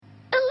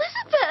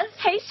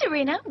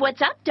Serena.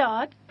 What's up,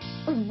 dog?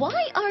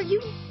 Why are you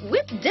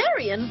with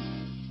Darian?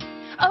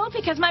 Oh,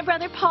 because my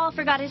brother Paul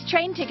forgot his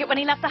train ticket when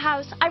he left the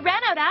house. I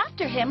ran out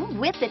after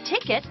him with the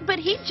ticket, but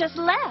he just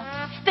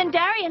left. Then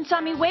Darian saw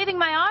me waving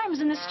my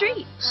arms in the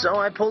street. So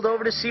I pulled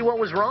over to see what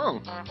was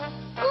wrong.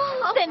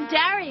 Then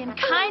Darian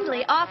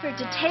kindly offered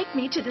to take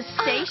me to the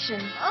station.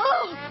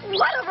 Oh,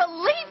 what a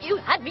relief! You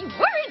had me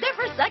worried there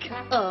for a second.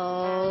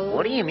 Oh.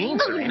 What do you mean,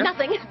 Serena?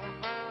 Nothing.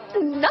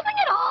 Nothing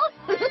at all.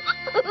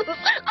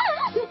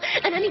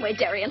 And anyway,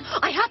 Darian,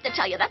 I have to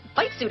tell you, that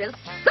bike suit is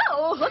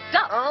so hooked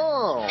up.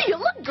 Oh. You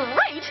look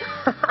great.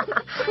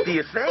 Do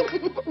you think?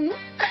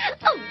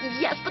 Oh,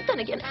 yes, but then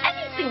again,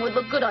 anything would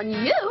look good on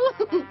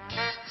you.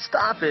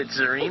 Stop it,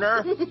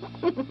 Serena.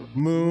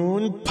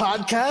 Moon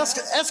Podcast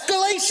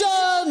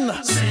Escalation!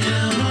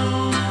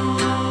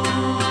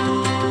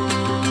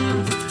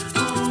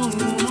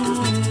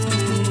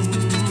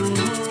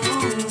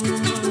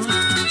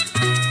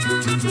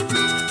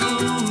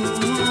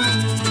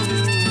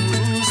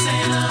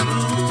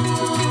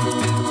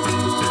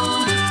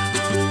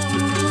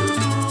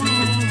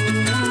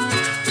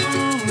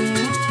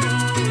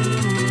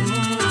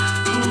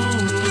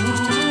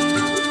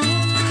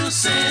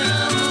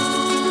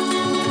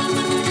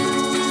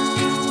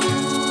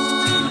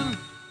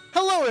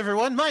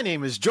 Everyone, my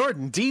name is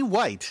Jordan D.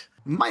 White.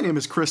 My name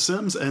is Chris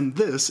Sims, and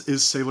this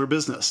is Sailor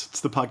Business.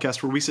 It's the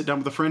podcast where we sit down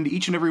with a friend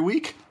each and every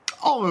week,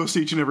 almost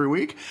each and every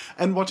week,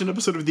 and watch an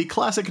episode of the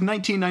classic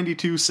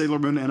 1992 Sailor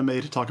Moon anime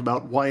to talk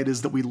about why it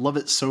is that we love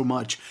it so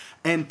much.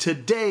 And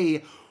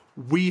today,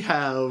 we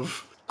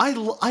have... I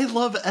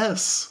love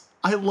S.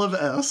 I love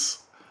S.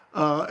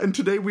 And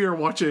today we are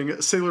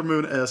watching Sailor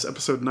Moon S,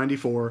 episode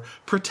 94,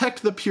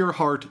 Protect the Pure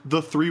Heart,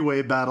 the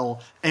three-way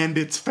battle, and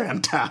it's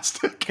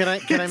fantastic. Can I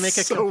make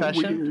a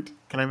confession? Weird.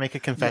 Can I make a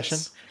confession?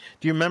 Yes.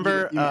 Do you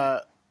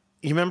remember,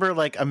 you remember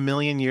like a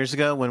million years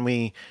ago when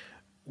we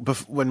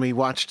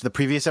watched the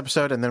previous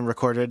episode and then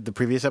recorded the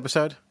previous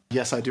episode?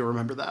 Yes, I do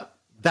remember that.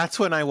 That's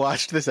when I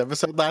watched this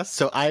episode last,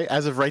 so I,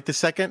 as of right this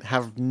second,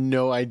 have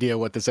no idea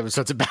what this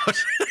episode's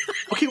about.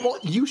 Okay, well,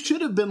 you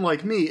should have been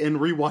like me and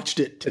rewatched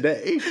it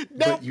today,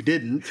 but you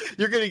didn't.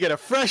 You're going to get a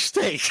fresh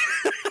take.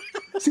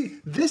 See,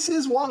 this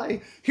is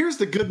why. Here's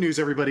the good news,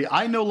 everybody.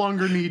 I no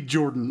longer need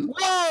Jordan.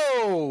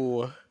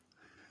 Whoa!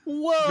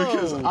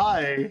 Because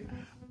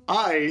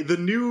the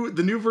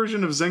new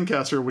version of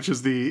Zencastr, which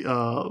is the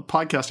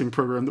podcasting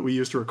program that we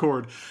use to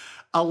record,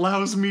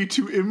 allows me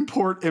to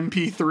import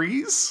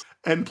MP3s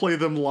and play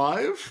them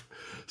live.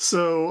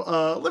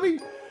 So let me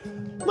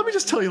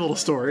just tell you a little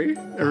story,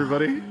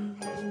 everybody.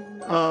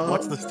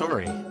 What's the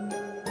story?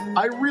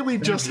 I really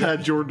just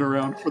had Jordan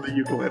around for the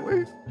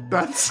ukulele.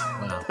 That's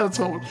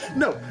what.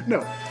 No.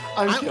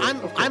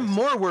 I'm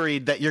more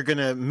worried that you're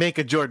gonna make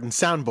a Jordan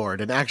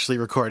soundboard and actually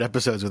record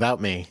episodes without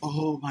me.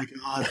 Oh my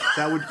god,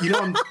 that would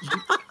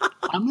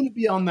I'm gonna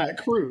be on that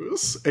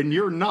cruise and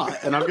you're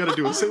not, and I've got to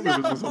do a Sailor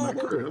Business on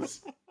that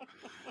cruise.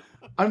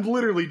 I'm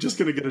literally just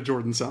gonna get a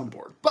Jordan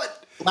soundboard,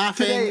 but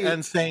laughing today,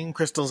 and saying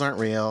crystals aren't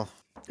real.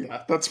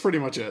 Yeah, that's pretty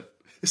much it.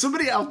 If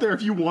somebody out there,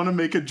 if you want to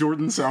make a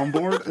Jordan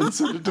soundboard and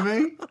send it to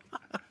me,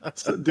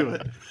 so do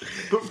it.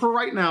 But for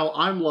right now,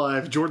 I'm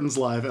live, Jordan's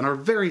live, and our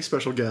very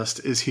special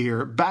guest is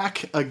here,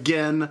 back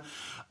again.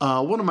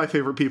 One of my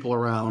favorite people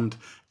around,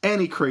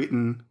 Annie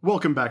Creighton.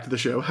 Welcome back to the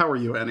show. How are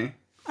you, Annie?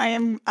 I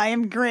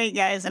am great,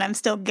 guys, and I'm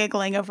still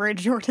giggling over a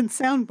Jordan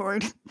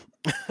soundboard.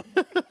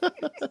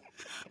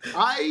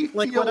 I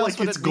feel like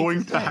it's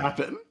going to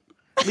happen.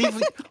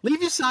 Leave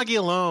Usagi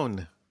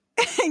alone.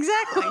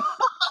 Exactly.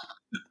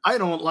 I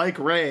don't like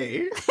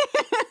Ray.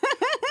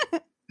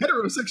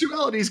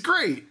 Heterosexuality is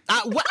great.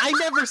 I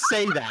never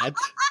say that.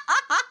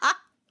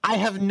 I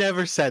have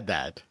never said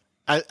that.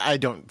 I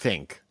don't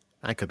think.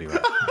 I could be right.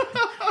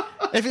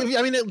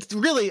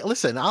 Really,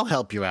 listen, I'll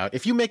help you out.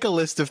 If you make a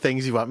list of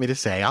things you want me to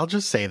say, I'll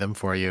just say them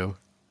for you.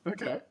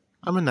 Okay.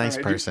 I'm a nice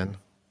person.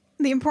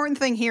 The important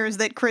thing here is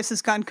that Chris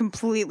has gone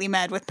completely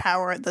mad with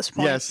power at this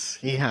point. Yes,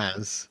 he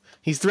has.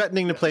 He's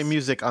threatening to play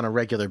music on a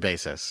regular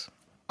basis.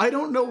 I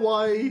don't know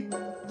why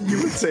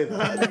you would say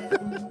that.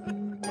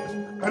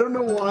 I don't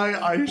know why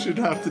I should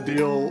have to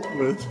deal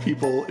with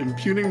people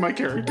impugning my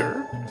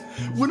character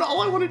when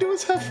all I want to do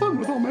is have fun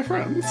with all my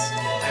friends.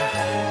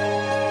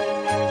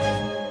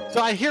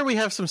 So I hear we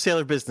have some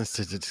Sailor business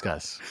to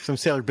discuss. Some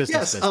Sailor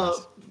business.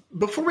 Yes,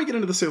 before we get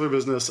into the Sailor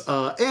business,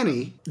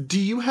 Annie, do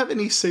you have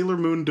any Sailor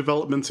Moon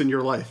developments in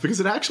your life?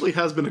 Because it actually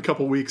has been a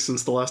couple weeks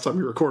since the last time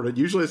we recorded.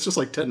 Usually it's just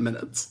like 10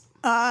 minutes.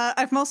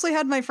 I've mostly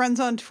had my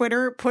friends on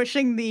Twitter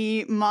pushing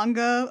the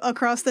manga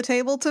across the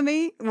table to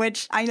me,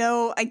 which I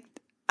know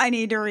I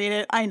need to read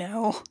it. I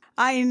know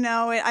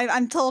it.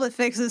 I'm told it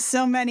fixes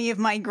so many of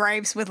my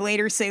gripes with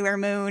later Sailor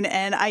Moon,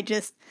 and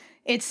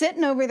it's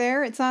sitting over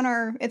there. It's on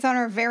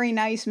our very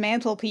nice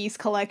mantelpiece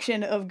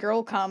collection of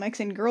girl comics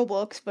and girl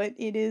books, but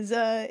it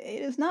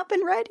has not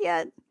been read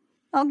yet.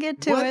 I'll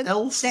get to it.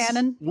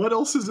 Shannon. What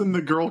else is in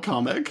the girl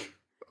comic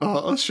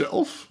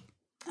shelf?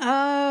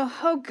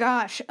 Oh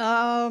gosh.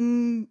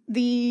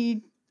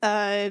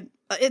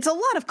 It's a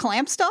lot of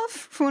Clamp stuff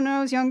from when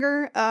I was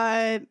younger.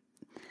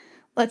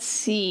 let's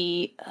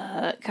see.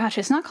 Gosh,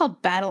 it's not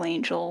called Battle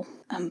Angel.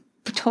 I'm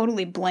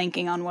totally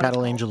blanking on what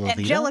Battle it's Angel called. Alita?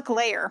 Angelic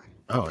Lair.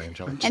 Oh,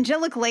 Angelic.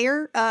 Angelic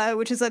Lair,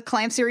 which is a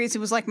clamp series. It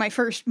was like my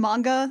first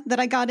manga that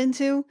I got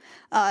into.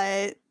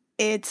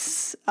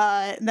 It's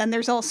then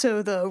there's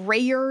also the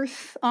Ray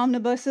Earth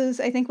omnibuses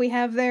I think we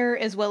have there,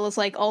 as well as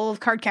like all of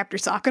Cardcaptor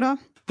Sakura.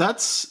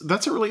 That's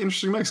a really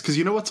interesting mix, because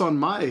you know what's on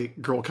my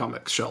girl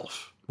comics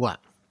shelf? What?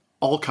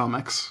 All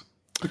comics,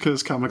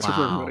 because comics are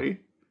for Wow. everybody.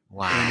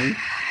 Wow.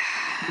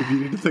 If you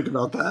need to think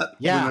about that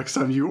Yeah. the next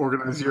time you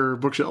organize your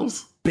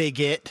bookshelves.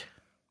 Bigot.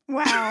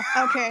 Wow.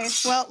 Okay.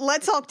 Well,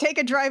 let's all take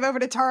a drive over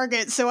to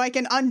Target so I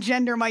can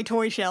ungender my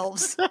toy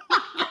shelves.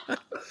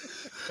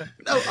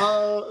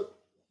 No,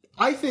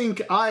 I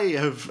think I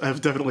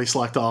have definitely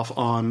slacked off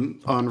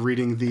on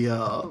reading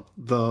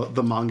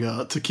the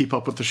manga to keep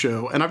up with the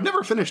show, and I've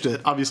never finished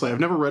it. Obviously, I've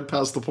never read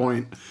past the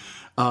point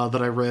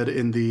that I read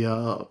in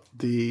or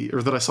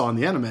that I saw in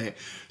the anime.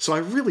 So I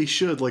really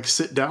should like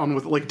sit down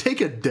with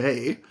take a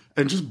day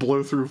and just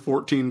blow through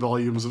 14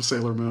 volumes of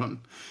Sailor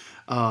Moon,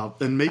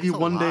 and maybe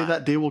one day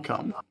that day will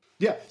come.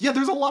 Yeah.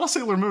 There's a lot of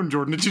Sailor Moon,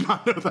 Jordan. Did you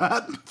not know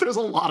that? There's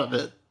a lot of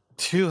it.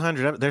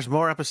 200. There's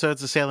more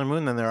episodes of Sailor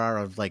Moon than there are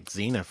of like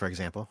Xena, for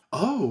example.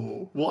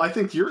 Oh, well, I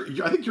think you're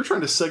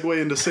trying to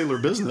segue into Sailor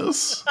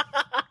Business.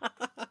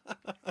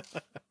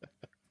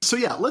 So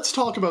yeah, let's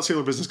talk about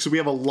Sailor Business, because we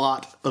have a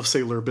lot of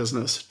Sailor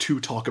Business to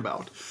talk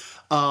about.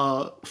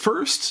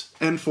 First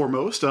and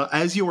foremost,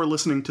 as you are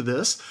listening to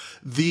this,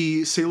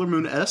 the Sailor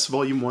Moon S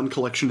Volume 1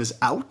 collection is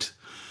out.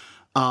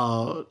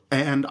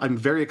 And I'm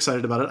very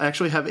excited about it. I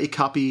actually have a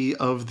copy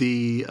of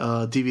the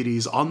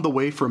DVDs on the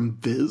way from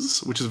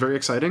Viz, which is very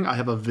exciting. I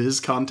have a Viz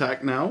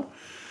contact now.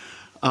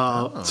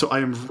 So I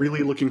am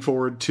really looking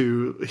forward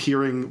to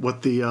hearing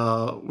what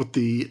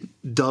the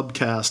dub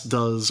cast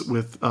does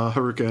with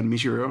Haruka and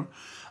Michiru.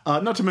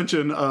 Not to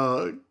mention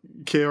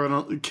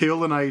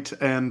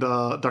Kaolinite and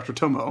Dr.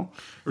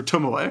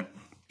 Tomoe.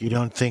 You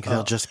don't think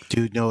they'll just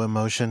do no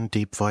emotion,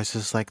 deep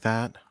voices like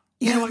that?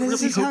 Yeah, I this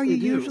really is how hope you they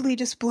do. usually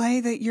display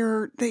that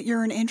you're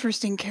an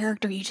interesting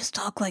character. You just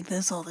talk like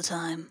this all the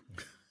time.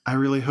 I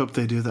really hope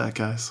they do that,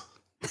 guys.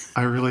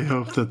 I really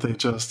hope that they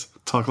just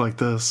talk like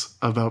this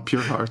about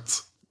Pure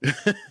Hearts.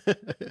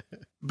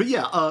 But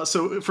yeah,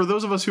 so for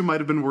those of us who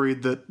might have been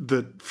worried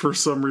that for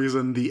some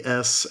reason the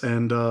S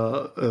and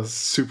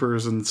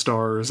Supers and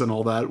Stars and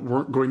all that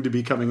weren't going to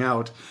be coming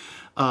out,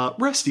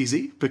 rest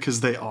easy, because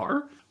they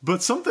are.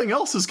 But something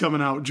else is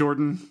coming out,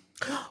 Jordan.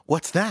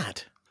 What's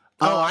that?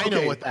 Oh, I know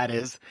okay. what that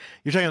is.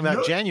 You're talking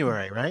about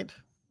January, right?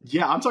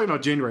 Yeah, I'm talking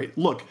about January.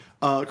 Look,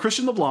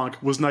 Christian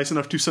LeBlanc was nice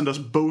enough to send us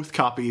both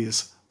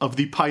copies of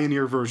the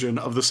Pioneer version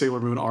of the Sailor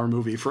Moon R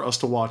movie for us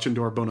to watch and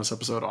do our bonus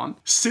episode on.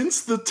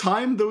 Since the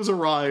time those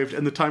arrived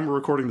and the time we're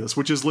recording this,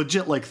 which is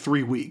legit like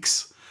 3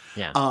 weeks,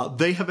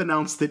 they have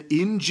announced that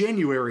in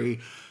January,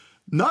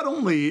 not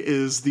only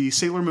is the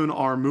Sailor Moon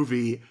R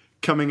movie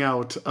coming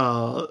out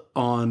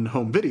on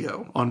home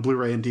video, on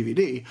Blu-ray and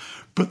DVD,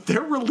 but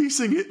they're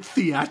releasing it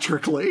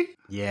theatrically.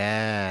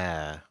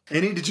 Yeah.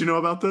 Annie, did you know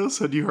about this?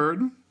 Had you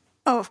heard?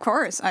 Oh, of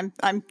course.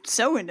 I'm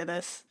so into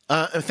this.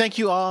 Thank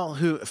you all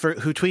who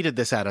tweeted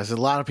this at us. A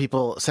lot of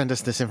people send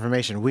us this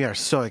information. We are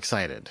so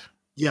excited.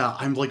 Yeah,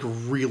 I'm like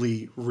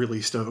really,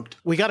 really stoked.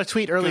 We got a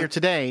tweet earlier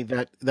today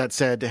that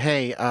said,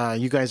 "Hey,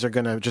 you guys are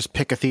gonna just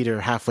pick a theater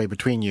halfway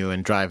between you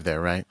and drive there,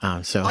 right?"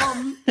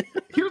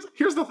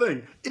 Here's the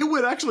thing. It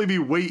would actually be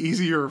way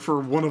easier for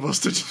one of us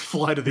to just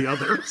fly to the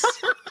others.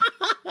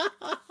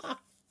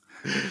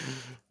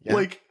 Yeah.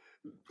 Like,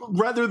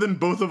 rather than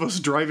both of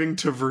us driving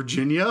to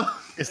Virginia.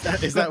 Is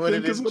that what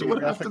it is? What it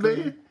would have to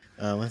be.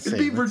 Let's It'd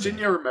see. be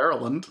Virginia or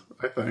Maryland,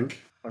 I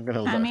think. I'm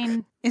gonna look. I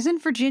mean,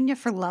 isn't Virginia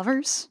for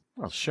lovers?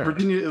 well, sure.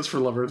 Virginia is for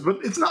lovers, but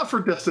it's not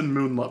for Destined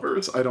Moon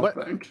lovers, I don't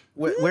think.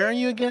 Where are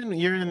you again?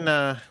 You're in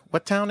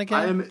what town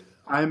again?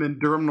 I'm in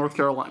Durham, North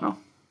Carolina.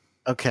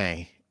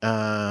 Okay.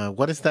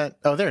 What is that?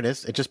 Oh, there it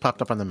is. It just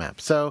popped up on the map.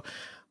 So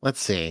let's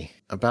see.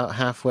 About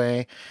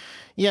halfway.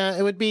 Yeah,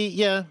 it would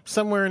be,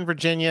 somewhere in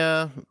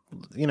Virginia,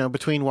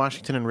 between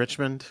Washington and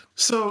Richmond.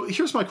 So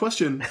here's my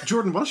question.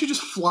 Jordan, why don't you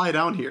just fly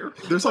down here?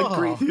 There's like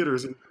great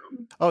theaters in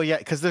Oh, yeah,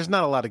 because there's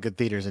not a lot of good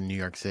theaters in New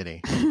York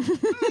City.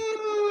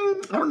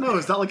 I don't know.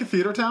 Is that like a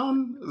theater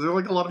town? Is there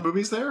like a lot of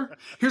movies there?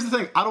 Here's the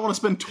thing. I don't want to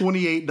spend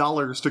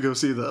 $28 to go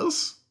see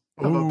this.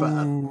 How about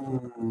that?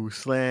 Ooh,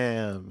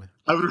 slam.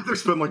 I would rather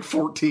spend like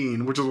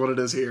 14, which is what it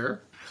is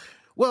here.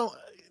 Well,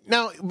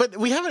 now, but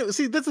we haven't,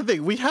 see, that's the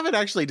thing. We haven't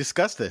actually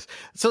discussed this.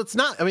 So it's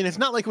not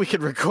like we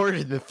could record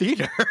it in the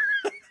theater.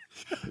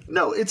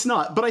 No, it's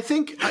not. But I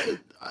think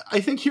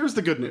here's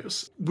the good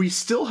news. We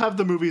still have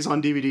the movies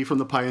on DVD from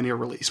the Pioneer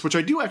release, which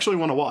I do actually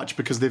want to watch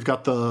because they've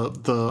got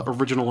the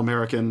original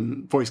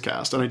American voice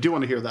cast, and I do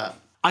want to hear that.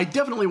 I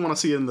definitely want to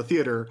see it in the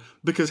theater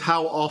because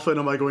how often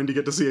am I going to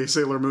get to see a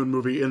Sailor Moon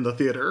movie in the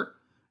theater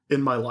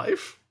in my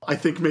life? I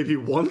think maybe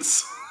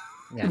once.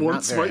 Yeah,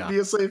 once might be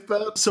a safe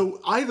bet.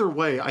 So either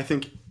way, I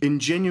think in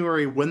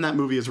January when that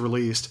movie is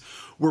released,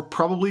 we're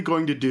probably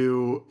going to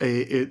do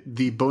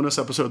the bonus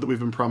episode that we've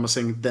been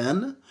promising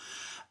then.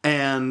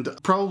 and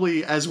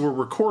probably as we're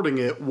recording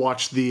it,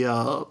 watch the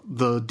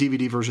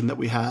DVD version that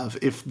we have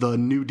if the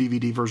new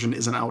DVD version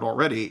isn't out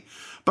already.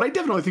 But I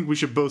definitely think we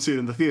should both see it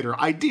in the theater,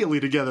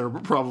 ideally together,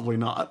 but probably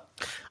not.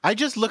 I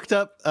just looked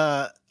up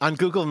on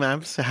Google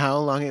Maps how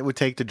long it would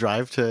take to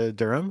drive to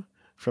Durham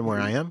from where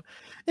I am.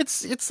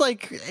 It's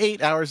like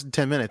 8 hours and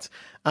 10 minutes.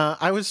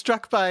 I was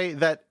struck by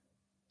that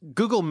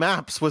Google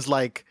Maps was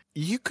like,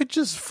 you could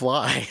just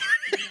fly.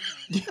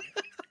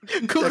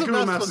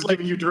 Google Maps is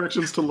giving you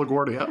directions to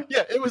LaGuardia.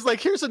 Yeah, it was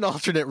like, here's an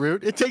alternate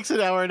route. It takes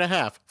an hour and a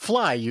half.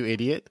 Fly, you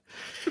idiot.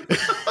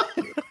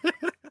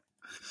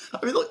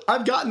 I mean, look,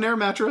 I've got an air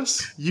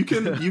mattress. You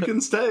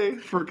can stay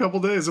for a couple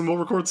days, and we'll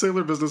record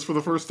Sailor Business for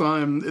the first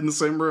time in the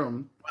same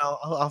room. Well,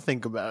 I'll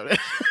think about it.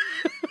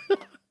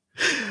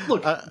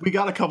 Look, we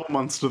got a couple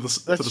months to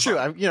the. That's true.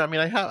 I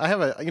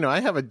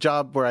have a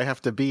job where I have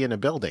to be in a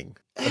building,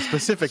 a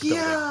specific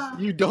building.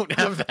 You don't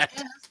have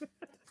that,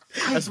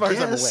 as far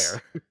as I'm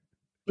aware.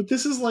 But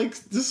this is like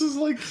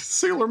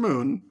Sailor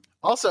Moon.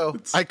 Also,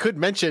 I could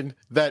mention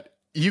that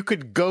you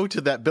could go to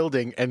that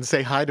building and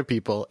say hi to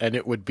people, and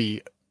it would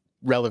be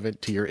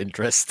relevant to your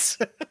interests.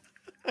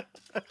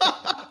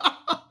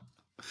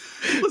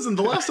 Listen,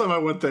 the last time I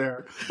went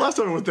there,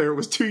 it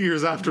was 2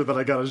 years after that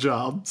I got a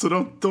job. So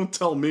don't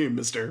tell me,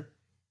 mister.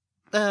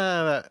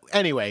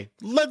 Anyway,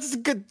 let's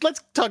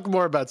talk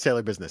more about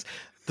Sailor Business.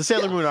 The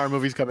Sailor Moon R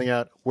movie's coming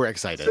out. We're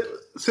excited.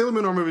 Sailor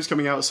Moon R movie's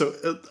coming out.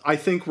 So I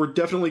think we're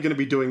definitely going to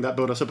be doing that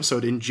bonus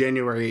episode in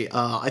January.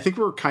 I think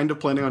we're kind of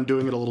planning on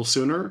doing it a little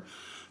sooner.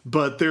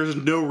 But there's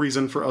no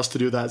reason for us to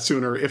do that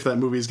sooner if that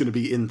movie is going to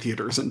be in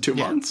theaters in 2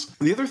 months.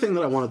 The other thing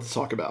that I wanted to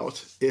talk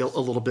about a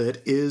little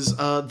bit is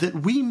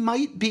that we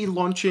might be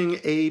launching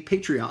a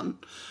Patreon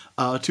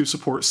to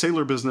support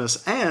Sailor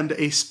Business and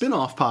a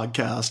spin-off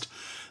podcast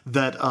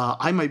that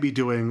I might be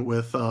doing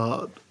with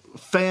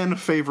fan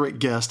favorite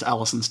guest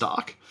Allison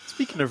Stock.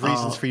 Speaking of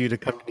reasons for you to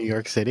come to New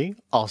York City,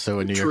 also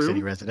a New York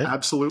City resident.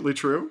 Absolutely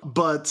true.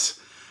 But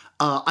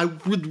I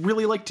would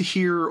really like to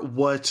hear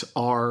what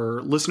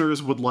our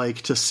listeners would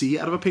like to see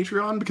out of a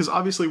Patreon, because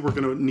obviously we're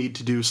going to need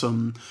to do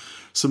some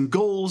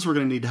goals. We're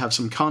going to need to have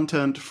some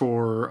content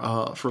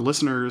for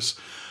listeners.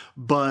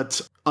 But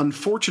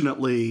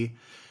unfortunately,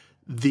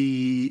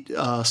 the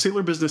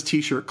Sailor Business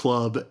T-shirt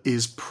Club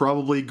is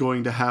probably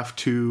going to have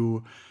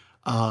to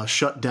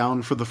shut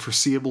down for the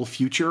foreseeable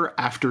future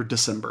after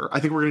December.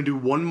 I think we're going to do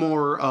one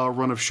more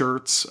run of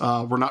shirts.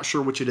 We're not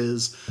sure which it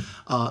is.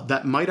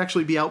 That might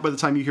actually be out by the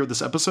time you hear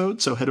this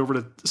episode, so head over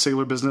to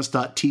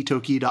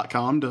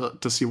sailorbusiness.ttoki.com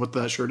to see what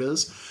that shirt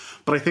is.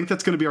 But I think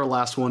that's going to be our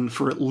last one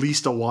for at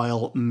least a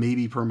while,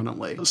 maybe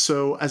permanently.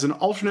 So as an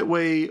alternate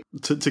way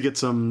to get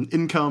some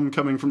income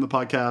coming from the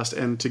podcast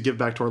and to give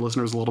back to our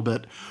listeners a little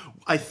bit,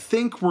 I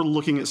think we're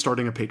looking at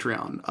starting a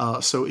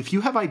Patreon. So if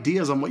you have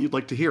ideas on what you'd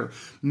like to hear,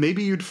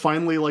 maybe you'd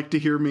finally like to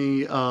hear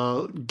me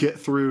get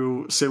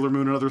through Sailor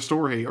Moon Another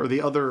Story or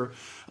the other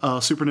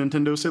Super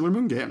Nintendo Sailor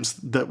Moon games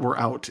that were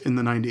out in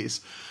the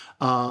 90s.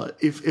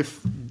 If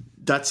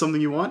that's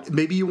something you want,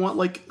 maybe you want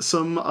like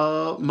some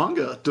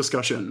manga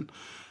discussion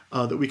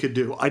that we could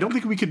do. I don't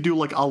think we could do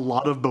like a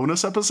lot of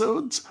bonus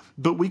episodes,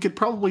 but we could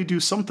probably do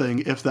something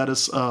if that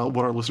is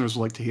what our listeners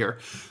would like to hear.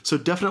 So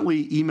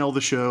definitely email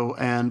the show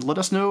and let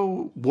us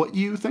know what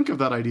you think of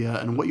that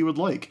idea and what you would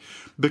like,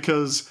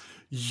 because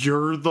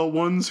you're the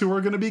ones who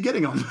are going to be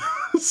getting them.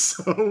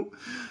 So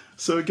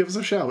give us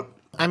a shout.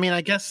 I mean,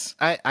 I guess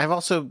I've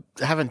also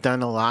haven't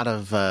done a lot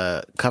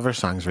of cover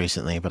songs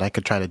recently, but I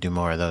could try to do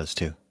more of those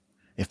too,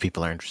 if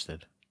people are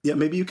interested. Yeah,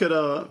 maybe you could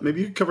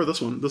cover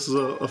this one. This is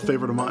a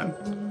favorite of mine.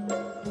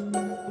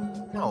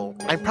 No,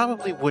 I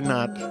probably would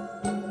not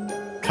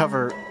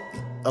cover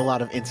a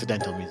lot of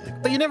incidental music,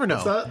 but you never know.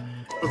 What's that?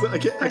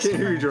 I can't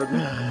hear you, Jordan.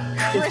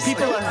 If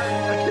people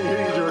I can't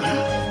hear you, Jordan.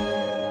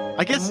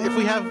 I guess if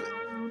we have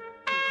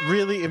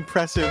really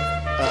impressive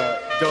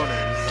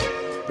donors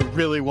who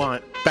really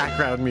want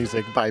background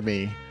music by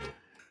me,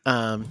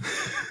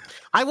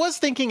 I was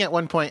thinking at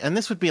one point, and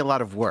this would be a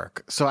lot of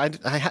work, so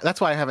that's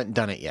why I haven't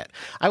done it yet.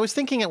 I was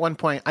thinking at one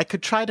point I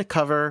could try to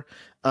cover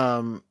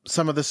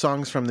some of the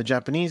songs from the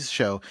Japanese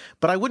show,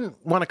 but I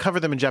wouldn't want to cover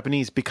them in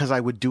Japanese because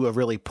I would do a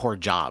really poor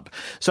job.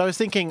 So I was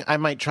thinking I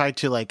might try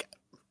to like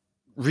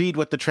read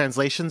what the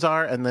translations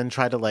are and then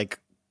try to like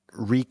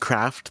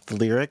recraft the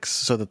lyrics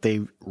so that they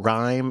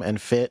rhyme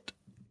and fit,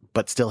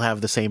 but still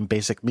have the same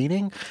basic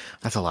meaning.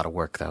 That's a lot of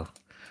work, though.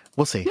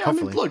 We'll see. Yeah,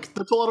 hopefully. I mean, look,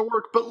 that's a lot of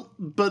work,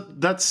 but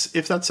that's,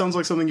 if that sounds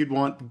like something you'd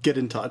want, get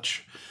in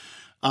touch.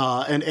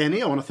 And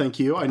Annie, I want to thank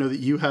you. I know that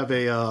you have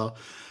a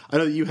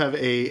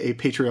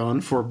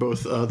Patreon for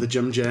both the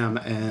Gem Jam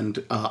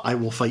and I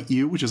Will Fight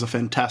You, which is a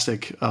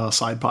fantastic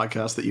side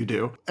podcast that you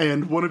do.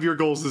 And one of your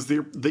goals is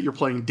that you're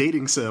playing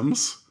dating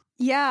sims.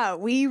 Yeah,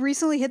 we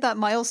recently hit that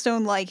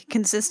milestone like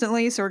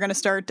consistently, so we're going to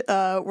start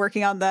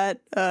working on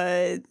that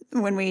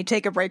when we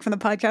take a break from the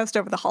podcast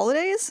over the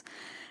holidays.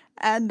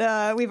 And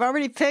we've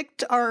already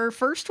picked our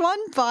first one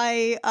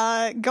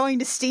by going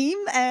to Steam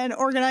and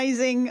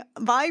organizing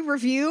by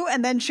review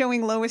and then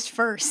showing lowest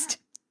first.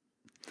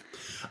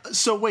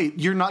 So wait,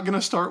 you're not going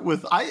to start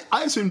with... I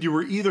assumed you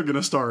were either going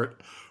to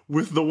start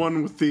with the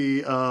one with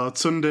the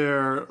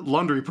tsundere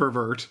laundry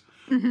pervert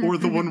or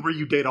the one where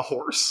you date a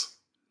horse.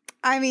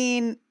 I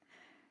mean,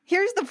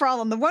 here's the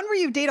problem. The one where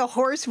you date a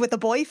horse with a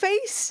boy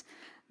face,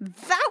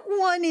 that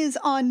one is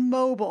on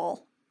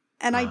mobile.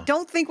 And I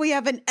don't think we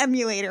have an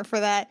emulator for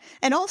that.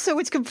 And also,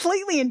 it's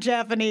completely in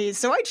Japanese.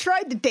 So I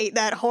tried to date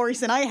that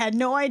horse, and I had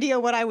no idea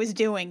what I was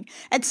doing.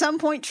 At some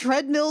point,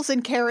 treadmills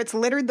and carrots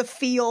littered the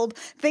field.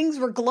 Things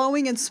were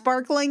glowing and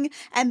sparkling.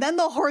 And then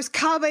the horse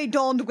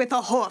kabedoned with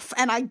a hoof.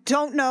 And I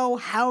don't know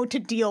how to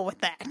deal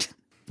with that.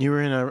 You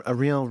were in a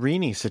real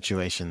Rini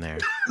situation there.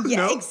 Yeah,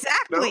 No,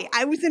 exactly. no.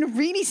 I was in a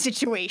Rini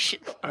situation.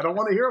 I don't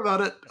want to hear about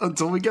it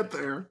until we get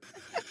there.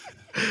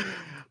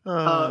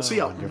 So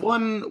yeah,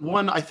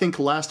 one I think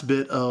last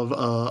bit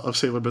of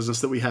Sailor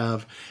Business that we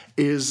have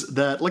is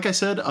that, like I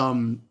said,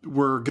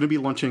 we're going to be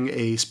launching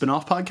a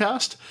spin-off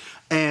podcast.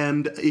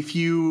 And if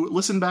you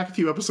listen back a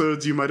few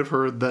episodes, you might have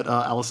heard that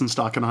Allison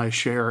Stock and I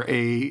share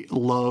a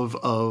love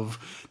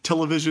of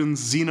television's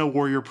Xena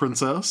Warrior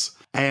Princess.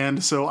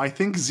 And so I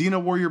think Xena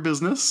Warrior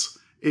Business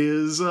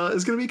is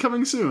going to be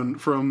coming soon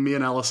from me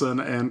and Allison,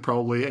 and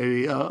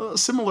probably a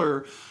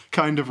similar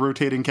kind of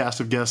rotating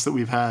cast of guests that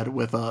we've had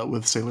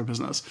with Sailor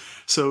Business.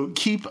 So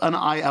keep an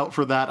eye out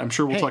for that. I'm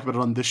sure we'll talk about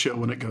it on this show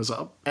when it goes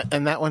up.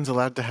 And that one's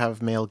allowed to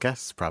have male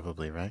guests,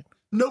 probably, right?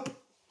 Nope.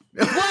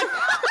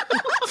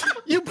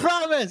 You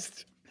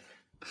promised!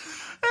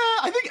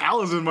 I think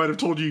Allison might have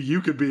told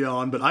you could be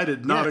on, but I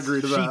did not Yes,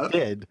 agree to that. She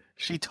did.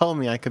 She told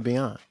me I could be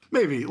on.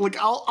 Maybe. Like,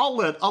 I'll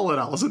let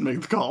Allison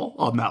make the call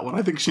on that one.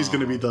 I think she's going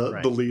to be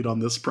the lead on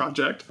this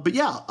project. But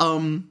yeah,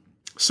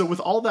 so with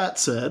all that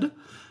said,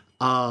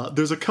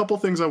 there's a couple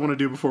things I want to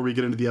do before we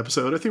get into the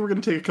episode. I think we're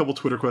going to take a couple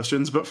Twitter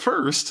questions, but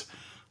first,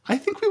 I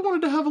think we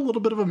wanted to have a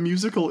little bit of a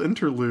musical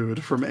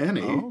interlude from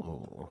Annie.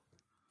 Oh.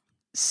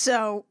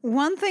 So,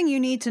 one thing you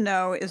need to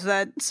know is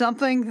that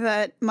something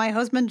that my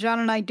husband John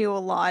and I do a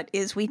lot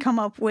is we come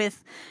up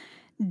with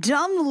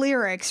dumb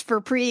lyrics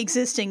for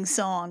pre-existing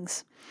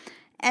songs.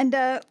 And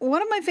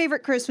one of my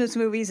favorite Christmas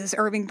movies is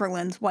Irving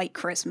Berlin's White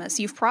Christmas.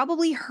 You've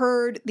probably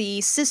heard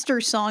the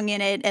sister song in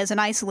it as an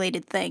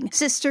isolated thing.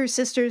 Sisters,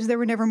 sisters, there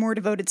were never more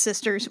devoted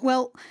sisters.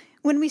 Well,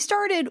 when we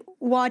started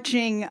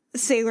watching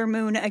Sailor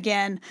Moon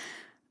again,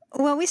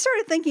 well, we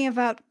started thinking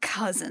about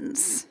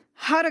cousins.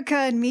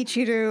 Haruka and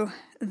Michiru,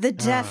 the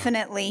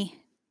definitely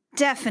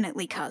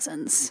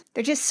cousins.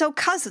 They're just so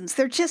cousins.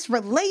 They're just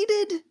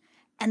related,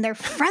 and they're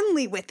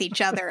friendly with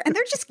each other, and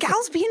they're just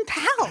gals being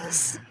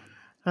pals.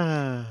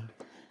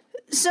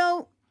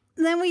 So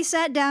then we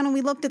sat down and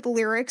we looked at the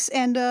lyrics,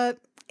 and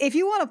if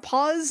you want to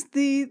pause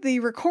the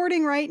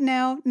recording right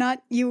now,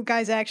 not you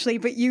guys actually,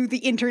 but you, the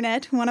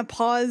internet, want to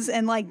pause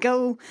and like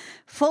go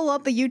pull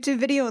up a YouTube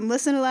video and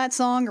listen to that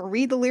song or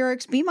read the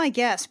lyrics, be my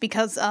guest,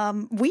 because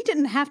we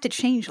didn't have to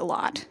change a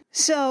lot.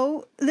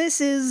 So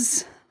this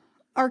is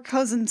our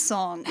cousin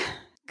song.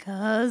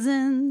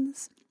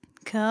 Cousins,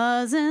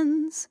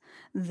 cousins,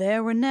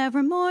 there were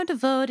never more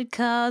devoted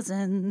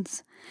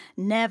cousins.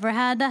 Never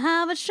had to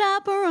have a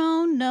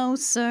chaperone, no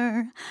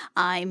sir.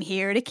 I'm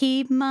here to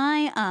keep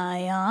my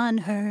eye on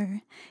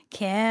her.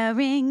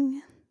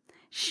 Caring,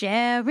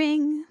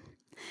 sharing,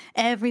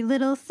 every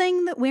little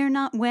thing that we're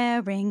not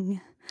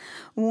wearing.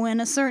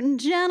 When a certain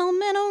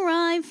gentleman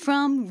arrived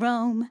from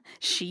Rome,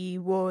 she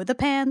wore the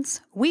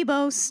pants, we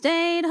both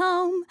stayed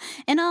home.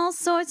 In all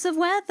sorts of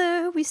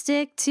weather, we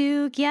stick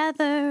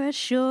together,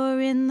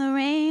 sure in the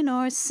rain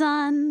or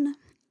sun.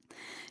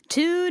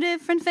 Two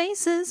different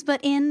faces, but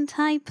in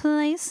tight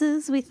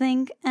places, we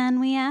think and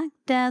we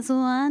act as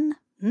one.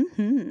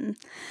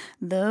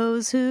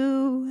 Those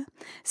who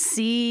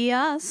see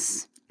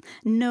us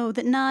know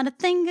that not a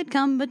thing could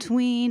come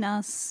between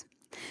us.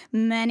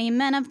 Many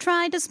men have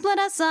tried to split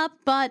us up,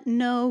 but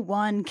no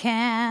one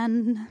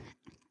can.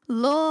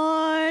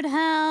 Lord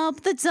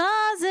help the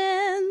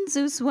dozens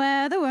who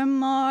swear that we're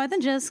more than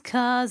just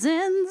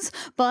cousins,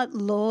 but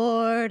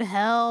Lord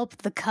help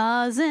the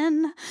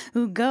cousin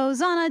who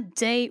goes on a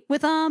date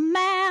with a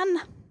man.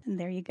 And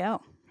there you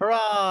go.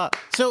 Hurrah!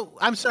 So,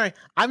 I'm sorry,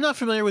 I'm not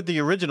familiar with the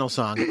original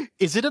song.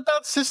 Is it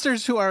about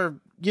sisters who are,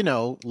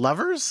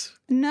 lovers?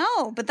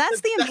 No, but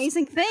that's the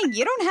amazing thing.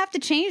 You don't have to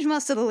change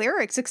most of the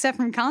lyrics except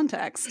from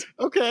context.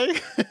 Okay.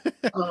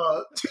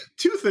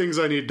 Two things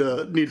I need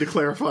to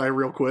clarify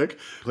real quick.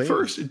 Please.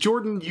 First,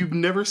 Jordan, you've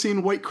never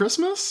seen White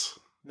Christmas?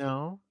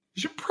 No.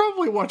 You should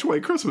probably watch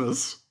White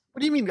Christmas. What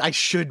do you mean I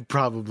should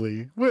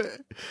probably? What?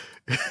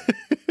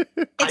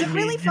 It's a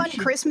really fun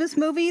Christmas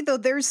movie, though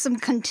there's some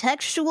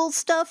contextual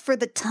stuff for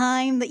the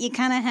time that you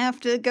kind of have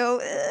to go,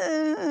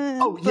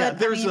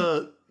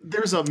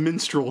 there's a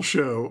minstrel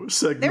show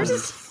segment.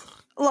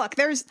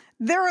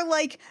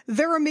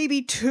 There are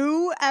maybe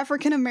two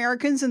African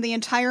Americans in the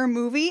entire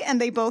movie, and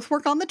they both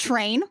work on the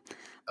train.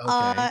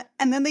 Okay.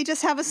 And then they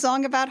just have a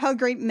song about how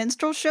great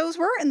minstrel shows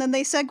were, and then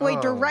they segue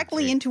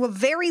directly into a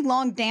very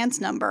long dance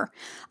number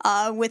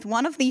with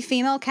one of the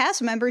female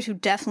cast members who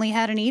definitely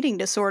had an eating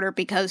disorder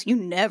because you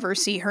never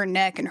see her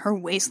neck and her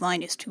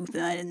waistline is too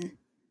thin.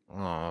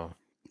 Oh.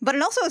 But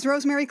it also has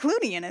Rosemary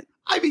Clooney in it.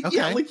 I mean,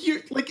 yeah, Okay. like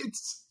you, like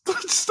it's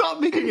stop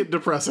making it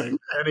depressing,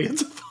 Annie.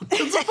 It's a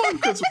fun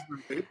Christmas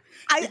movie.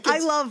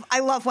 I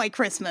love White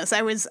Christmas.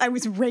 I was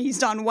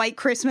raised on White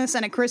Christmas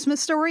and A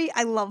Christmas Story.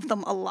 I love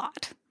them a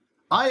lot.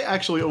 I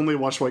actually only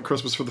watched White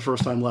Christmas for the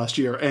first time last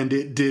year, and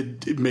it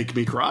did make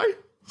me cry.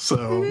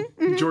 So,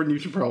 Jordan, you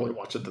should probably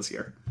watch it this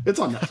year. It's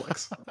on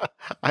Netflix.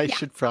 I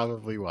should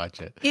probably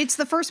watch it. It's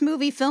the first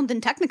movie filmed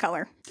in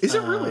Technicolor. Is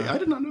it really? I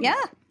did not know. Yeah.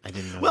 that. I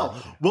didn't know.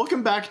 Well,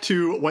 welcome back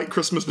to White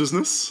Christmas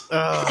Business.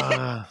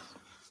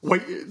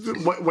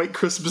 White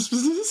Christmas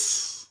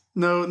Business?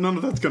 No, none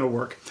of that's going to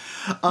work.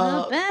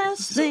 The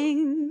best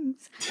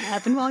things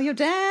happen while you're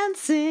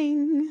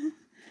dancing.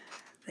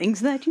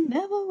 Things that you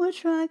never would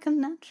try come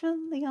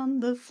naturally on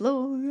the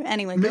floor.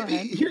 Anyway, go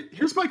ahead.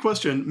 Here's my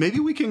question. Maybe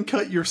we can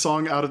cut your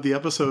song out of the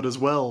episode as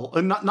well.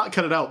 And not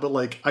cut it out, but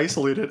like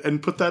isolate it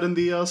and put that in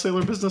the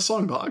Sailor Business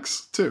song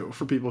box, too,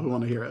 for people who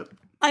want to hear it.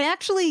 I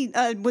actually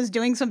was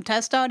doing some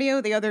test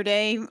audio the other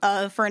day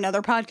for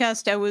another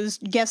podcast I was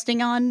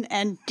guesting on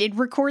and did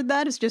record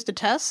that as just a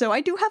test, so I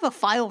do have a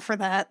file for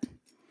that.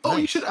 Oh,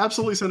 you should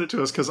absolutely send it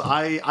to us, because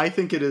I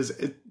think it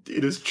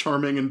is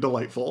charming and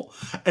delightful.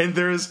 And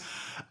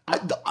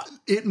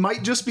it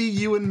might just be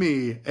you and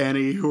me,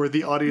 Annie, who are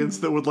the audience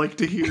that would like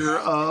to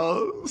hear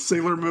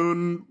Sailor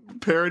Moon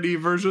parody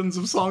versions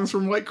of songs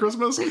from White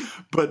Christmas,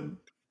 but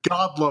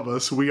God love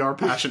us, we are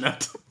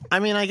passionate. I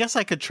mean, I guess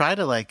I could try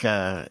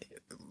to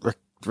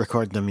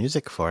record the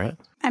music for it.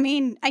 I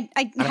mean, I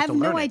have to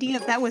no learn it. idea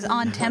if that was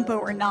on tempo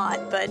or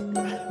not, but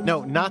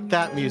No, not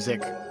that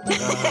music.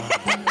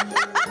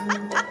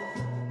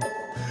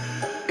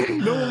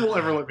 No one will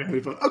ever let me have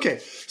any fun. Okay,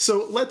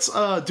 so let's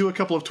do a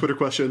couple of Twitter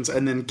questions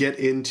and then get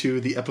into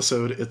the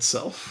episode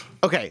itself.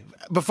 Okay,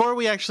 before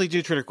we actually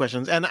do Twitter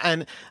questions,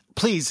 and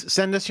please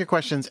send us your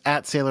questions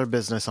at Sailor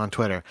Business on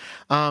Twitter.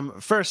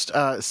 First,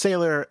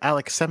 Sailor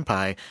Alex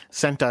Senpai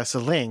sent us a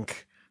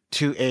link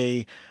to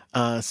a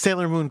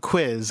Sailor Moon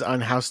quiz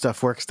on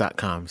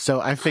howstuffworks.com.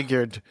 So I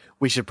figured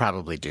we should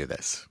probably do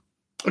this.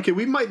 Okay,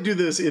 we might do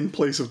this in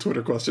place of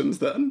Twitter questions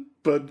then,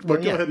 but go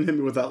yeah. ahead and hit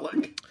me with that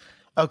link.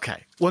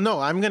 Okay. Well, no,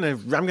 I'm gonna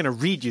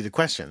read you the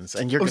questions,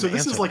 and you're Oh, gonna so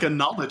this answer is like them. a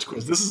knowledge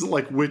quiz. This isn't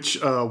like which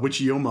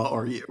Yoma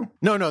are you?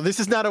 No, this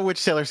is not a which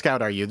Sailor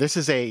Scout are you. This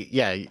is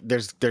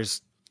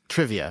there's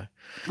trivia,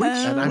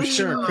 and I'm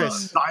sure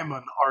Chris.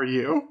 Diamond are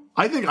you?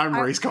 I think I'm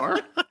race car.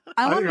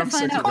 I think wanted to I'm find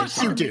six out of what race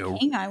you kind do. of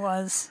king I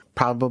was.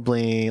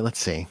 Probably, let's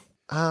see.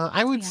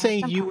 I would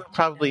say you were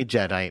probably a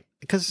Jedi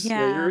because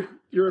Yeah.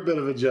 You're a bit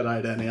of a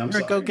Jedi, Danny. I'm you're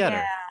sorry. a go-getter.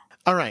 Yeah.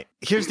 All right,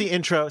 here's the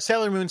intro.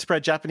 Sailor Moon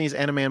spread Japanese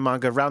anime and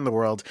manga around the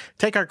world.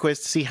 Take our quiz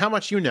to see how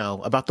much you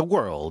know about the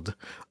world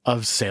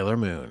of Sailor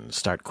Moon.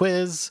 Start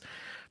quiz.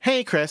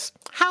 Hey, Chris,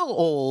 how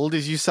old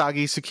is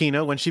Usagi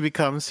Tsukino when she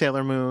becomes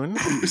Sailor Moon?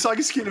 Usagi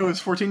Tsukino is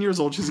 14 years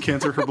old. She's a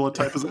Cancer. Her blood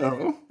type is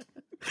O.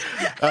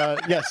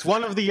 Yes,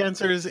 one of the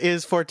answers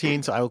is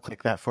 14, so I will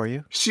click that for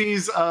you.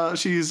 She's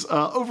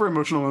over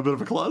emotional and a bit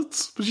of a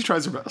klutz, but she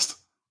tries her best.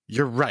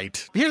 You're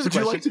right. Here's Would a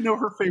you question. like to know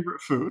her favorite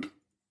food?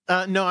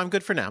 No, I'm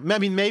good for now. I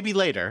mean, maybe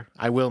later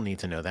I will need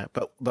to know that,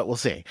 but we'll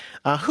see.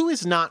 Who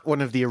is not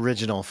one of the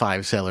original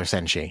 5 Sailor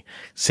Senshi?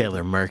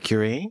 Sailor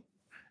Mercury,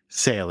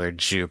 Sailor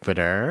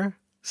Jupiter,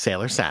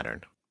 Sailor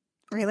Saturn.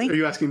 Really? Are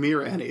you asking me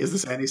or Annie? Is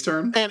this Annie's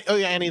turn? And oh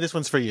yeah, Annie, this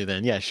one's for you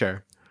then. Yeah,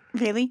 sure.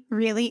 Really?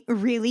 Really?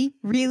 Really?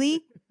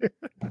 Really?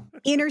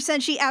 Inner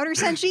senshi, outer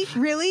senshi?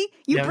 Really?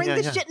 You Yeah, bring yeah,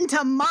 this yeah. shit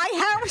into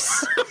my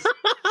house?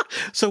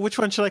 So which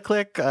one should I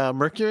click?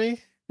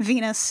 Mercury?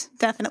 Venus.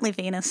 Definitely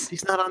Venus.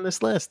 He's not on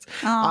this list.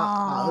 The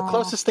Aw.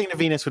 closest thing to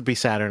Venus would be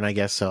Saturn, I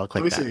guess, so I'll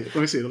click Let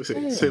me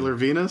see. Sailor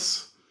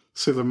Venus,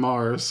 Sailor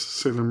Mars,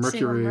 Sailor Mercury,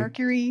 Sailor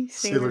Mercury,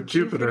 Sailor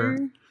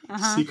Jupiter.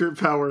 Uh-huh. Secret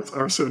powers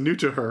are so new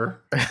to her.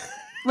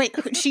 Wait,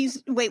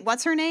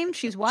 what's her name?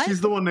 She's what?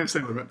 She's the one named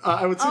Sailor Moon.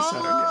 I would say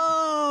Saturn, yeah.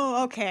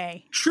 Oh,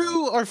 okay.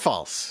 True or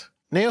false?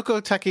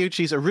 Naoko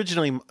Takeuchi's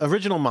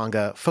original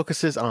manga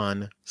focuses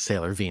on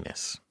Sailor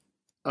Venus.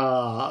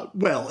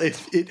 Well,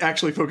 it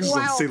actually focuses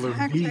on Sailor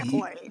V,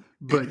 technically.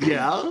 but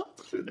yeah,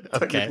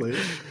 technically.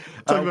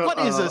 Talking what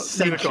is a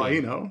Minako senshi?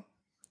 Aino.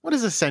 What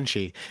is a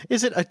senshi?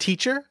 Is it a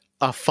teacher,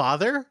 a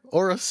father,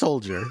 or a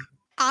soldier?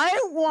 I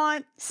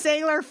want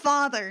sailor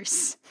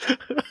fathers.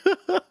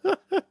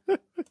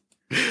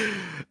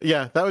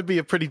 Yeah, that would be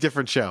a pretty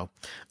different show.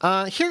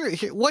 Here,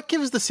 what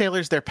gives the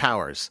sailors their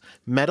powers?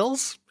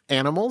 Metals,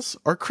 animals,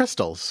 or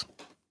crystals?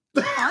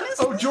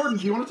 Honestly, Oh, Jordan,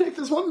 do you want to take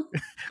this one?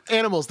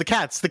 Animals, the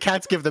cats. The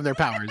cats give them their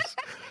powers.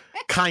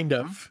 Kind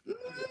of.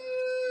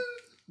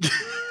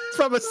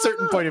 From a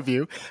certain point of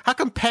view. How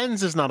come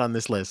pens is not on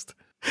this list?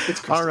 It's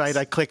crystals. All right,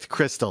 I clicked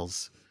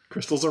crystals.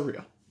 Crystals are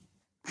real.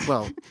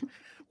 Well,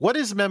 what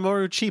is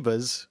Mamoru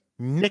Chiba's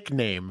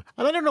nickname?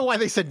 And I don't know why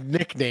they said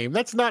nickname.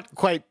 That's not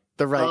quite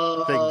the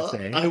right thing to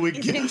say. I would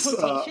is it in guess.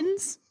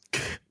 quotations?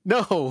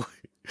 No.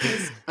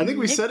 I think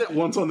we said it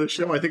once on this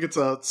show. I think it's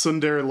a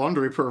tsundere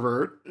laundry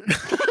pervert.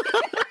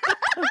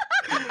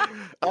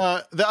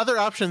 The other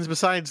options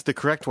besides the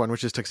correct one,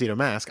 which is Tuxedo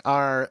Mask,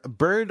 are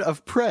Bird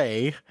of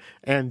Prey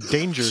and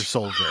Danger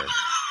Soldier.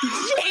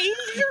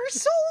 Danger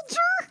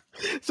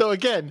So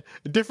again,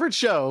 a different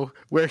show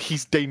where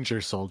he's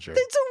Danger Soldier.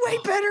 It's a way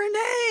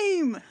better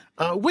name.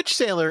 Which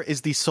sailor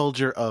is the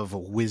soldier of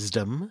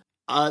wisdom?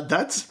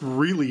 That's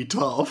really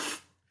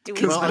tough.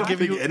 Because Well, I I'll don't give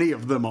think you- any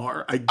of them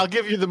are. I'll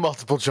give you the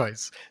multiple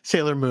choice.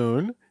 Sailor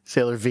Moon,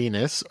 Sailor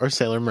Venus, or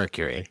Sailor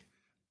Mercury?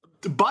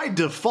 By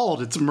default,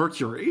 it's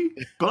Mercury,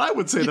 but I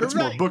would say You're that's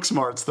more right. book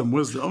smarts than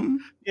wisdom.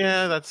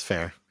 Yeah, that's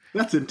fair.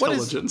 That's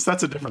intelligence.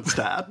 That's a different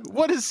stat.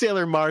 What is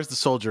Sailor Mars the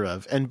soldier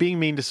of? And being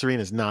mean to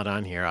Serena is not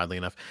on here, oddly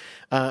enough.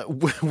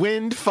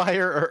 Wind,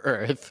 fire, or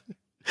earth?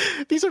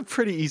 These are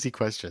pretty easy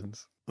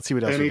questions. Let's see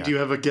what else we Annie, got. do you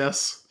have a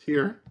guess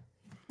here?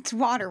 It's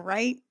water,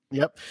 right?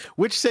 Yep.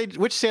 Which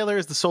sailor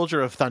is the soldier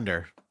of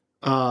thunder?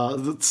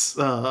 That's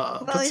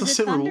Well, that's is a it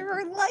sailor. thunder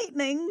or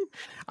lightning?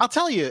 I'll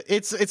tell you,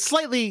 it's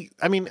slightly.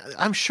 I mean,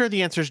 I'm sure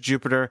the answer is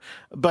Jupiter,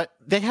 but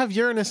they have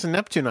Uranus and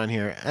Neptune on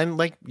here, and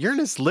like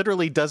Uranus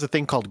literally does a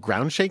thing called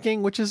ground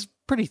shaking, which is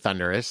pretty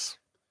thunderous.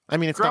 I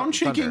mean, it's Ground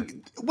not thunder.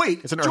 shaking. Wait,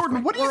 It's an Jordan,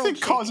 earthquake. what do you World think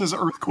shaking. causes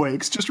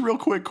earthquakes? Just a real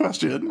quick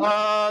question.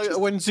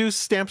 When Zeus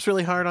stamps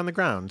really hard on the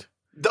ground.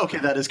 Okay,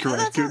 that is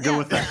correct. that's- Go yeah.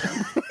 with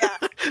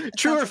that.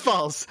 True or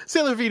false?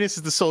 Sailor Venus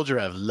is the soldier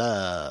of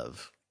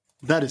love.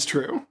 That is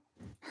true.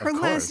 Her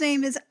course. last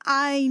name is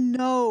I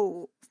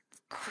know.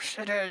 Of course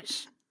it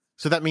is.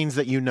 So that means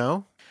that you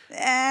know.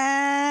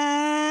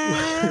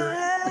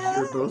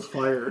 You're both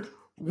fired.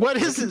 What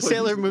is Second place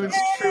Sailor is Moon's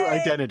true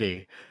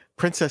identity?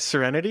 Princess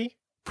Serenity,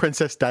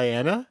 Princess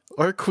Diana,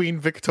 or Queen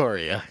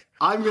Victoria?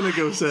 I'm gonna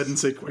go ahead and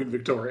say Queen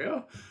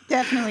Victoria.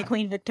 Definitely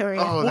Queen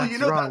Victoria. Oh, Well, that's you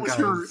know wrong, that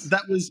was guys.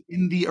 that was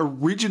in the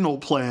original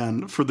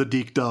plan for the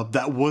Deke dub.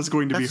 That was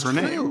going to That's be her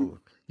name. true.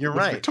 You're Was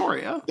right.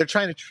 Victoria. They're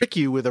trying to trick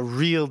you with a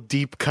real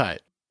deep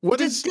cut. What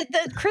Did, is?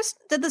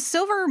 did the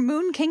Silver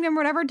Moon Kingdom,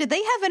 whatever, did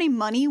they have any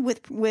money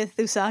with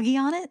Usagi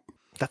on it?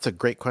 That's a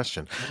great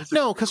question.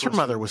 No, because her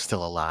mother was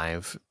still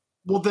alive.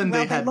 Well, then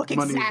Well, they they had look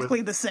money exactly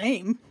with the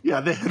same.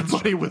 they had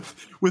money with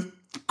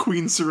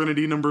Queen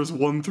Serenity numbers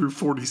 1 through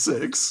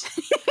 46.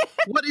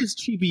 What is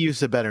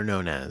Chibiusa better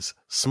known as?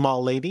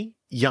 Small lady,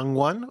 young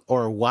one,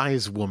 or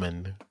wise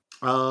woman?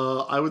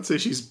 I would say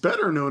she's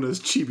better known as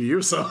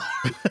Chibiusa.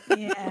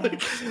 Yeah.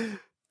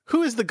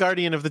 Who is the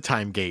guardian of the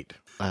time gate?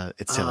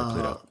 It's Sailor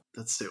Pluto.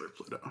 That's Sailor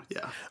Pluto.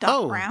 Yeah. Doc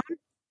Oh. Brown?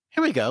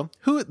 Here we go.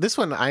 Who? This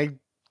one I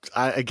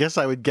guess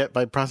I would get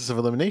by process of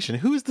elimination.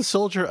 Who is the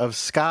soldier of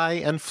sky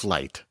and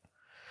flight?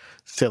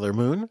 Sailor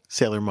Moon,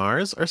 Sailor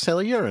Mars, or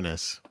Sailor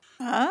Uranus?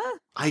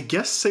 I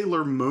guess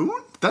Sailor Moon?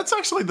 That's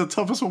actually the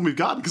toughest one we've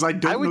gotten because I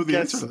don't would know the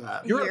guess answer to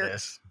that.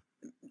 Uranus.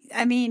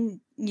 I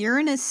mean,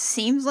 Uranus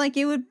seems like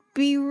it would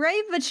be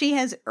right, but she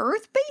has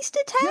Earth-based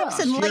attacks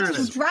Yeah, and likes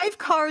Uranus. to drive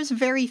cars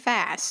very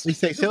fast. We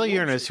say Sailor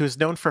Uranus, who is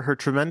known for her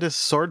tremendous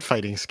sword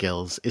fighting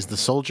skills, is the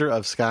soldier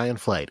of sky and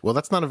flight. Well,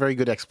 that's not a very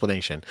good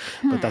explanation,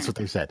 but that's what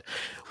they said.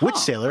 Which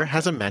sailor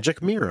has a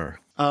magic mirror?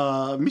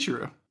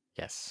 Michiru.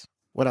 Yes.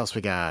 What else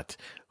we got?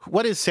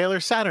 What is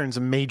Sailor Saturn's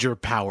major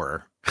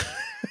power?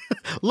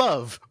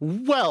 Love,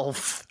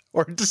 wealth,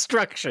 or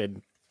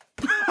destruction?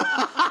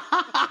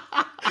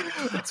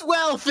 It's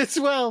wealth. It's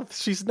wealth.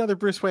 She's another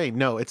Bruce Wayne.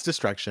 No, it's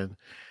destruction.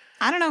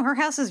 I don't know. Her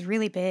house is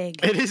really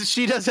big. It is.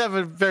 She does have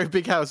a very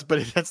big house,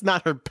 but that's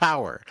not her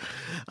power.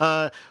 Who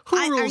Are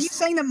you rules?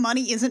 saying that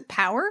money isn't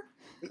power?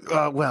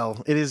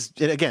 Well, it is.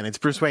 Again, it's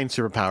Bruce Wayne's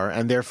superpower,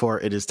 and therefore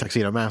it is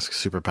Tuxedo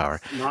Mask's superpower.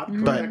 Not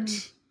But-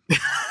 correct.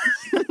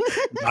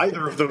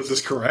 Neither of those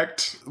is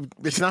correct.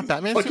 It's not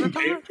Batman's Fucking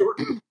superpower. Dave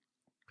Jordan.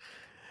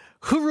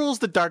 Who rules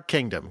the Dark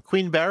Kingdom?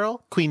 Queen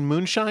Beryl, Queen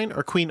Moonshine,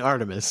 or Queen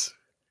Artemis?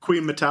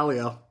 Queen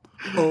Metalia.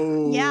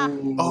 Oh. Yeah.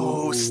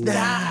 Oh,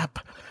 snap.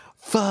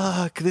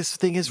 Fuck, this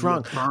thing is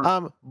wrong.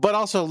 But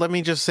also, let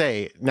me just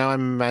say, now I'm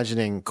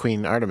imagining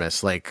Queen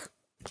Artemis like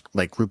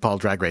RuPaul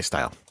Drag Race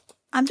style.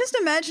 I'm just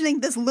imagining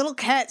this little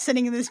cat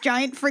sitting in this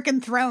giant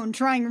freaking throne,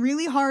 trying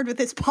really hard with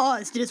his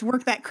paws to just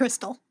work that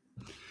crystal.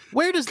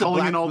 Where does the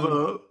Calling Black in all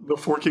Moon, the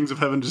four kings of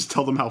heaven, just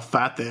tell them how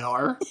fat they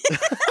are.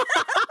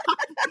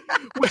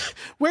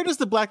 where does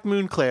the Black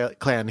Moon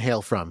clan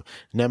hail from?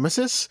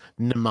 Nemesis,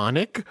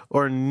 Mnemonic,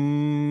 or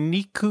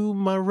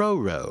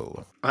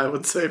Nikumaroro? I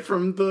would say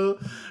from the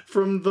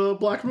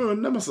Black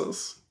Moon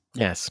Nemesis.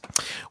 Yes.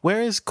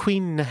 Where is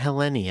Queen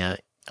Helenia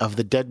of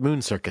the Dead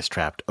Moon Circus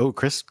trapped? Oh,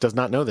 Chris does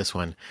not know this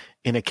one.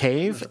 In a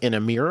cave, in a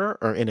mirror,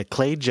 or in a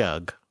clay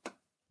jug?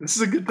 This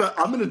is a good.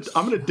 I'm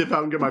gonna dip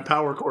out and get my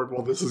power cord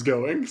while this is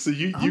going. So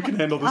you can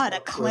handle this. God,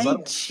 a Chris. clay I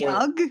don't-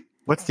 jug?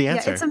 What's the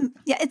answer?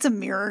 It's a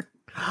mirror.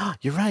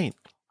 You're right.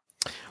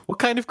 What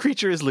kind of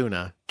creature is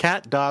Luna?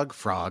 Cat, dog,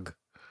 frog?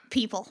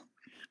 People.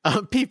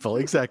 People,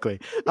 exactly.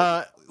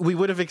 We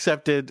would have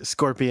accepted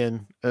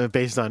Scorpion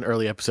based on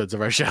early episodes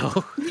of our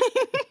show.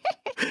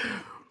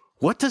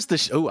 What does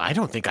the... I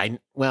don't think I...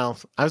 Well,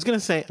 I was going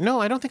to say... No,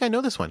 I don't think I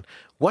know this one.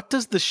 What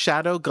does the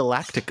Shadow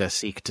Galactica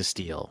seek to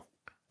steal?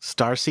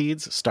 Star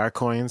seeds, star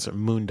coins, or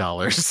moon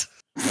dollars?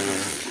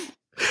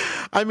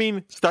 I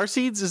mean, star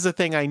seeds is a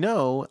thing I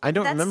know. I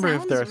don't That remember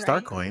if there are sounds star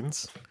right.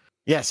 coins.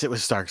 Yes, it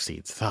was star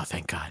seeds. Oh,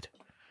 thank God.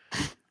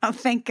 Oh,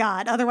 thank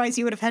God. Otherwise,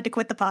 you would have had to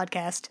quit the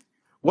podcast.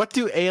 What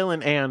do Ale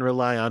and Anne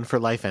rely on for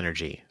life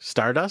energy?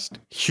 Stardust,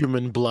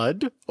 human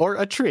blood, or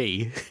a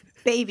tree?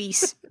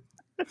 Babies.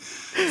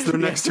 It's their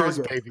next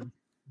target.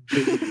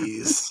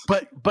 Babies.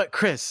 But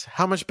Chris,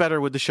 how much better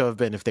would the show have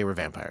been if they were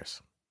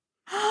vampires?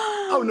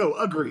 Oh, no,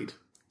 agreed.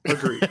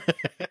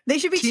 They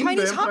should be Team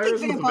tiny talking vampires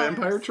with a vampires.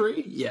 vampire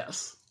tree?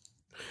 Yes.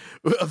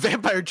 A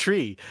vampire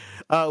tree.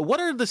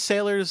 What are the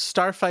sailors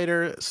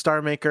Starfighter,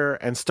 Starmaker,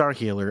 and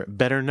Starhealer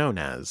better known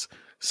as?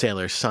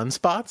 Sailor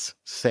Sunspots,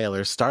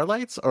 Sailor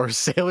Starlights, or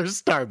Sailor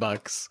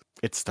Starbucks?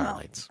 It's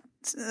Starlights.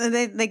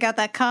 They got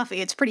that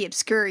coffee. It's pretty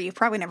obscure. You've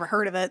probably never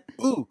heard of it.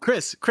 Ooh,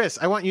 Chris,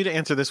 I want you to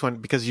answer this one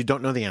because you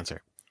don't know the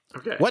answer.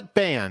 Okay. What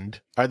band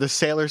are the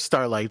Sailor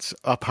Starlights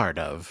a part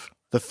of?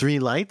 The Three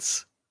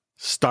Lights,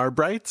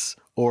 Starbrights,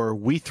 or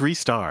We Three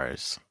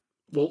Stars?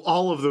 Well,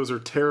 all of those are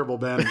terrible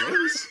band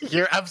names.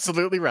 You're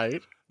absolutely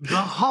right. The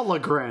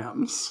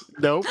Holograms.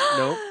 Nope.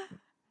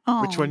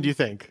 Oh. Which one do you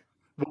think?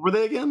 What were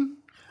they again?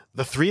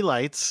 The Three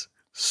Lights,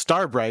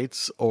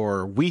 Starbrights,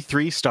 or We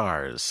Three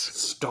Stars?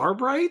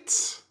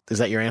 Starbrights? Is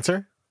that your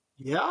answer?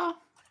 Yeah.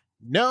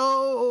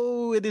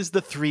 No, it is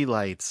the Three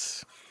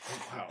Lights.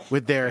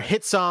 With their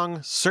hit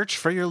song, Search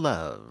for Your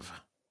Love.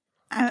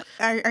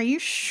 Are you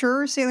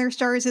sure Sailor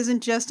Stars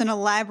isn't just an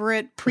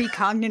elaborate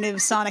precognitive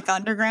Sonic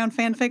Underground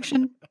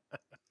fanfiction?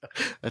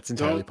 That's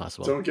entirely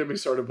possible. Don't get me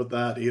started with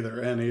that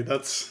either, Annie.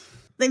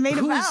 They made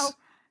a Who vow. is-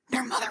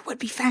 Their mother would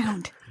be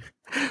found.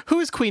 Who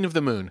is Queen of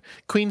the Moon?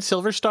 Queen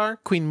Silverstar,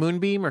 Queen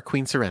Moonbeam, or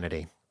Queen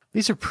Serenity?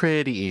 These are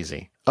pretty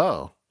easy.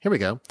 Oh, here we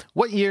go.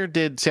 What year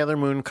did Sailor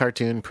Moon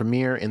cartoon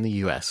premiere in the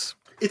U.S.?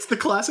 It's the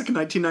classic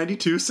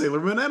 1992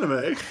 Sailor Moon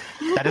anime.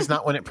 That is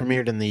not when it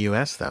premiered in the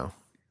U.S., though.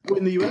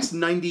 In the US,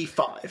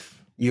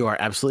 95. You are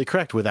absolutely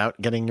correct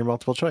without getting your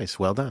multiple choice.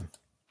 Well done.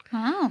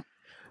 Oh.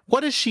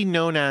 What is she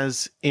known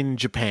as in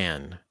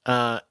Japan?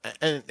 And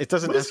it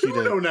doesn't What is ask you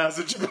to... known as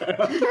in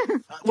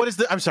Japan? What is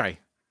the... I'm sorry.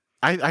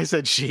 I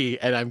said she,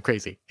 and I'm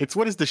crazy. It's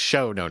what is the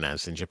show known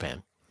as in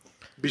Japan?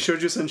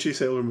 Bishoujo Senshi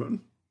Sailor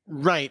Moon.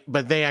 Right,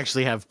 but they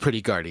actually have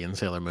Pretty Guardian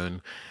Sailor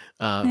Moon.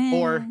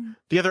 Or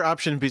the other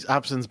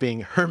options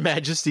being Her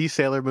Majesty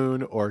Sailor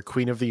Moon or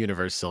Queen of the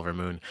Universe Silver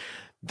Moon.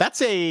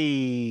 That's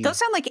a... Those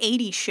sound like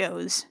 80s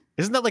shows.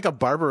 Isn't that like a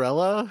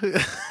Barbarella?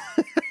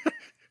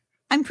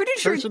 I'm pretty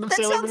sure Version of that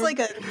Sailor sounds Moon? like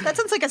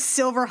a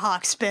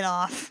Silverhawk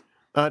spinoff.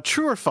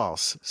 True or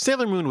false?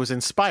 Sailor Moon was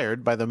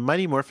inspired by the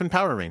Mighty Morphin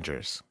Power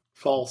Rangers.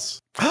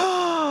 False.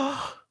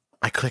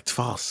 I clicked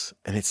false,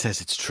 and it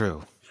says it's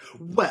true.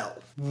 Well.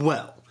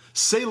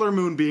 Sailor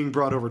Moon being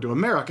brought over to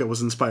America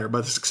was inspired by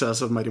the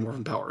success of Mighty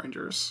Morphin Power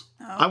Rangers.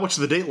 Oh. I watched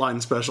the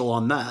Dateline special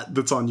on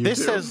that's on YouTube.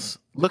 This says,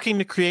 looking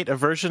to create a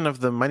version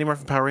of the Mighty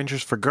Morphin Power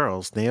Rangers for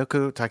girls,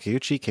 Naoko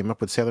Takeuchi came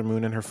up with Sailor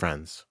Moon and her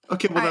friends.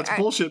 Okay, well, that's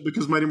bullshit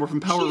because Mighty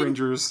Morphin Power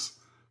Rangers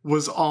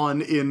was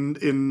on in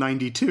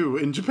 92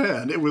 in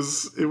Japan. It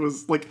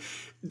was like...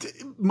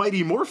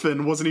 Mighty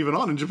Morphin wasn't even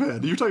on in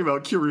Japan. You're talking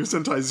about Kyoryu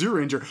Sentai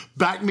Zyuranger.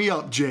 Back me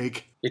up,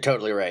 Jake. You're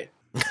totally right.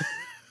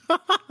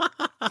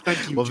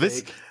 Thank you, Well,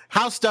 Jake.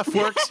 how stuff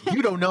works,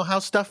 you don't know how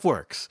stuff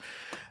works.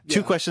 Yeah.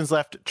 2 questions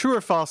left. True or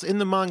false? In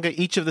the manga,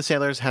 each of the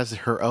sailors has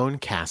her own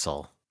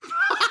castle.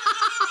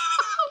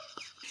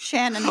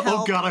 Shannon, help.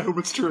 Oh, God, I hope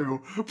it's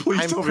true. Please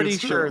tell me I'm pretty it's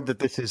sure true. that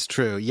this is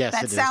true. Yes,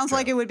 That it is sounds true.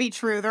 like it would be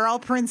true. They're all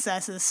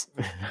princesses.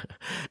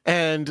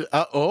 And,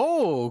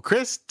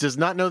 Chris does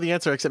not know the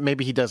answer, except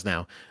maybe he does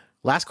now.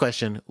 Last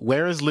question.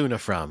 Where is Luna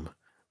from?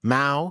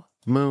 Mao,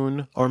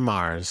 Moon, or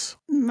Mars?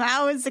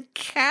 Mao is a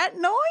cat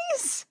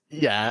noise?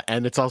 Yeah,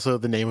 and it's also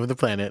the name of the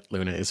planet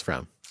Luna is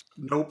from.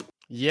 Nope.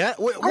 Yeah?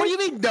 What do you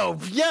mean, no?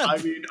 Yeah. I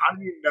mean,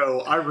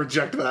 no. I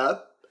reject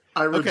that.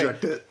 I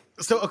reject it.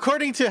 So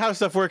according to How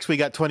Stuff Works, we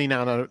got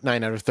 29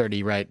 out of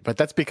 30 right, but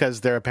that's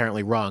because they're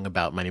apparently wrong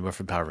about Mighty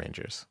Morphin Power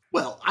Rangers.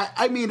 Well,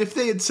 I mean, if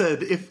they had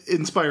said, if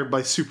inspired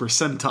by Super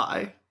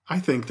Sentai, I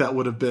think that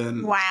would have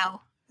been...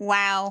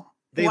 Wow.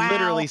 They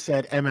literally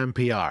said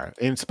MMPR,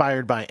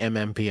 inspired by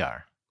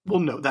MMPR.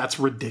 Well, no, that's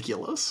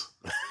ridiculous.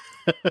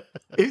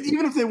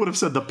 Even if they would have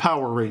said the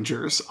Power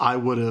Rangers, I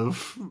would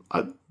have...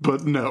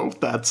 but no,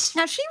 that's...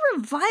 Now, she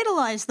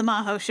revitalized the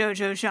Mahou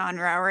Shoujo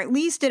genre, or at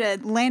least did a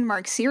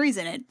landmark series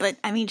in it, but,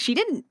 I mean, she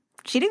didn't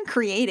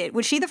create it.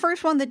 Was she the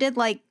first one that did,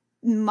 like,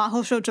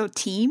 Mahou Shoujo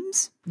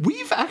teams?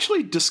 We've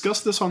actually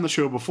discussed this on the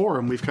show before,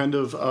 and we've kind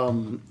of...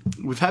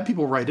 we've had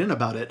people write in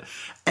about it,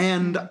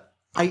 and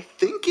I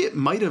think it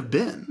might have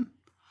been...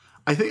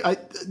 I think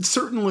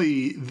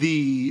certainly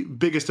the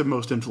biggest and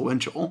most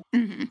influential.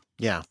 Mm-hmm.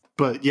 Yeah.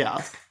 But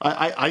yeah,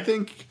 I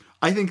think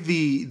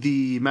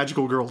the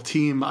Magical Girl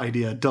team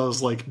idea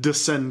does like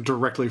descend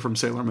directly from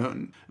Sailor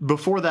Moon.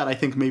 Before that, I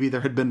think maybe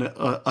there had been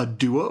a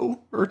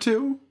duo or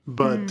two,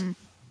 but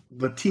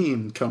the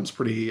team comes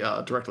pretty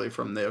directly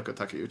from Naoko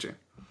Takeuchi.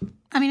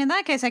 I mean, in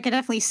that case, I could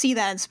definitely see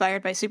that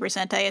inspired by Super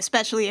Sentai,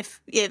 especially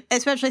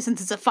especially since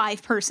it's a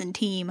 5-person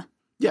team.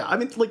 Yeah, I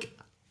mean, like,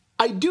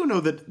 I do know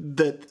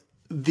that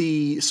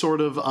the sort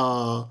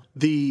of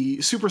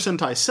the Super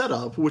Sentai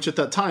setup, which at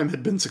that time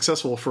had been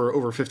successful for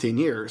over 15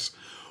 years,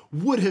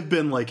 would have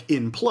been like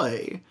in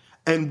play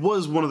and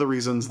was one of the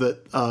reasons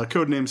that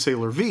codename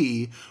Sailor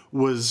V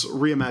was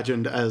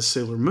reimagined as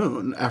Sailor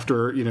Moon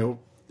after,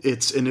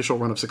 its initial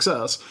run of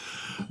success.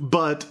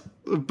 But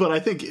I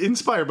think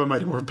inspired by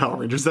Mighty Morphin Power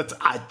Rangers, that's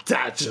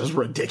just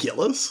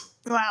ridiculous.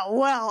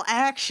 Well,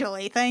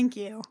 actually, thank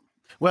you.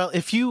 Well,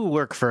 if you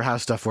work for How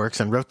Stuff Works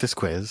and wrote this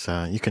quiz,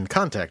 you can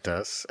contact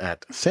us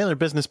at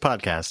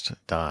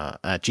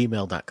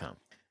sailorbusinesspodcast@gmail.com.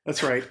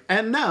 That's right.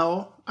 And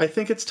now, I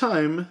think it's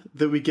time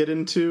that we get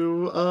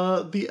into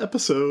the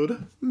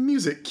episode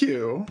music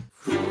cue.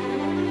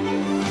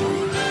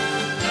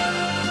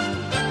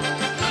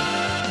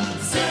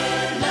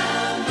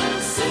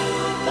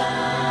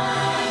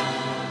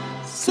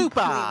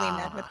 Completely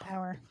mad with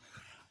power.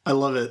 I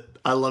love it.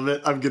 I'm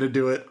going to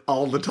do it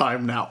all the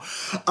time now.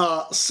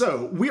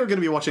 So, we are going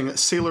to be watching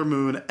Sailor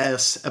Moon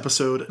S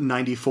episode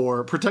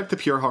 94, Protect the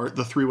Pure Heart,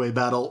 the three-way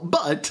battle.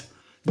 But,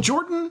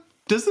 Jordan,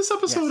 does this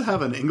episode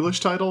have an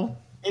English title?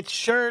 It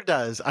sure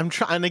does. I'm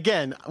trying, and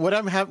again, what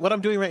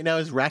I'm doing right now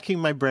is racking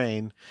my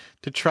brain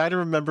to try to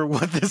remember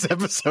what this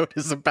episode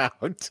is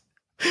about,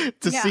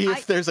 to see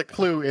if there's a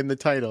clue in the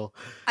title.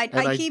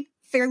 I keep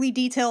fairly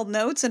detailed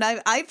notes, and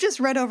I've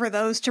just read over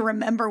those to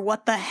remember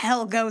what the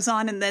hell goes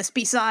on in this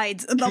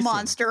besides the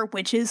monster,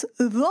 which is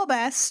the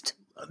best.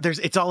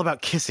 It's all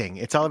about kissing.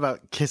 It's all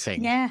about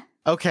kissing. Yeah.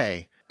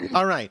 Okay.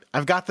 All right.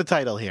 I've got the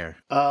title here.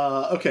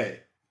 Okay.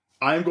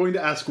 I'm going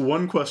to ask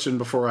one question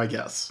before I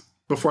guess.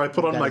 Before I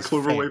put on my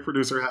Cloverway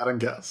producer hat and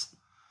guess.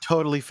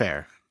 Totally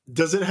fair.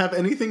 Does it have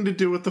anything to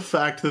do with the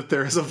fact that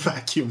there is a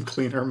vacuum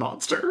cleaner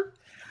monster?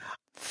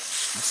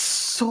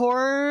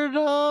 Sort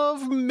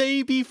of,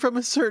 maybe from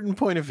a certain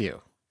point of view.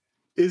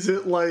 Is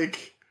it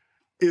like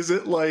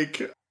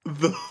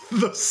the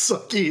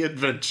sucky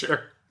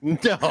adventure?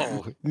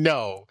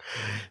 No.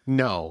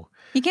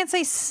 You can't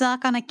say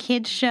suck on a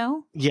kid's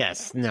show?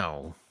 Yes,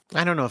 no.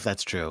 I don't know if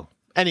that's true.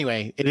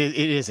 Anyway, it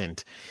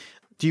isn't.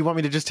 Do you want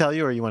me to just tell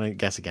you, or you want to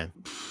guess again?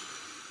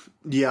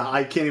 Yeah,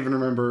 I can't even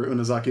remember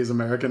Unazaki's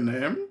American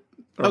name.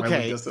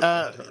 Okay,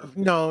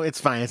 no,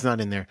 it's fine. It's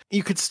not in there.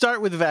 You could start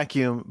with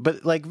vacuum,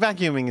 but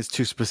vacuuming is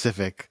too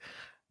specific.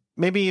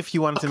 Maybe if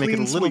you wanted to make it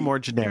a little more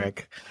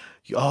generic.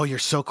 Oh, you're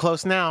so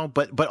close now,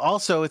 but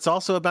also it's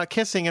also about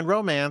kissing and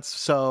romance.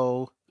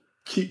 So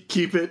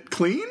keep it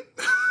clean.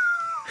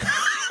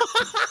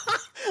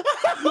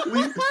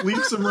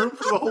 leave some room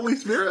for the Holy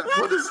Spirit.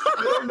 I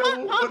don't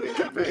know what it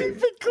could be.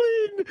 Keep it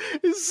clean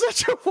is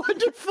such a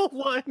wonderful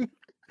one.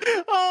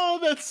 Oh,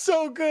 that's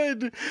so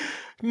good.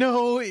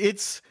 No,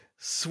 it's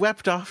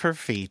swept off her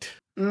feet.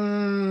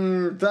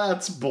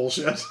 That's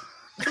bullshit.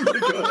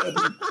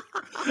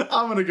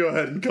 I'm gonna go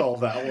ahead and call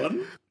that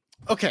one.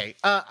 Okay,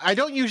 I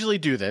don't usually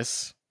do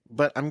this,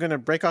 but I'm gonna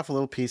break off a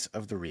little piece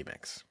of the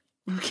remix.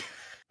 Okay.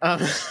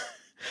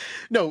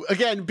 No,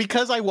 again,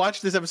 because I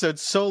watched this episode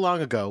so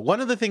long ago, one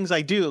of the things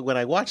I do when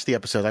I watch the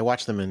episode, I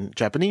watch them in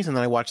Japanese and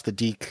then I watch the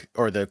Deke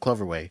or the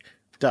Cloverway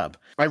dub.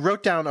 I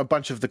wrote down a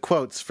bunch of the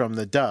quotes from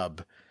the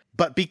dub,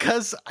 but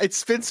because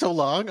it's been so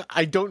long,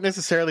 I don't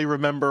necessarily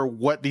remember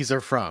what these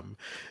are from.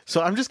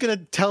 So I'm just going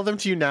to tell them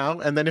to you now,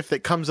 and then if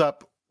it comes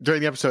up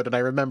during the episode and I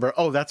remember,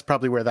 oh, that's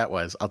probably where that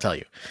was, I'll tell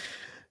you.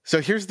 So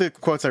here's the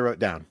quotes I wrote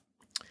down.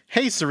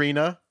 Hey,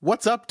 Serena,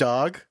 what's up,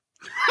 dog?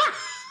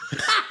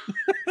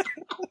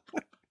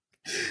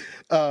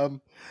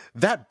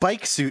 That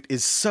bike suit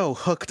is so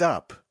hooked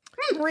up.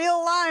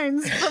 Real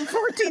lines from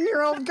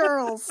 14-year-old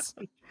girls.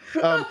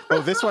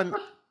 This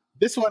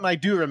one I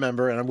do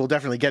remember, and we'll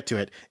definitely get to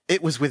it.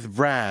 It was with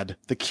Brad,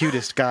 the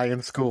cutest guy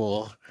in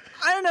school.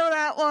 I don't know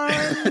that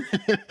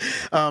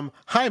one.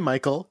 Hi,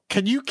 Michael.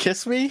 Can you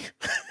kiss me?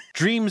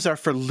 Dreams are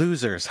for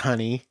losers,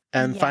 honey.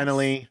 And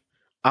finally,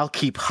 I'll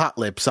keep hot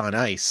lips on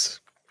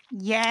ice.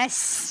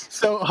 Yes.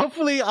 So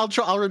hopefully I'll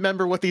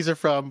remember what these are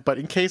from, but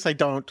in case I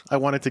don't, I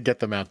wanted to get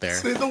them out there.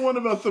 Say the one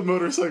about the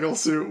motorcycle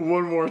suit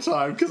one more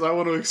time, because I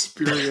want to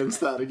experience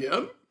that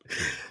again.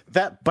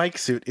 That bike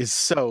suit is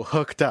so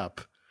hooked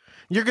up.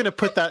 You're going to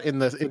put that in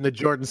the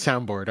Jordan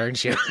soundboard,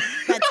 aren't you?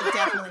 That's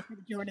definitely for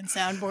the Jordan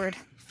soundboard.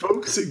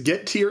 Folks,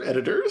 get to your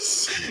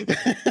editors.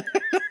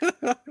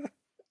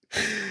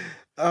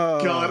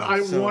 God,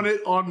 I want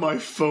it on my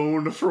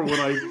phone for when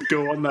I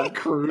go on that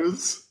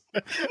cruise.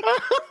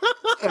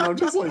 And I'm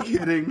just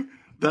hitting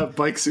that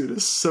bike suit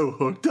is so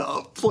hooked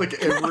up. What's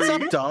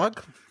up,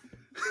 dog?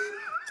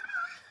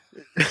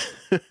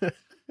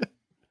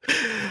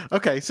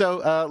 Okay,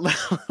 so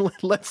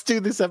let's do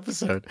this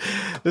episode.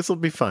 This will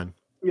be fun.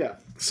 Yeah.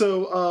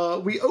 So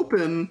we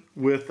open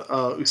with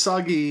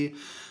Usagi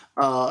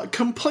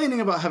complaining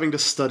about having to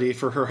study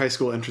for her high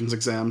school entrance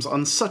exams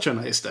on such a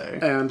nice day.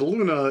 And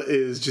Luna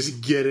is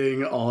just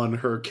getting on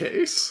her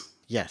case.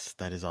 Yes,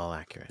 that is all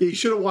accurate. Yeah, you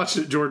should have watched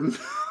it, Jordan.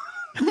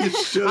 You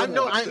should have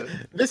watched it.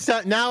 This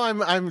time, now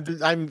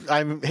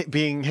I'm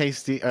being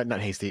hasty, not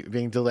hasty,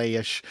 being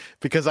delay-ish,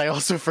 because I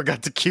also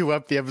forgot to queue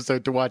up the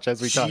episode to watch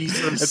as we talk.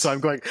 And so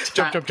I'm going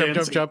jump.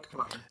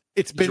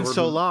 It's been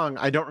so long,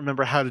 I don't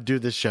remember how to do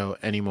this show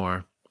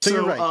anymore. So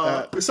you're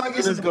right.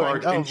 Usagi's in the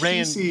park, Ray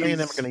and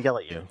them are going to yell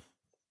at you.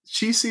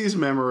 she sees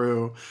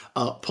Mamoru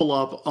pull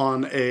up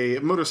on a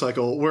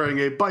motorcycle wearing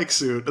a bike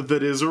suit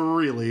that is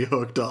really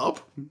hooked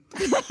up.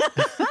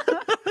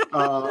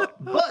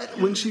 But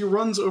when she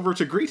runs over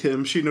to greet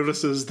him, she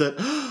notices that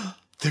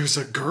there's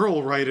a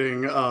girl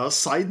riding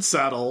side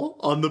saddle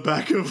on the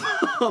back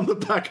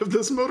of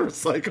this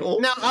motorcycle.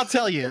 Now, I'll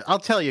tell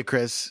you,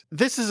 Chris,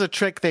 this is a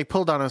trick they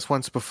pulled on us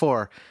once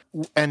before,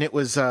 and it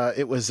was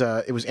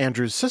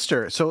Andrew's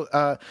sister.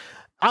 So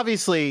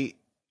obviously,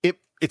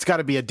 it's got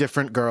to be a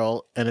different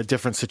girl and a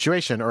different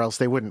situation, or else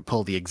they wouldn't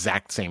pull the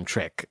exact same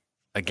trick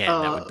again.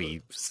 That would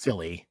be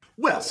silly.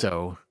 Well,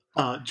 so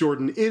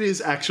Jordan, it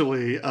is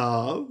actually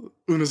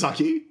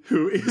Unozaki,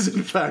 who is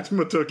in fact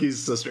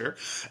Motoki's sister,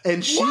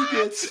 and she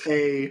gets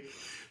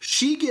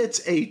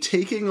a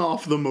taking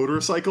off the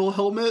motorcycle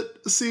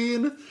helmet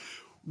scene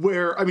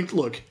where, I mean,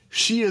 look,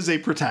 she is a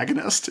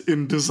protagonist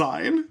in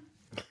design.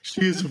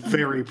 She is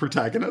very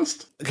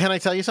protagonist. Can I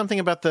tell you something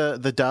about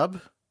the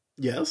dub?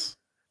 Yes.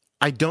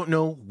 I don't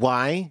know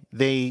why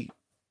they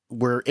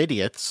were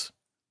idiots,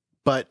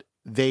 but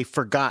they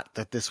forgot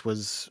that this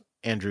was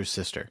Andrew's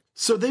sister.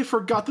 So they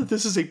forgot that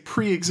this is a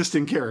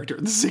pre-existing character.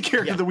 This is a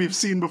character that we've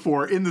seen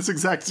before in this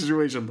exact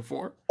situation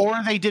before. Or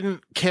they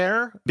didn't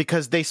care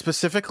because they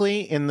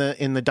specifically in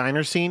the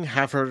diner scene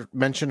have her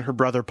mention her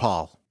brother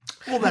Paul.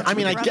 Well, that's I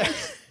mean, I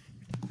guess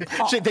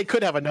they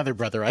could have another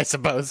brother, I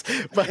suppose.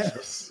 But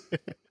yes.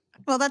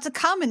 Well, that's a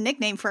common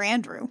nickname for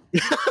Andrew.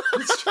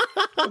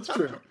 That's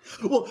true.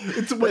 Well,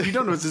 what you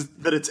don't know is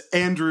that it's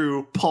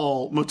Andrew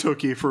Paul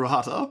Motoki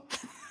Furuhata.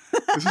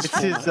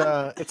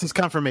 It's his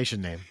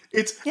confirmation name.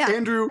 It's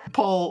Andrew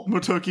Paul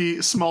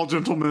Motoki, small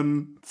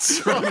gentleman,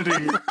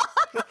 Serenity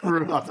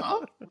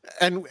Furuhata.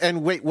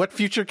 And wait, what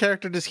future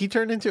character does he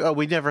turn into? Oh,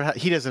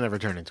 he doesn't ever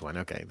turn into one.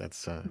 Okay,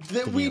 that's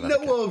that we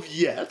know of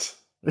yet.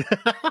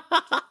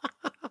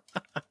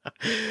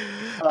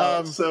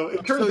 So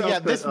it turns out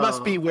that, this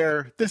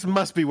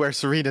must be where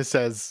Serena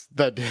says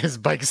that his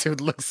bike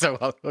suit looks so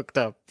hooked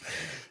up.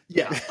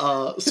 Yeah.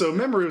 So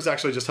Mamoru is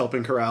actually just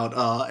helping her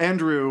out.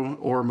 Andrew,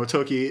 or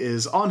Motoki,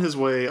 is on his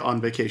way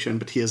on vacation,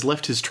 but he has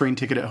left his train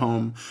ticket at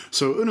home.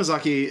 So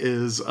Unozaki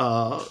is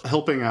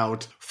helping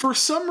out. For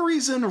some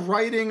reason,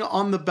 riding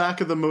on the back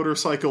of the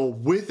motorcycle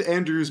with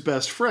Andrew's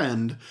best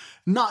friend,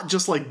 not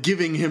just like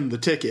giving him the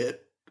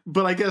ticket,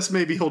 but I guess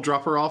maybe he'll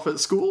drop her off at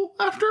school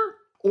after?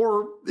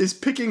 Or is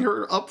picking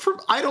her up from...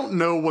 I don't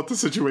know what the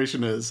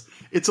situation is.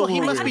 It's a little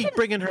he must weird. be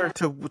bringing her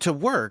to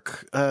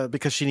work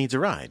because she needs a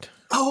ride.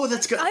 Oh,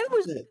 that's good.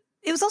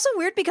 It was also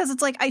weird because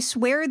it's like, I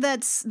swear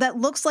that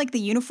looks like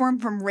the uniform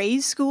from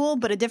Ray's school,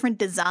 but a different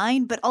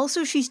design. But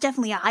also she's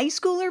definitely a high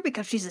schooler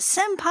because she's a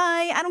senpai.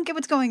 I don't get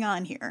what's going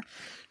on here.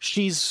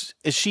 Is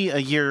she a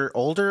year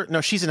older? No,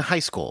 she's in high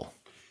school.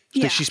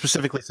 Yeah. She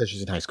specifically says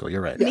she's in high school.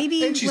 You're right. Yeah,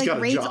 Maybe and she's like got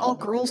a Ray's job.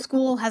 all-girls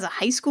school has a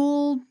high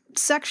school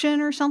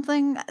section or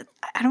something.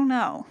 I don't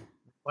know.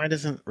 Why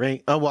doesn't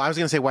Ray... Oh, well, I was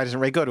going to say, why doesn't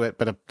Ray go to it?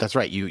 But that's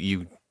right.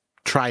 You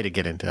try to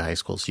get into high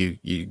schools.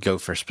 You go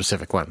for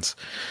specific ones.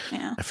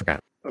 Yeah. I forgot.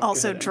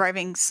 Also,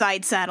 driving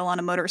side saddle on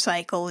a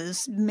motorcycle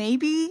is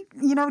maybe,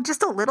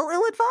 just a little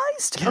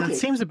ill-advised. Yeah, it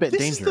seems a bit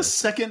This dangerous. is the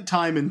second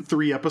time in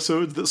 3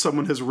 episodes that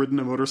someone has ridden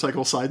a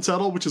motorcycle side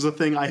saddle, which is a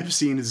thing I have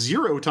seen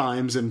 0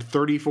 times in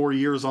 34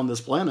 years on this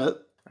planet.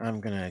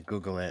 I'm going to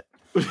Google it.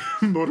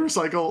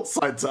 Motorcycle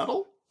side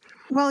saddle.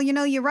 Well,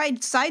 you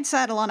ride side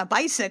saddle on a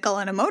bicycle,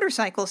 and a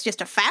motorcycle is just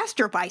a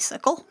faster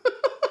bicycle.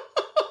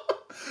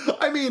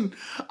 I mean,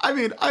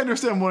 I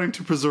understand wanting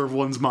to preserve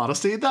one's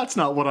modesty. That's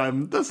not what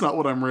I'm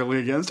really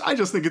against. I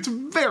just think it's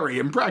very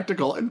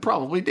impractical and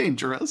probably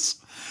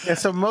dangerous. Yeah,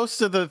 so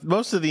most of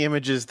the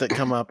images that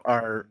come up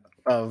are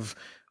of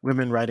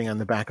women riding on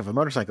the back of a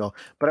motorcycle,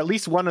 but at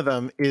least one of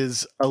them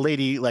is a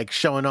lady like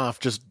showing off.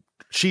 Just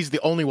she's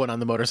the only one on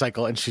the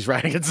motorcycle, and she's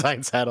riding in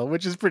side saddle,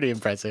 which is pretty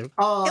impressive.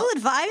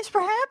 Ill-advised,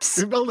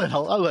 perhaps? A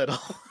little.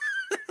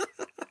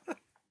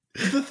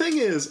 The thing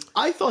is,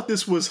 I thought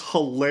this was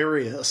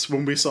hilarious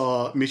when we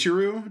saw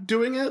Michiru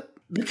doing it,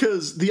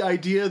 because the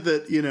idea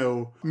that,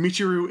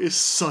 Michiru is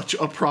such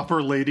a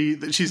proper lady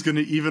that she's going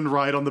to even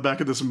ride on the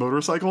back of this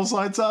motorcycle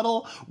side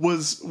saddle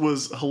was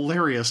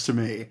hilarious to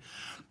me.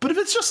 But if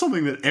it's just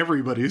something that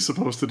everybody's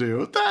supposed to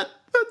do, that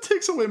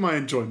takes away my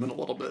enjoyment a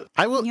little bit.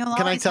 I will.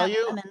 Can I tell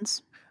you?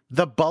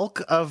 The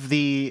bulk of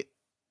the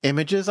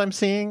images I'm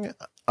seeing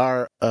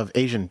are of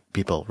Asian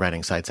people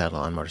riding side saddle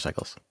on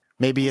motorcycles.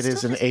 Maybe it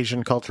is an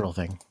Asian cultural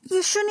thing.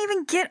 You shouldn't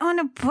even get on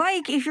a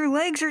bike if your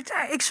legs are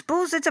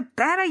exposed. That's a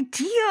bad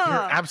idea.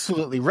 You're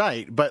absolutely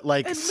right. But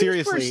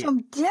seriously, least for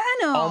some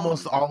denim.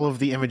 Almost all of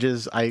the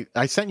images, I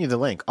sent you the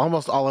link.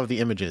 Almost all of the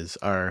images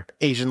are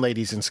Asian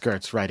ladies in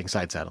skirts riding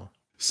side saddle.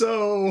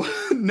 So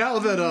now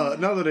that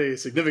a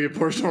significant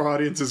portion of our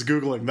audience is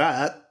Googling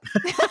that,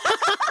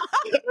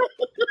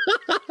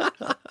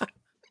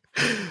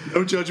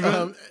 no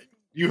judgment.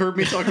 You heard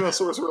me talk about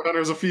Sorcerer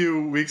Hunters a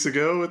few weeks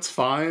ago. It's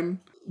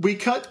fine. We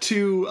cut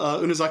to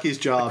Unozaki's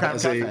job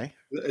as a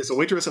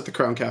waitress at the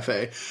Crown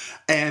Cafe,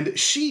 and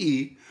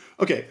she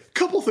Okay,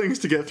 couple things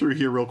to get through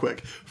here real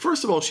quick.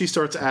 First of all, she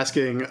starts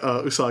asking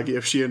Usagi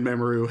if she and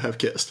Mamoru have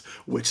kissed,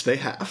 which they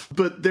have.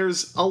 But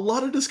there's a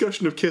lot of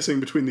discussion of kissing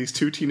between these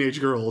two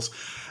teenage girls,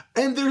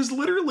 and there's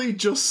literally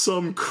just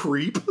some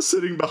creep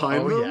sitting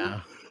behind them.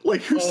 Yeah.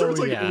 Like, who starts,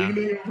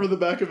 leaning over the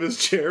back of his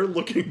chair,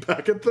 looking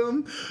back at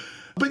them.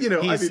 But,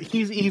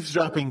 he's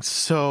eavesdropping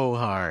so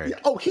hard. Yeah,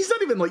 he's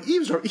not even,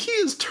 eavesdropping. He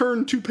is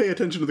turned to pay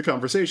attention to the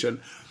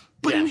conversation.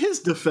 But in his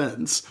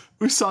defense,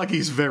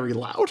 Usagi's very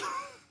loud.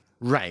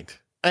 Right.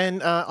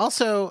 And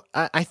also,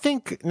 I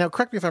think, now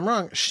correct me if I'm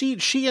wrong,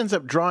 she ends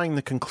up drawing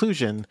the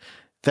conclusion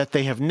that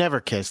they have never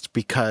kissed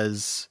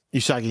because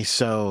Usagi's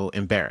so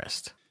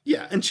embarrassed.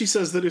 Yeah, and she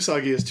says that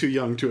Usagi is too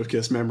young to have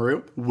kissed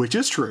Mamoru, which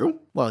is true.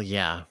 Well,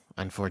 yeah,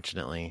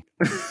 unfortunately.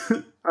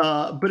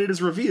 But it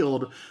is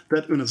revealed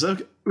that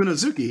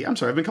Unazuki, I'm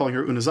sorry, I've been calling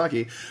her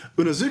Unazaki.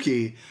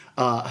 Unazuki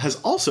has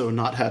also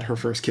not had her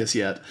first kiss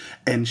yet,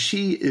 and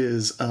she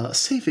is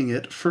saving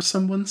it for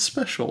someone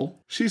special.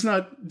 She's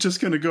not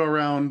just going to go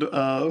around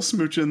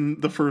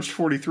smooching the first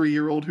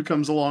 43-year-old who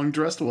comes along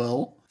dressed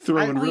well,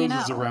 throwing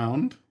roses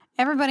around.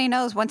 Everybody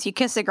knows once you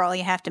kiss a girl,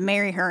 you have to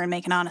marry her and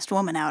make an honest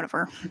woman out of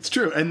her. It's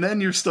true, and then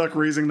you're stuck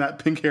raising that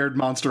pink-haired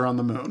monster on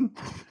the moon.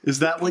 Is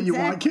that what you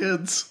want,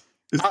 kids?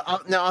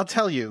 I'll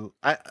tell you,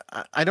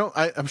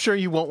 I'm sure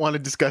you won't want to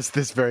discuss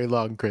this very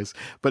long, Chris,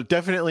 but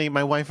definitely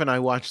my wife and I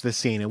watched this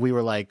scene and we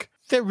were like,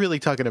 they're really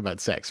talking about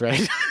sex,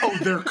 right? Oh,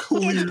 they're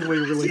clearly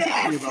really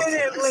talking about sex.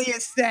 Definitely a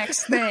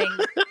sex thing.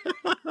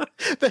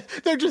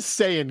 They're just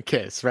saying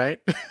kiss, right?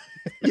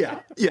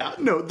 Yeah.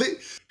 No,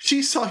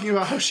 she's talking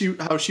about how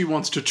she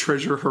wants to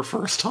treasure her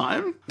first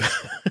time.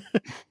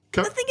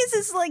 The thing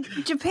is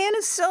Japan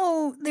is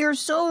they're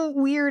so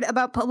weird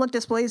about public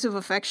displays of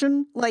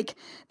affection. Like,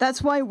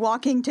 that's why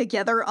walking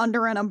together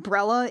under an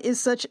umbrella is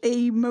such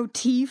a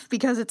motif,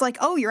 because it's like,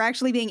 oh, you're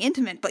actually being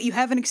intimate, but you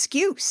have an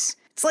excuse.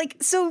 It's like,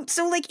 so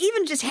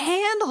even just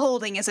hand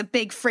holding is a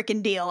big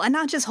frickin' deal, and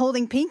not just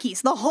holding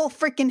pinkies, the whole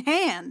frickin'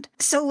 hand.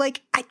 So,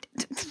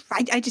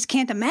 I just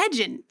can't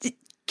imagine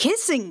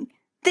kissing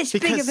this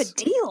big of a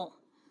deal.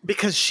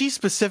 Because she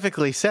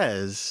specifically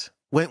says,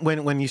 when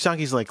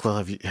Usagi's like, well,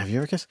 have you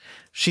ever kissed?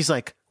 She's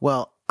like,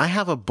 well, I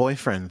have a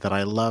boyfriend that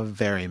I love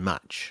very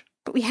much.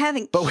 But we have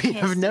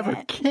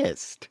never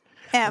kissed.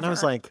 Ever. And I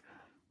was like,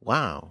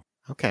 wow,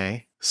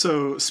 okay.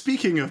 So,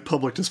 speaking of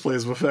public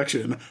displays of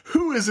affection,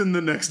 who is in the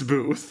next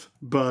booth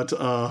but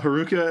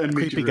Haruka and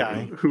Creepy Michiru,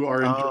 guy. who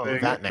are enjoying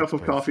a cup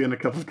of coffee and a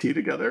cup of tea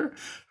together,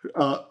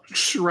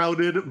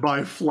 shrouded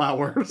by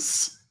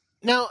flowers.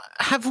 Now,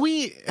 have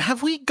they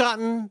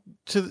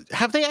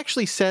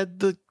actually said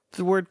the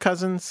word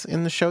cousins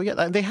in the show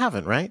yet? They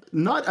haven't, right?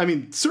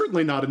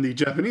 Certainly not in the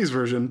Japanese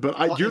version,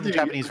 but you're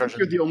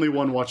the only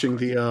one watching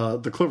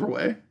the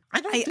Cloverway.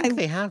 I don't think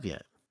they have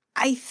yet.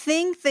 I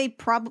think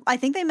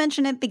they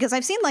mention it because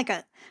I've seen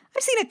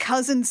a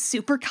cousins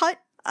supercut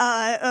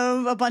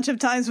of a bunch of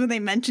times when they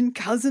mention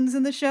cousins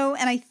in the show,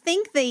 and I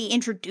think they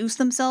introduce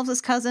themselves as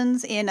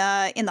cousins in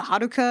the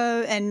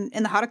Haruka and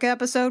in the Haruka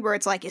episode where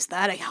it's like, is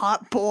that a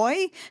hot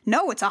boy?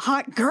 No, it's a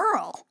hot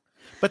girl.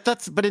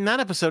 But in that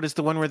episode is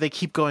the one where they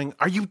keep going,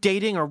 are you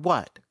dating or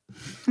what?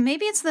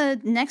 Maybe it's the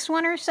next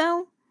one or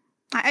so.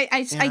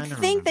 I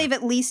think they've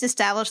at least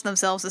established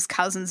themselves as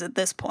cousins at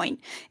this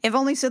point, if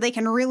only so they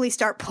can really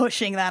start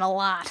pushing that a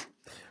lot.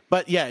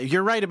 But yeah,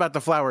 you're right about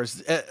the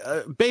flowers.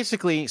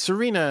 Basically,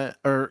 Serena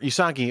or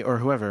Usagi or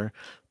whoever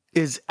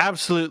is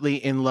absolutely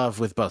in love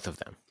with both of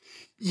them.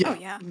 Yeah, oh,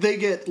 yeah.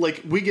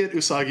 We get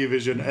Usagi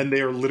vision, and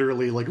they are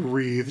literally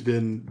wreathed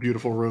in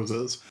beautiful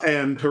roses.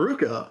 And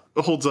Haruka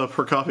holds up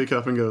her coffee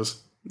cup and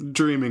goes,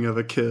 dreaming of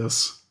a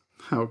kiss.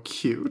 How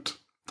cute.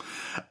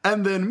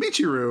 And then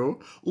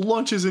Michiru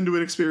launches into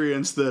an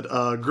experience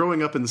that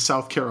growing up in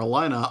South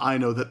Carolina, I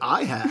know that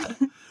I had,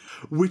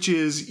 which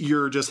is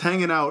you're just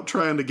hanging out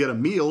trying to get a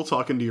meal,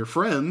 talking to your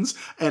friends,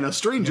 and a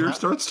stranger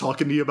starts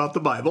talking to you about the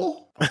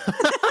Bible.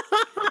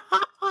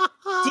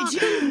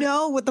 Did you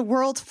know what the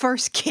world's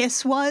first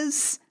kiss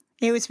was?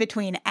 It was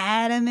between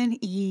Adam and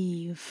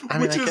Eve.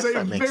 Which is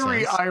a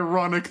very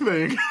ironic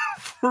thing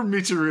for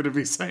Michiru to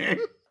be saying.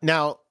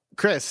 Now,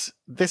 Chris,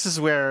 this is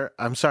where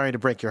I'm sorry to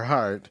break your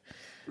heart.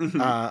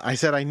 Mm-hmm. I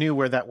said I knew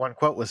where that one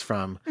quote was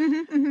from.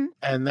 Mm-hmm, mm-hmm.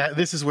 And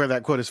this is where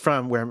that quote is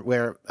from,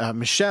 where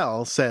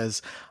Michelle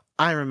says,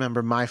 I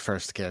remember my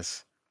first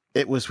kiss.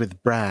 It was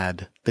with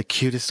Brad, the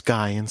cutest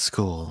guy in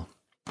school.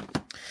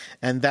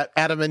 And that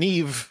Adam and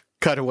Eve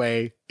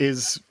cutaway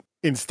is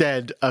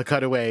instead a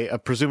cutaway,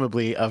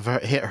 presumably, of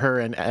her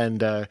and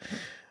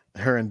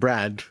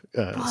Brad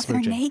both are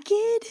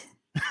naked?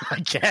 I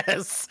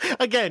guess.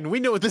 Again,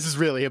 we know what this is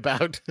really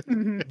about.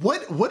 Mm-hmm.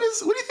 What do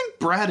you think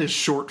Brad is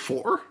short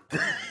for?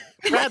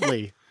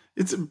 Bradley.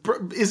 Is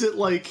it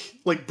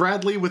like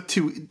Bradley with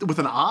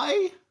an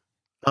I?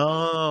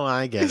 Oh,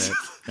 I get it.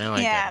 Now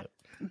I get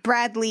it.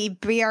 Bradley,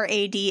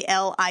 Bradlie.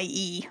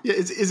 Yeah,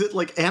 is it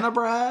like Anna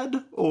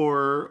Brad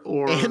or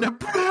Anna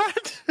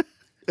Brad?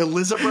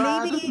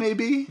 Elizabeth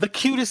maybe? The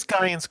cutest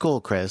guy in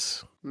school,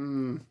 Chris.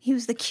 He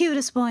was the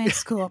cutest boy in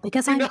school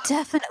because I'm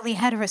definitely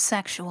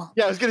heterosexual.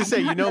 Yeah, I was going to say,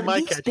 you know At my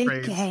least big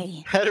catchphrase.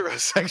 gay.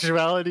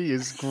 Heterosexuality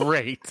is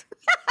great.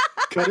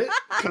 Cut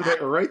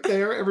it right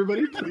there,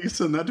 everybody. Please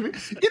send that to me.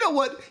 You know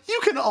what? You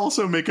can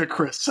also make a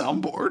Chris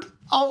soundboard.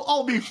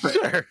 I'll be fair.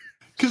 Sure.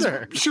 Because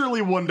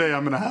surely one day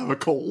I'm going to have a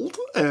cold,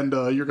 and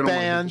you're going to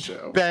want to do the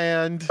show.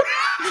 Banned.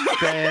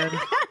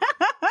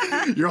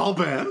 You're all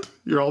banned.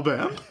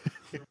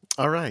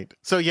 All right.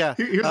 So, yeah.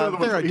 Here's another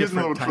there are one, here's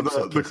another different one for types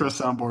of the Chris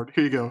kisses. soundboard.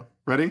 Here you go.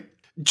 Ready?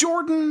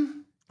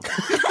 Jordan.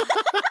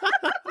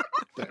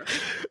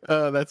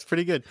 That's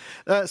pretty good.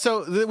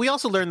 We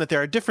also learned that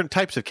there are different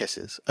types of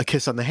kisses. A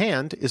kiss on the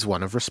hand is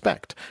one of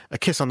respect. A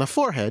kiss on the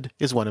forehead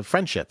is one of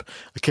friendship.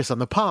 A kiss on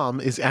the palm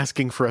is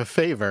asking for a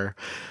favor.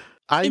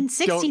 In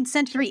 16th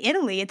century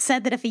Italy, it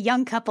said that if a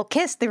young couple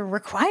kissed, they were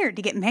required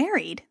to get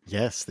married.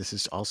 Yes, this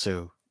is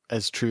also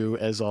as true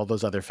as all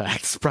those other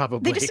facts,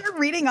 probably. They just start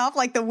reading off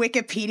like the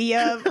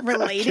Wikipedia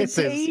related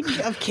Kisses. page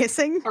of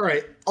kissing. All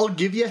right. I'll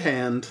give you a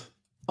hand.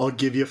 I'll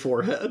give you a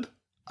forehead.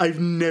 I've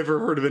never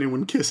heard of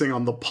anyone kissing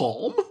on the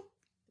palm.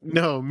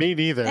 No, me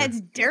neither.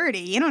 That's dirty.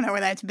 You don't know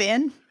where that's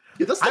been.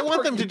 Yeah, that's the I want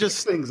part them to you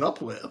just- mix things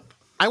up with.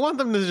 I want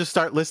them to just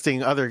start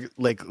listing other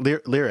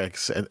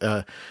lyrics.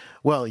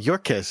 Well, your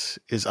kiss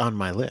is on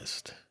my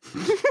list.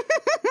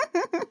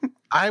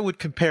 I would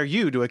compare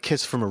you to a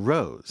kiss from a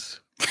rose.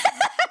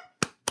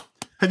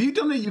 Have you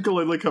done a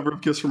ukulele cover of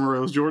Kiss from a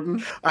Rose,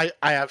 Jordan? I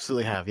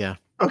absolutely have, yeah.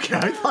 Okay,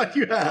 I thought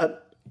you had.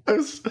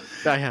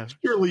 I have.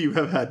 Surely you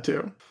have had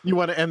to. You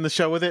want to end the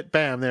show with it?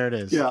 Bam, there it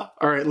is. Yeah.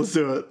 All right, let's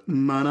do it.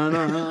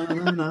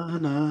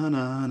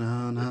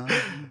 Na-na-na-na-na-na-na.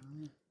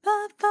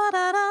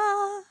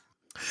 Ba-ba-da-da.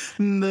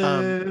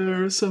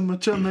 There's so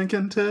much a man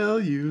can tell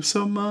you,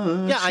 so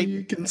much Yeah,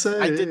 he can say.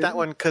 I did that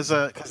one because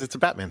it's a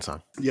Batman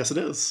song, Yes, it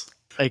is.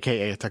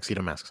 a.k.a. a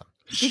Tuxedo Mask song.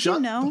 Did Shut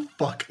you know the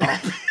fuck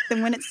up.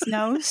 that when it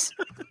snows,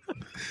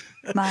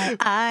 my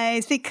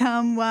eyes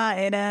become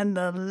wide and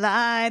the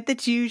light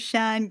that you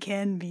shine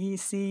can be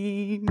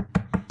seen?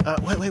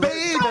 Wait.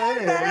 Baby!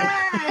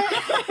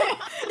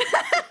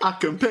 I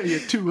compare you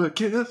to a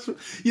kiss.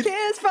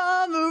 Kiss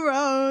from a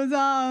rose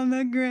on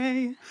the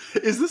gray.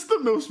 Is this the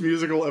most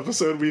musical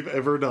episode we've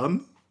ever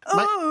done?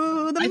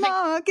 Oh, the I think-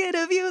 market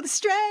of you, the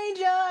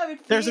stranger.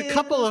 it There's a fills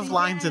couple of the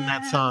lines in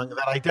that air. song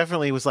that I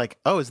definitely was like,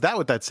 oh, is that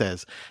what that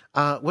says?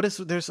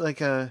 There's like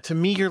to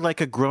me, you're like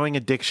a growing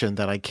addiction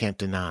that I can't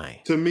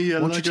deny. To me, I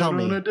Won't you like tell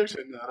your own me?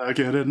 addiction that I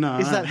can't deny.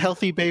 Is that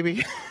healthy,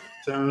 baby?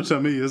 Tell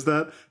me, is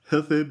that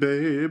healthy,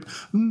 babe?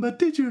 But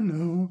did you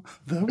know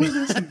that we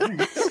listen?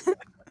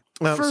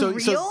 For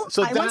real?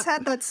 So I once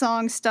had that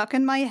song stuck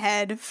in my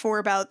head for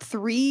about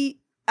 3.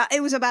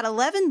 It was about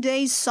 11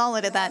 days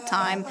solid at that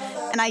time,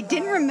 and I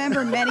didn't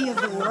remember many of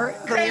the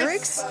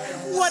lyrics.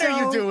 What are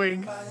you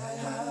doing?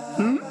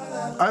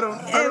 I don't.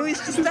 It was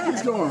just that.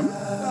 What's going?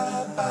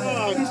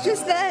 It was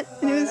just that.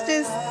 And it was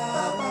just.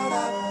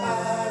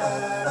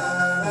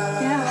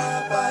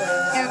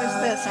 Yeah. It was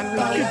this. I'm You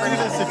really can do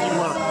this if you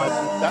want,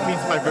 but that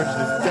means my version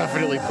is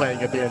definitely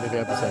playing at the end of the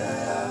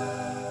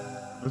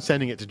episode. I'm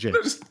sending it to Jake.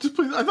 Just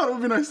please. I thought it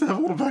would be nice to have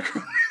a little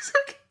background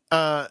music.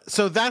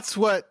 So that's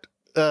what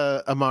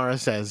Amara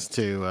says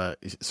to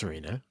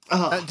Serena.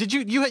 Did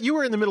you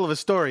were in the middle of a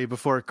story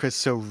before Chris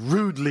so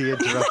rudely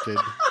interrupted?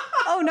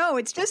 Oh no,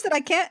 it's just that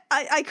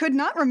I could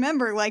not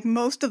remember like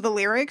most of the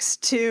lyrics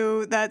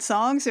to that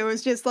song, so it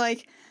was just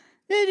like,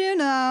 did you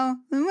know?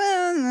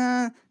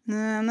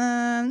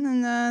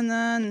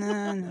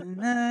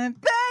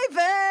 Baby,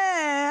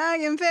 I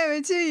compare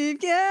it to you.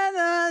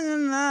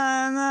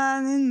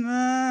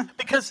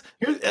 Because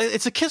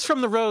it's a kiss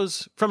from a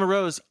rose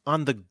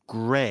on the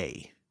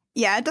gray.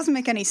 Yeah, it doesn't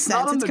make any Not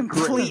sense. on It's the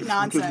complete grave, which is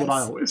nonsense. what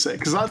I always say.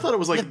 Because I thought it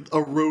was like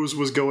a rose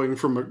was growing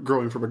from a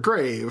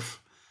grave.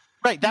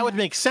 Right, that would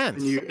make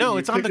sense. And you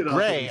It's on pick the it up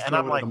gray, you and throw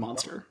I'm it at like, a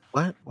monster.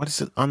 what? What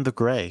is it on the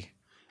gray?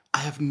 I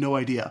have no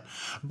idea.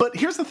 But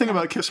here's the thing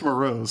about Kiss from a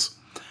Rose.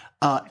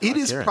 It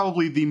is hear it.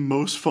 probably the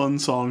most fun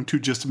song to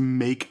just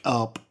make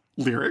up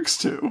lyrics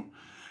to.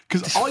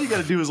 Because all you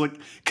got to do is like,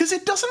 because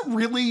it doesn't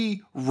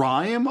really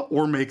rhyme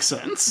or make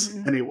sense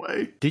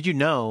anyway. Did you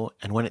know?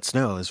 And when it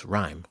snows,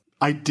 rhyme.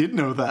 I did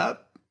know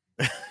that.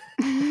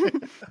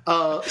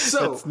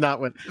 So That's not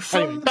what.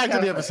 from Anyway, the back to the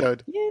cafe.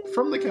 episode.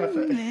 From the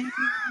cafe.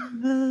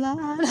 The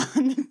light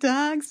on the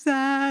dark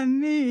side of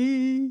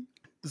me.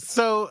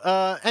 So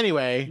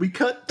anyway, We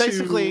cut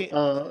basically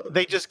to,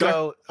 they just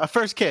go a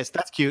first kiss.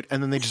 That's cute,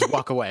 and then they just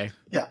walk away.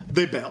 yeah,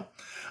 they bail.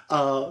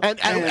 And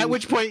at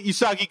which point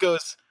Usagi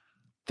goes,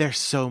 "They're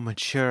so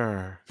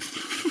mature."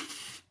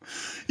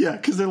 Yeah,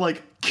 because they're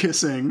like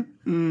kissing.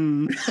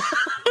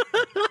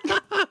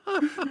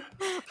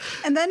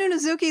 And then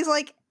Unazuki's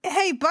like,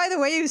 hey, by the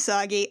way,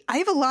 Usagi, I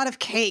have a lot of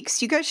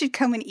cakes. You guys should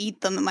come and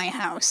eat them at my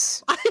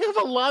house. I have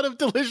a lot of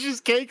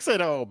delicious cakes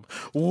at home.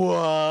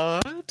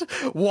 What?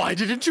 Why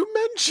didn't you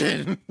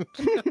mention?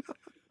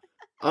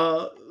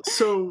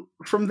 So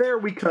from there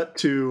we cut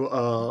to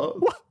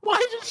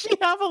Why did she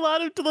have a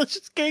lot of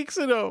delicious cakes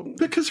at home?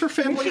 because her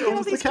family Where'd she get all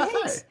owns the these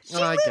cafe. cakes? She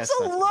I guess lives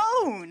that's-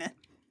 alone.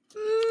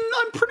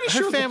 I'm pretty Her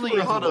sure family the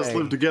is Furuhatas away.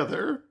 live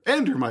together.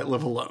 Andrew might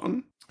live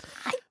alone.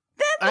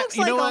 That looks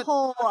you like know a what?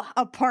 whole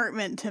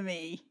apartment to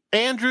me.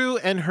 Andrew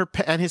and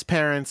his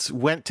parents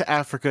went to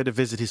Africa to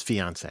visit his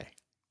fiance.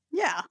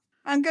 Yeah,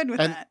 I'm good with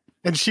And- that.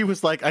 And she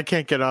was like, I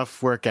can't get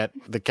off work at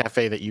the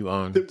cafe that you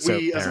own. That so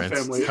we as a parents,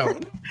 family so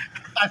own.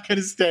 I'm going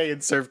to stay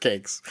and serve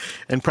cakes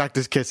and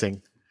practice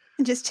kissing.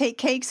 And just take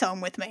cakes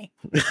home with me.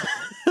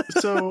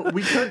 So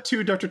we cut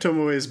to Dr.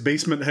 Tomoe's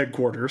basement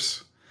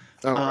headquarters.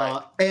 Oh,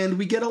 right. And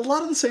we get a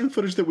lot of the same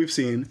footage that we've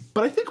seen,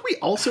 but I think we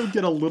also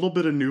get a little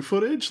bit of new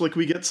footage. Like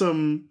we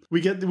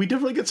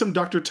definitely get some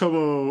Dr.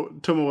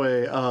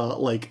 Tomoe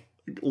like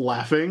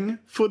laughing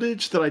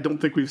footage that I don't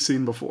think we've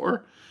seen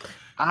before.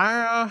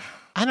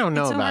 I don't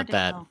know It's so about hard to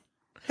that. tell.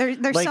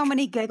 There's Like- so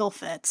many giggle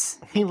fits.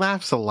 He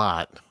laughs a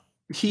lot.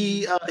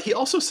 He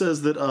also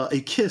says that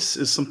a kiss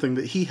is something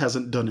that he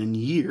hasn't done in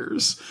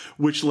years,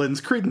 which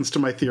lends credence to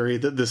my theory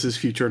that this is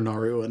future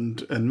Naru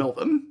and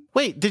Melvin.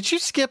 Wait, did you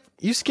skip?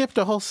 You skipped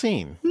a whole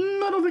scene.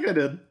 I don't think I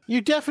did.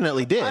 You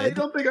definitely did. I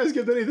don't think I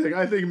skipped anything.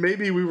 I think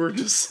maybe we were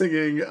just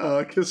singing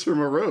Kiss from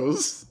a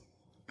Rose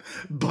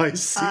by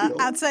Seal.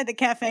 Outside the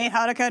cafe,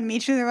 Haruka and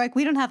Michiru, they're like,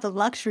 we don't have the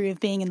luxury of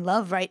being in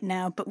love right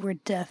now, but we're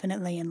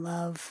definitely in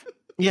love.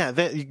 Yeah,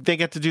 they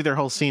get to do their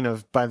whole scene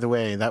of, by the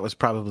way, that was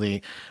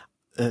probably,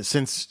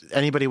 since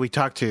anybody we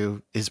talk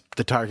to is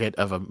the target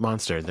of a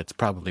monster, that's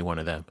probably one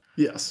of them.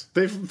 Yes,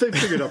 they've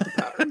figured out the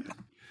pattern.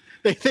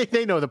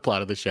 They know the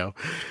plot of the show.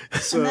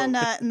 So And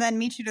then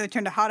Michiru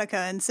turned to Haruka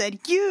and said,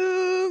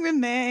 you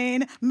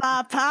remain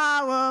my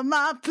power,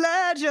 my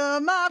pleasure,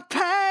 my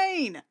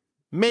pain.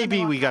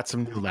 Maybe we got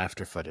some new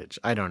laughter footage.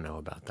 I don't know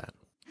about that.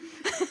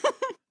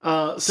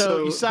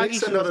 so Usagi they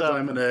send out shows a up.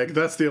 diamond egg.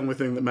 That's the only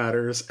thing that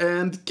matters.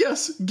 And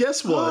guess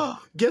what?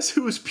 Guess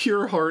whose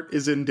pure heart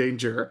is in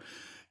danger?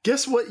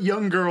 Guess what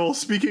young girl,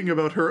 speaking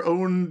about her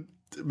own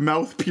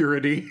mouth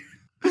purity,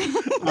 is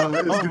going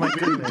to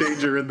be in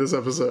danger in this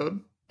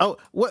episode? Oh,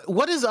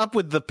 what is up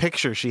with the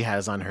picture she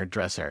has on her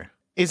dresser?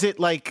 Is it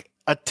like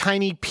a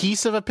tiny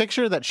piece of a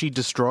picture that she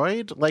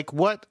destroyed? Like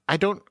what? I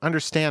don't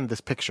understand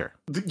this picture.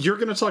 You're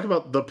going to talk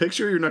about the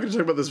picture? You're not going to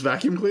talk about this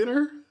vacuum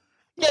cleaner?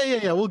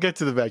 Yeah. We'll get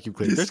to the vacuum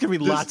cleaner. There's going to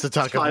be lots to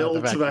talk about the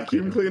child's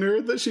vacuum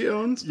cleaner that she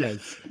owns?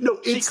 Yes. No,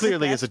 She it's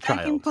clearly is a Vacuum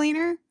child.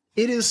 cleaner?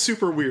 It is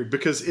super weird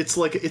because it's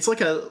like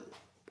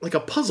a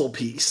puzzle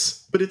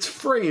piece, but it's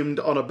framed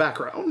on a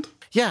background.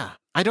 Yeah.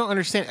 I don't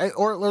understand.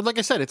 Or like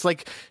I said, it's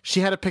like she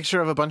had a picture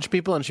of a bunch of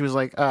people and she was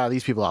like,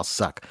 these people all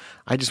suck.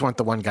 I just want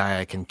the one guy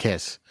I can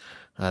kiss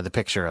the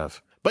picture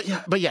of. But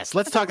yes,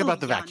 let's talk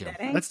about the vacuum.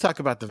 yandere. Let's talk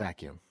about the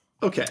vacuum.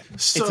 Okay,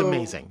 so It's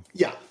amazing.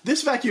 Yeah,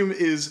 this vacuum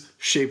is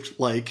shaped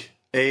like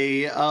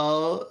a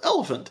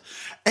elephant,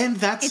 and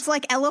that's It's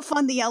like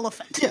Elephant the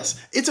Elephant.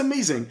 yes, it's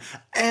amazing.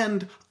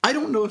 And I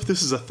don't know if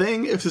this is a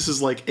thing, if this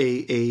is like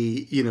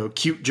a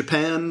cute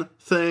Japan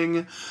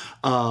thing,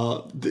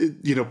 part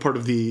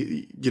of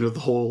the the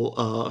whole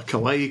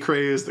kawaii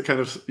craze that kind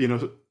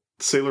of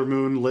Sailor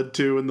Moon led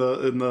to in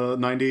the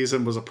 90s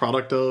and was a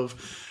product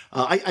of.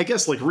 I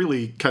guess like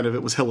really kind of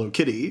it was Hello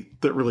Kitty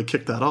that really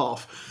kicked that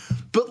off.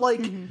 But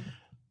like,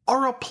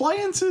 are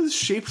appliances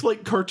shaped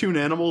like cartoon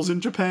animals in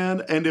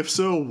Japan? And if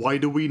so, why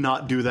do we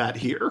not do that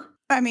here?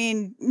 I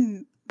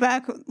mean,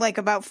 back like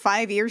about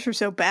 5 years or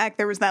so back,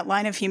 there was that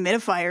line of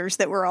humidifiers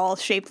that were all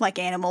shaped like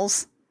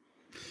animals.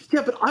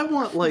 Yeah, but I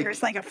want like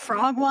There's like a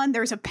frog one.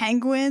 There's a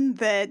penguin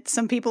that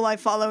some people I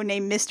follow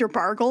named Mr.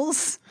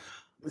 Bargles.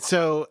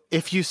 So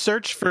if you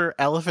search for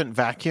elephant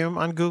vacuum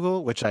on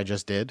Google, which I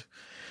just did,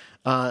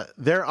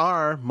 there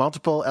are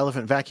multiple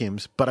elephant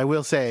vacuums, but I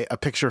will say a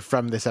picture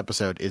from this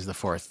episode is the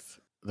fourth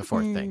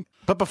thing.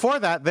 But before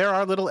that, there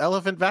are little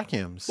elephant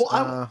vacuums.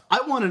 well,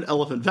 I want an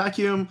elephant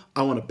vacuum.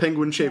 I want a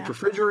penguin-shaped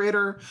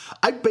refrigerator.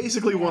 I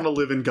basically want to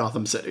live in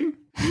Gotham City.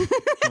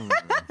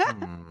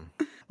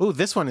 Ooh,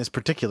 this one is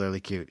particularly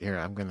cute. Here,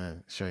 I'm going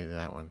to show you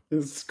that one.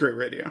 It's great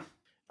radio.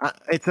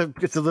 It's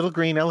a little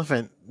green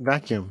elephant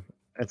vacuum.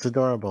 It's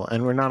adorable,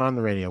 and we're not on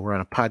the radio. We're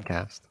on a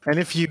podcast. And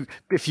if you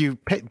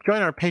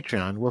join our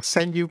Patreon, we'll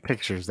send you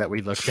pictures that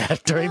we looked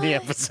at during the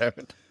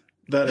episode.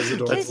 That is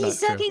adorable. Because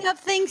he's not true. sucking up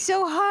things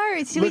so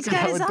hard, so Look he's at got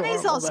how his eyes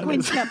adorable all that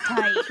squinched is. up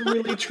tight.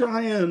 Really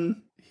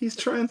trying. He's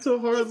trying so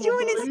hard. He's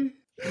doing little his- buddy.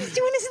 He's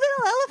doing his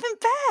little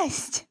elephant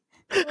best.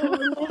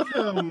 Oh,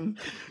 I love him.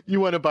 You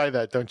want to buy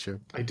that, don't you?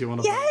 I do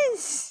want to.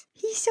 Yes,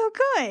 he's so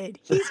good.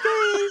 He's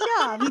good at his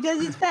job. He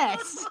does his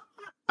best.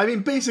 I mean,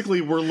 basically,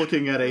 we're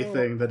looking at a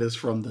thing that is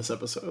from this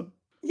episode.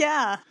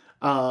 Yeah.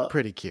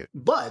 Pretty cute.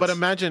 But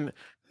imagine,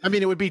 I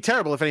mean, it would be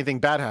terrible if anything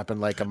bad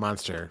happened, like a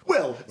monster.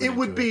 well, it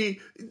would be.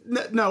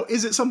 Now,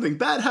 is it something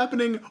bad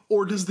happening,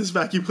 or does this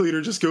vacuum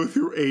cleaner just go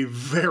through a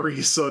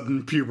very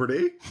sudden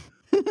puberty?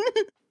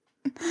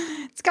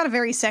 It's got a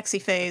very sexy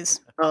phase.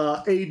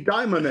 A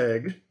diamond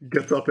egg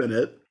gets up in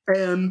it,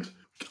 and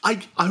I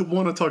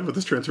want to talk about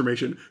this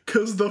transformation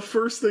because the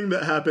first thing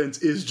that happens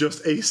is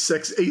just a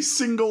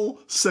single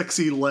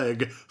sexy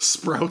leg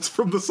sprouts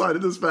from the side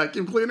of this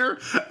vacuum cleaner,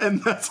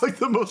 and that's like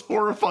the most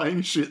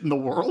horrifying shit in the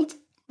world.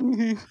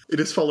 It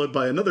is followed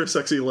by another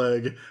sexy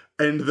leg,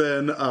 and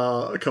then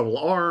a couple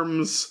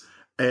arms,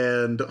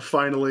 and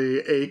finally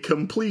a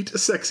complete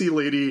sexy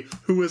lady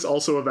who is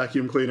also a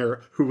vacuum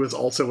cleaner, who is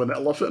also an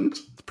elephant.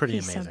 It's pretty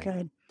He's amazing. so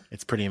good.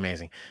 It's pretty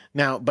amazing.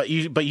 Now, but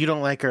you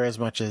don't like her as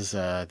much as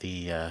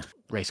the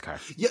race car.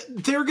 Yeah,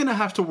 they're gonna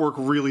have to work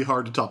really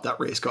hard to top that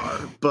race car.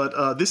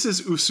 But this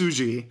is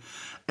Usuji,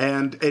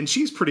 and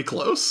she's pretty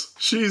close.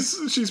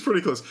 She's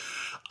pretty close.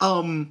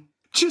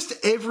 Just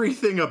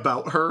everything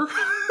about her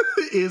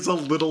is a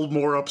little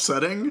more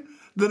upsetting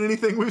than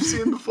anything we've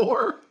seen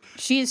before.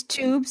 She has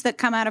tubes that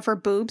come out of her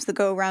boobs that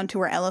go around to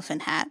her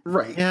elephant hat.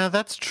 Right. Yeah,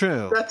 that's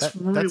true. That's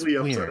really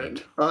upsetting.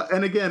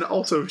 And again,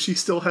 also, she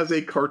still has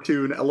a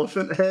cartoon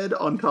elephant head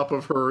on top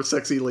of her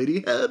sexy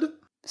lady head.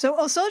 So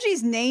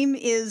Osoji's name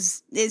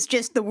is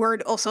just the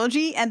word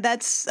Osoji, and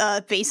that's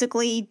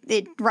basically,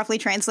 it roughly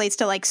translates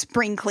to like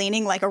spring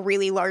cleaning, like a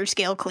really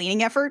large-scale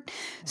cleaning effort.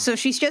 So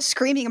she's just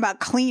screaming about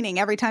cleaning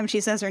every time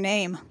she says her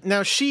name.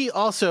 Now, she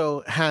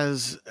also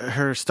has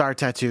her star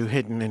tattoo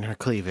hidden in her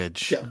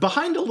cleavage. Yeah,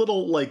 behind a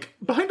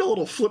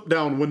little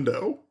flip-down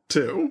window,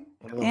 too.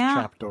 A little Yeah.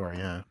 trap door,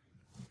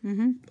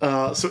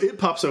 yeah. So it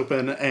pops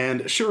open,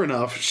 and sure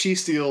enough, she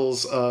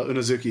steals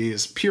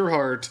Unazuki's pure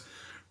heart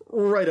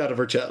right out of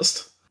her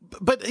chest.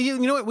 But you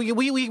know what?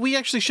 We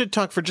actually should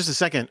talk for just a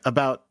second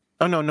about.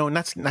 Oh no,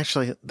 that's the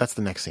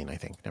next scene. I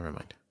think. Never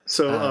mind.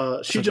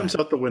 So she jumps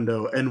out the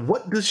window, and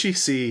what does she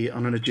see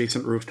on an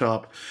adjacent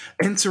rooftop?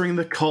 Answering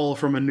the call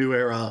from a new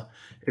era,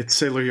 it's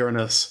Sailor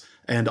Uranus,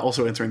 and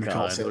also answering the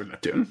call, Sailor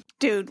Neptune.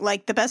 Dude,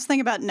 like, the best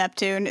thing about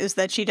Neptune is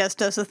that she just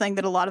does the thing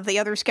that a lot of the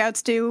other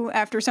scouts do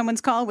after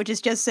someone's call, which is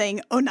just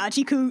saying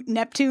Onajiku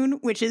Neptune,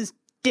 which is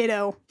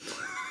ditto.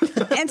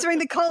 Answering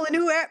the call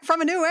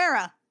from a new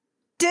era.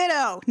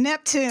 Ditto,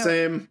 Neptune.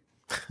 Same.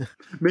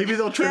 Maybe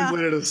they'll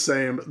translate it as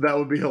same. That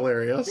would be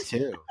hilarious.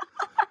 Too.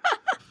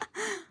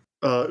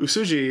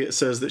 Usuji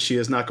says that she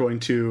is not going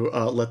to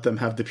let them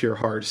have the pure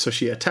heart, so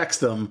she attacks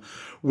them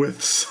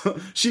with...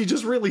 she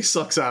just really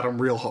sucks at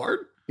them real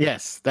hard.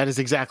 Yes, that is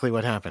exactly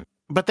what happened.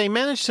 But they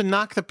managed to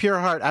knock the pure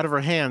heart out of her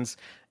hands,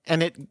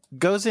 and it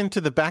goes into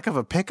the back of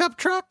a pickup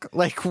truck?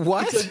 Like,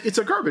 what? It's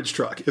a garbage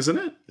truck, isn't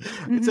it?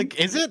 It's like,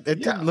 is it?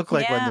 It didn't look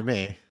like one to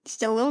me.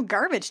 Just a little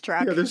garbage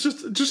truck. Yeah, there's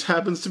just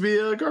happens to be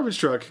a garbage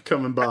truck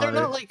coming by. They're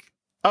not like...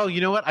 Oh,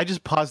 you know what? I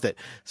just paused it.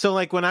 So,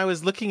 like, when I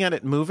was looking at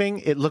it moving,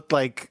 it looked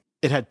like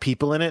it had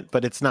people in it,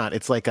 but it's not.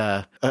 It's like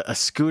a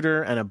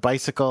scooter and a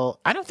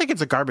bicycle. I don't think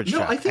it's a garbage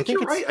truck. No, I think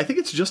you're right. I think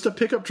it's just a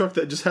pickup truck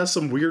that just has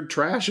some weird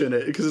trash in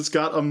it, because it's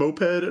got a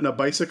moped and a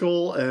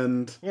bicycle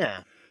and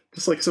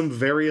just like some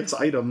various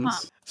items.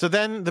 Huh. So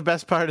then the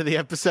best part of the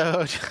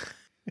episode,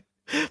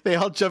 they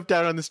all jump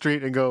down on the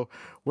street and go,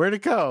 where'd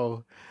it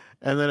go?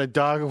 And then a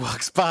dog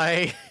walks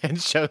by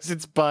and shows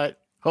its butt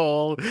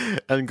hole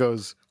and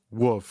goes,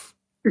 woof.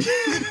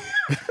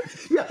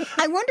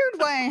 I wondered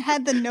why I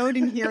had the note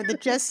in here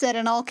that just said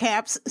in all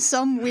caps,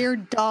 some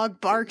weird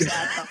dog barks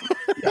at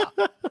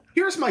them.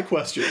 Here's my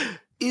question.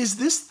 Is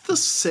this the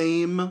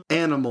same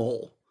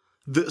animal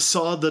that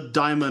saw the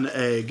diamond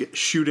egg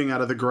shooting out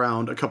of the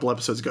ground a couple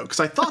episodes ago? Because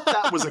I thought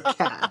that was a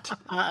cat.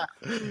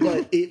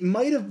 But it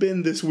might have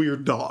been this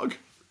weird dog.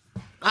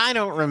 I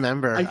don't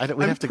remember.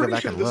 We have to go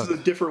back and look. This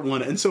is a different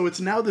one. And so it's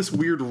now this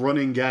weird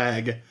running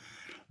gag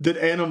that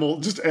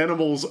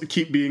animals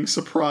keep being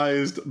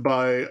surprised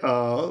by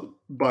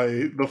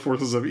the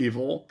forces of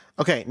evil.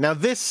 Okay, now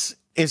this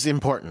is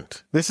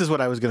important. This is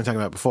what I was going to talk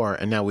about before,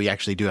 and now we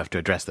actually do have to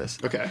address this.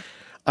 Okay.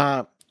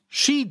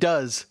 She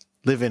does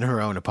live in her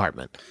own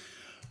apartment.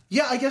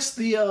 Yeah, I guess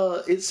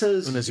it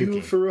says Unazuki.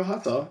 Yu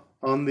Furuhata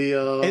on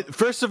the...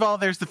 First of all,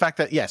 there's the fact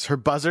that, yes, her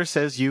buzzer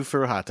says Yu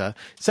Furuhata.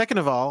 Second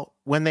of all,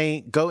 when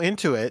they go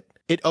into it,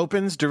 it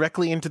opens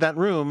directly into that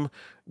room,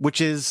 which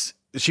is,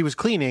 she was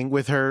cleaning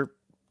with her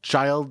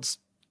child's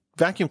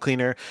vacuum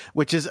cleaner,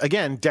 which is,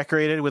 again,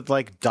 decorated with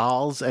like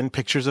dolls and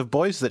pictures of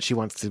boys that she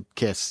wants to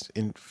kiss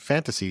in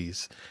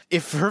fantasies.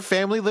 If her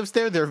family lives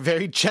there, they're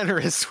very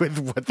generous with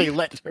what they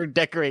let her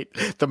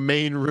decorate the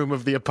main room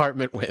of the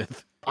apartment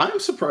with.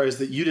 I'm surprised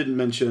that you didn't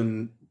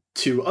mention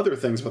two other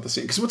things about the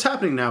scene, because what's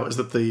happening now is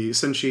that the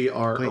Senshi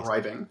are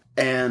arriving.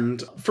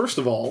 And first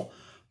of all,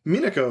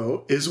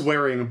 Minako is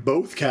wearing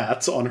both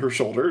cats on her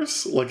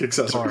shoulders like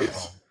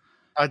accessories.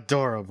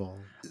 Adorable.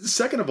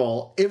 Second of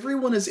all,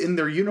 everyone is in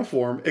their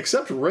uniform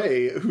except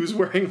Rei, who's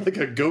wearing like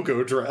a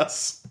go-go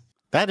dress.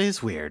 That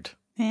is weird.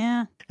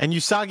 Yeah. And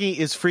Usagi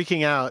is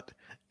freaking out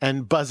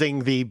and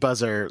buzzing the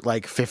buzzer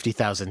like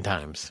 50,000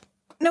 times.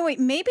 No, wait,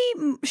 maybe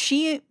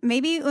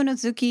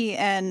Unazuki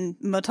and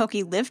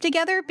Motoki live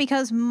together,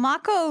 because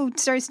Mako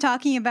starts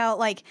talking about,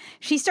 like,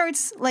 she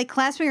starts, like,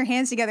 clasping her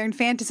hands together and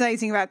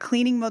fantasizing about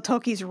cleaning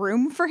Motoki's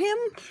room for him.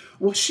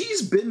 Well,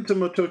 she's been to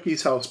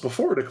Motoki's house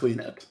before to clean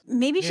it.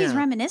 Maybe she's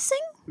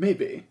reminiscing?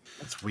 Maybe.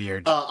 That's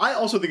weird. I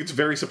also think it's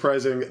very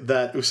surprising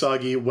that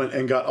Usagi went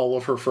and got all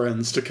of her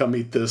friends to come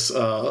eat this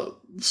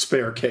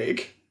spare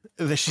cake.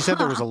 She said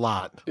there was a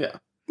lot. Yeah.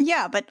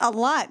 Yeah, but a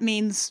lot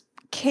means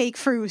cake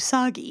for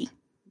Usagi.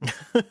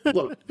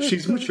 Look,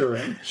 she's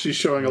maturing. She's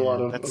showing a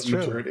lot of that's true.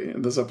 maturity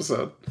in this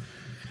episode.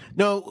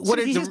 No, So what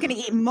he's the just going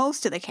to eat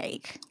most of the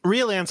cake.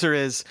 real answer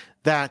is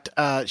that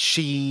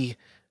she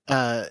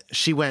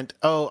went,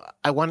 oh,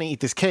 I want to eat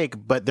this cake,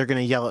 but they're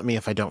going to yell at me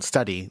if I don't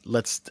study.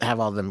 Let's have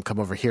all of them come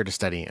over here to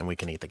study, and we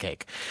can eat the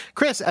cake.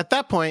 Chris, at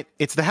that point,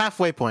 it's the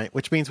halfway point,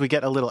 which means we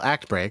get a little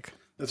act break.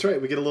 That's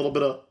right. We get a little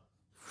bit of...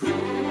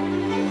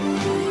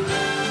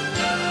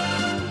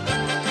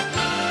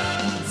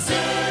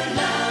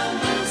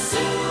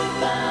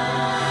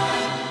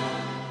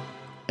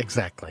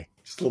 Exactly.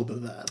 Just a little bit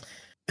of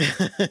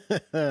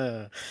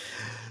that.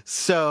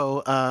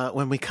 So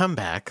when we come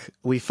back,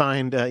 we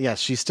find, yes,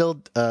 she's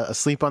still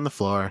asleep on the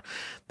floor.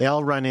 They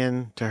all run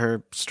in to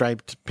her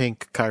striped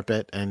pink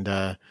carpet. And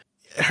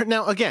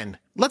now, again,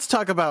 let's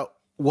talk about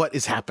what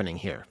is happening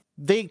here.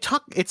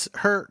 It's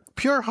her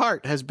pure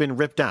heart has been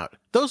ripped out.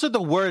 Those are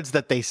the words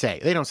that they say.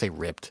 They don't say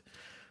ripped.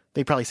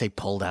 They probably say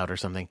pulled out or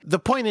something. The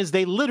point is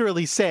they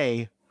literally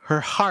say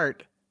her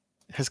heart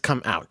has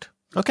come out.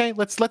 Okay,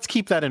 let's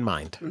keep that in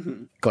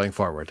mind going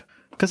forward.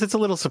 Because it's a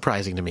little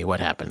surprising to me what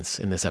happens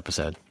in this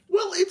episode.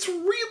 Well, it's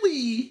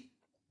really...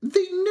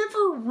 They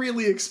never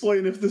really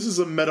explain if this is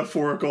a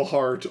metaphorical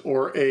heart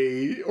or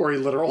a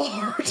literal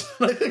heart.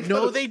 I think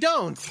They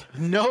don't.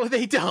 No,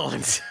 they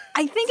don't.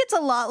 I think it's a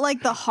lot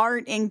like the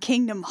heart in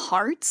Kingdom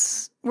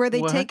Hearts, where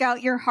they What? take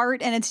out your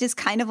heart and it's just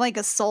kind of like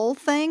a soul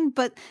thing.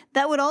 But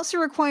that would also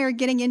require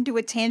getting into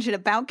a tangent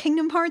about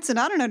Kingdom Hearts, and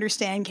I don't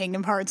understand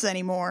Kingdom Hearts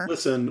anymore.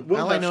 Listen,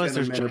 we'll All I have know is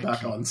Shannon there's Manor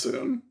Jack. back on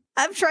soon.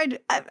 I've tried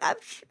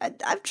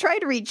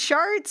to read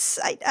charts.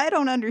 I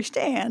don't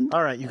understand.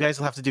 All right, you guys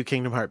will have to do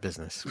Kingdom Heart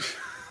business.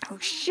 Oh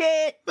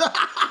shit!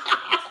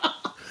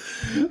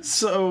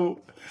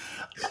 So...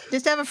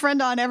 Just have a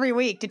friend on every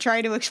week to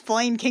try to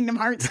explain Kingdom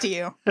Hearts to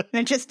you, and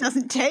it just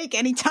doesn't take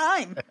any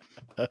time.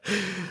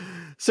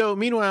 So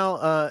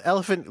meanwhile,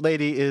 Elephant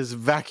Lady is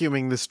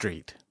vacuuming the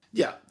street.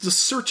 Yeah, just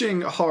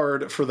searching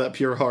hard for that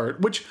pure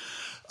heart, which,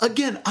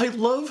 again, I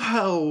love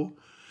how...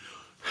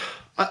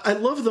 I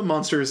love the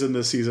monsters in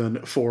this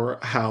season for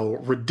how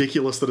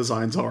ridiculous the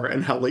designs are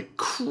and how, like,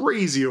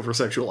 crazy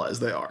over-sexualized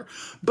they are.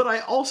 But I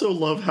also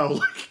love how,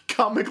 like,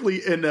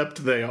 comically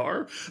inept they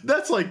are.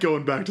 That's like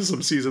going back to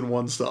some season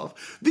 1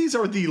 stuff. These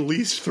are the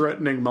least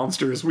threatening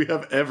monsters we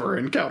have ever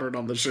encountered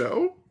on the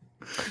show.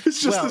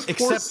 It's just Well, this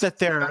poor except that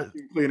they're...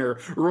 vacuum cleaner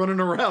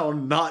running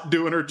around not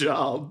doing her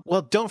job.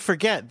 Well, don't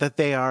forget that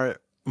they are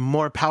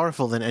more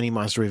powerful than any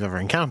monster we've ever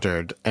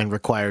encountered and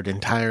required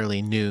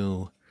entirely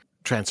new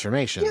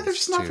transformations. Yeah, they're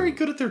just not very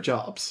good at their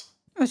jobs.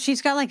 Well,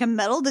 she's got like a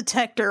metal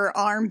detector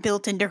arm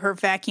built into her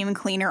vacuum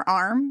cleaner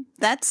arm.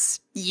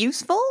 That's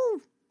useful.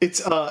 It's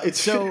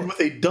fitted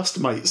with a dust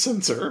mite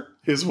sensor,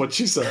 is what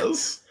she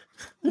says.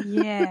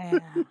 Yeah.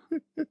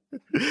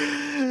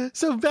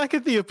 So back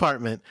at the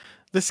apartment,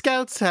 the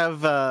scouts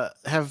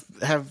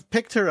have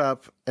picked her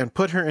up and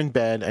put her in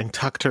bed and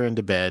tucked her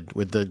into bed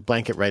with the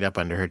blanket right up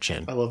under her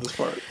chin. I love this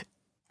part.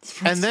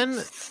 And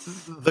then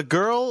the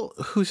girl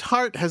whose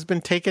heart has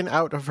been taken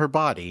out of her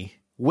body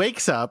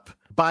wakes up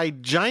by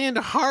giant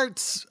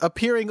hearts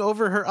appearing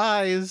over her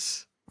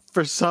eyes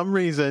for some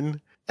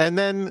reason. And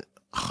then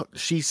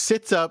she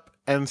sits up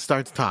and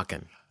starts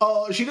talking.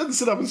 She doesn't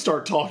sit up and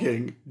start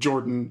talking,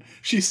 Jordan.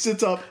 She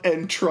sits up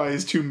and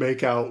tries to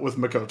make out with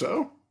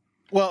Makoto.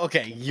 Well,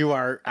 okay, you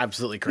are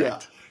absolutely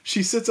correct. Yeah.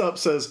 She sits up,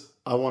 says,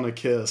 I want to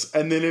kiss,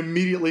 and then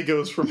immediately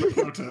goes for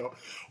Makoto.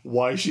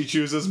 Why she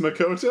chooses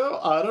Makoto?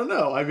 I don't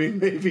know. I mean,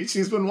 maybe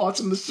she's been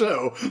watching the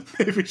show.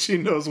 Maybe she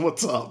knows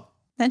what's up.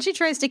 Then she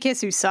tries to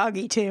kiss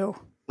Usagi too.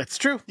 That's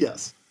true.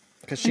 Yes.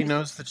 Because she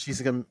knows that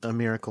she's a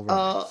miracle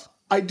romance.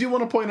 I do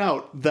want to point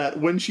out that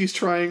when she's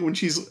grappling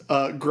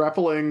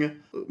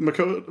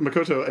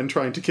Makoto and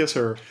trying to kiss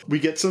her, we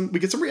get some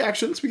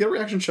reactions. We get a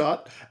reaction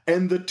shot,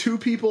 and the two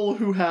people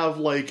who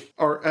have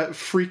are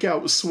freak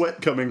out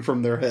sweat coming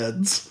from their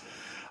heads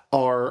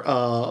are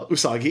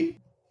Usagi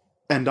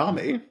and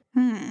Ami.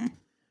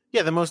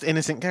 Yeah, the most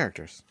innocent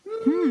characters.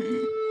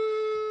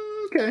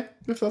 Okay,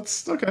 if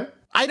that's okay.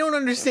 I don't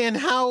understand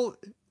how...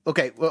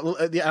 Okay, well,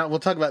 yeah, we'll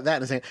talk about that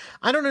in a second.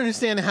 I don't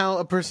understand how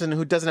a person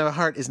who doesn't have a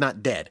heart is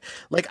not dead.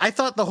 Like, I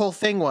thought the whole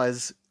thing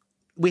was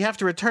we have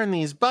to return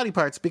these body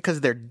parts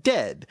because they're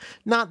dead,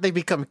 not they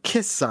become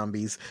kiss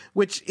zombies,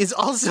 which is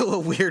also a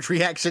weird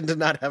reaction to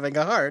not having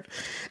a heart.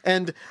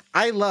 And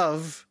I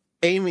love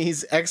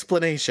Amy's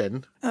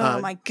explanation.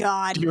 Oh my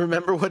god. Do you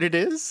remember what it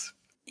is?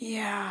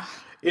 Yeah.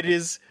 It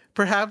is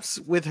perhaps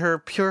with her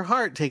pure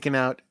heart taken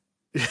out,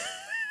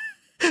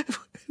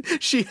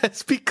 she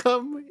has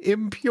become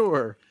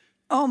impure.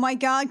 Oh my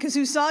god, because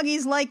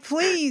Usagi's like,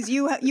 please,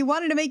 you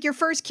wanted to make your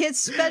first kiss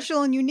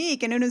special and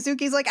unique, and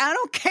Unazuki's like, I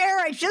don't care,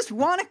 I just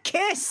want to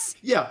kiss.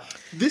 Yeah,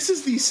 this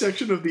is the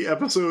section of the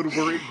episode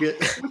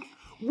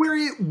where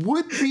it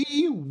would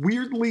be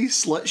weirdly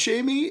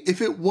slut-shamey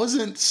if it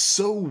wasn't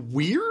so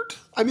weird.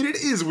 I mean, it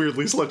is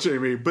weirdly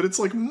slut-shamey, but it's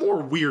like more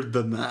weird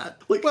than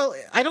that. Like, Well,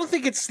 I don't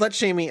think it's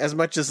slut-shamey as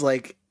much as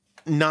like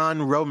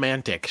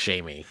non-romantic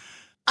shamey.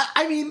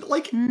 I mean,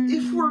 like,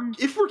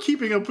 if we're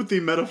keeping up with the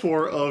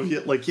metaphor of,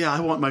 like, yeah, I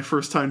want my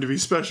first time to be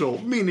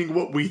special, meaning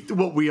what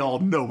we all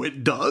know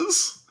it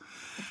does,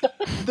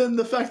 then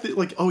the fact that,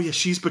 like, oh yeah,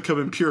 she's become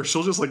impure,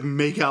 she'll just, like,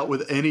 make out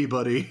with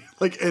anybody,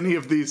 like any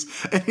of these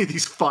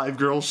 5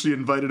 girls she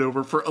invited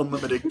over for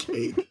unlimited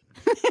cake.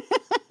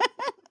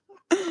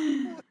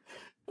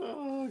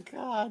 Oh,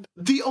 God.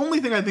 The only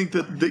thing I think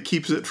that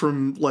keeps it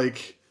from,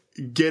 like,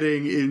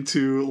 getting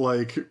into,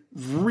 like,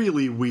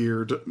 really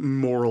weird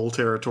moral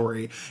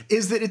territory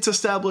is that it's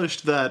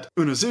established that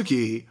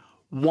Unozuki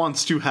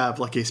wants to have,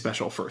 like, a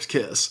special first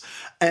kiss,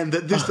 and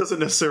that this doesn't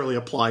necessarily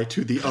apply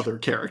to the other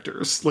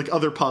characters, like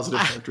other positive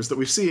characters that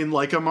we've seen,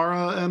 like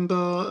Amara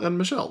and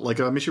Michelle, like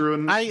Michiru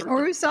and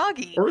Or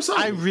Usagi.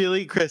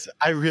 Chris,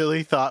 I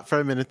really thought for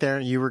a minute there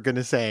you were going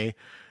to say,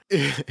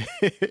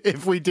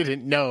 if we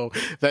didn't know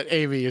that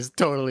Amy is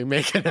totally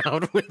making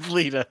out with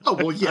Lita. Oh,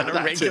 well, yeah, on a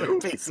that regular too.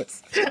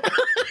 basis.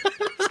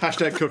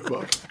 Hashtag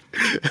cookbook.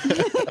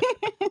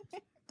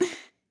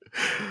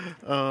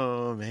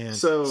 Oh, man.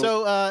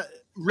 So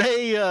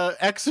Ray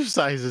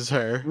exercises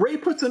her. Ray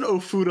puts an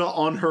Ofuda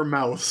on her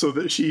mouth so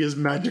that she is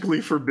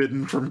magically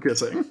forbidden from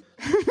kissing.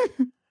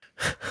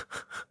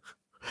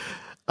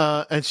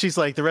 And she's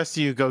like, the rest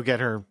of you go get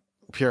her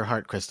pure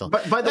heart crystal.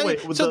 By the way,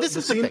 so the this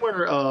is the scene thing.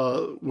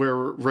 where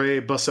Ray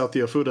busts out the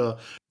Ofuda,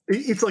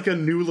 it's like a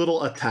new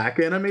little attack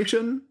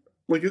animation.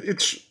 Like,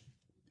 it's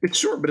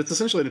short, but it's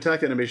essentially an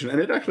attack animation, and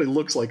it actually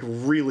looks like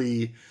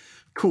really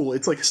cool.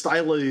 It's like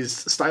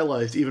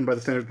stylized even by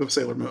the standards of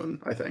Sailor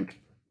Moon, I think.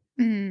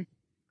 Mm.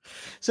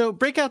 So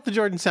break out the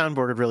Jordan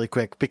soundboard really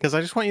quick, because I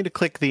just want you to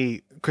click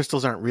the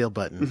crystals aren't real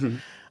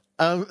button.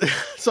 Mm-hmm.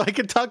 So I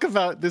can talk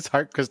about this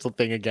heart crystal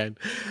thing again.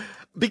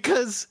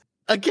 Because,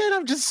 again,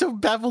 I'm just so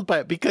baffled by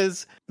it,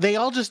 because they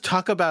all just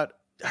talk about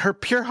her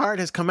pure heart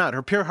has come out.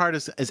 Her pure heart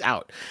is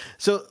out.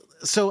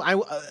 So I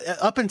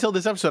up until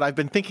this episode, I've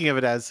been thinking of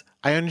it as,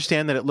 I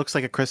understand that it looks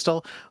like a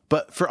crystal,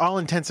 but for all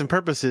intents and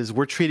purposes,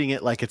 we're treating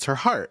it like it's her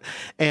heart.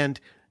 And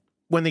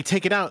when they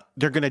take it out,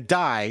 they're going to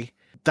die.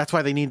 That's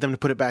why they need them to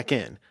put it back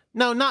in.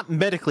 No, not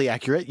medically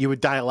accurate. You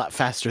would die a lot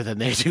faster than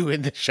they do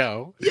in the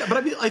show. Yeah, but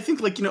I mean, I think,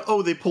 like,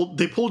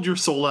 they pulled your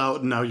soul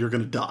out and now you're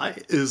going to die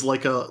is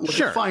like a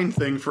fine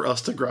thing for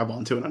us to grab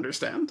onto and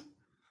understand.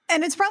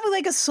 And it's probably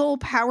like a soul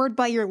powered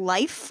by your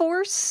life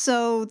force,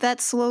 so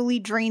that slowly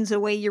drains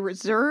away your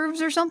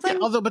reserves or something.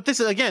 Yeah, but this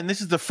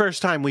is the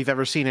first time we've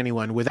ever seen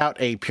anyone without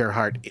a pure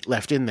heart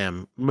left in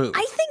them move.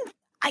 I think,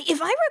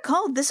 if I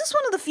recall, this is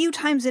one of the few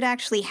times it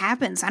actually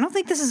happens. I don't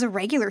think this is a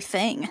regular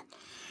thing.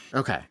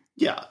 Okay.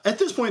 Yeah, at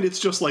this point, it's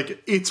just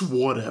like, it's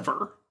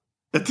whatever.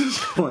 At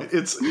this point,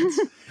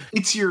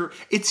 it's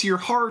your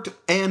heart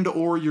and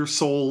or your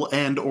soul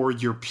and or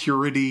your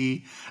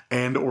purity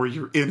and or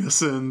your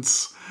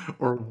innocence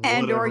or whatever.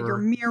 And or your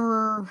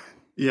mirror.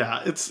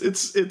 Yeah,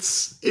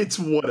 it's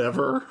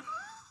whatever.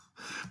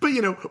 But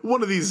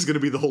one of these is going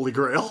to be the Holy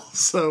Grail,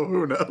 so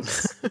who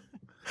knows?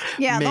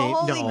 Yeah, the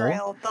Holy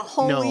Grail, the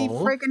holy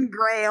friggin'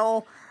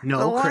 Grail,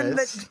 the one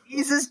that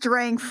Jesus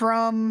drank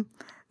from.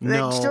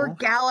 That Sir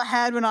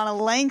Galahad went on a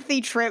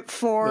lengthy trip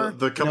for.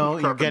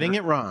 You're getting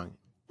it wrong.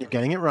 You're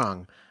getting it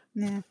wrong.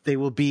 Yeah. They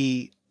will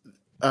be,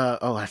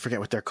 I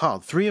forget what they're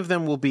called. 3 of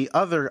them will be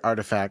other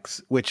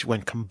artifacts, which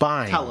when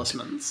combined.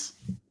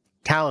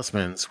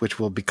 Talismans, which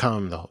will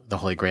become the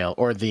Holy Grail.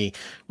 Or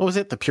what was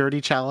it? The Purity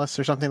Chalice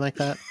or something like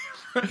that?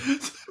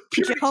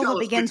 Purity Jehovah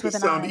begins with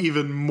an sound I.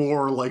 even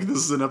more like this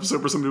is an episode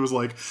where somebody was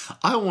like,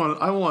 I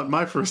want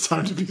my first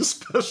time to be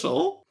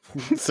special.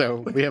 So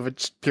we have a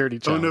purity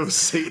chalice. Oh no,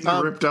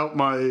 Satan ripped out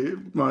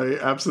my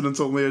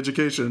abstinence-only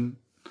education.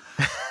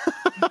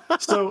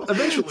 So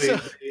eventually,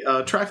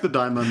 they track the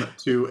diamond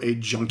to a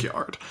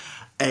junkyard.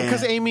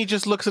 Because Amy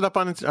just looks it up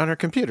on her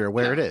computer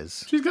where it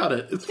is. She's got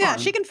it. It's fine. Yeah,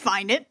 she can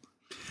find it.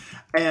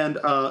 And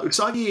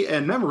Usagi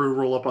and Mamoru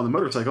roll up on the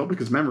motorcycle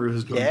because Mamoru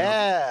has joined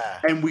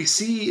up. And we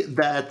see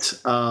that...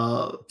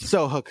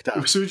 so hooked up.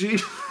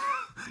 Usuji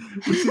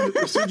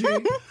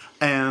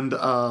and...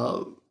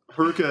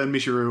 Haruka and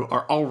Michiru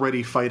are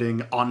already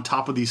fighting on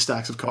top of these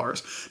stacks of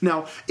cars.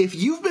 Now, if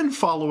you're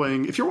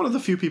one of the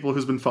few people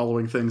who's been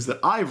following things that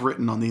I've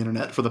written on the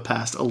internet for the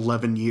past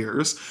 11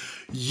 years,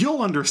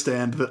 you'll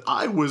understand that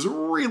I was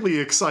really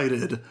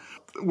excited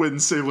when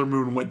Sailor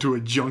Moon went to a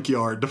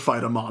junkyard to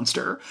fight a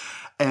monster.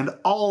 And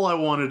all I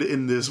wanted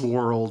in this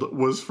world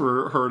was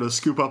for her to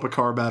scoop up a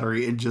car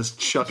battery and just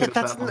chuck it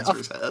at that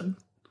monster's head.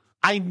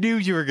 I knew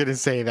you were going to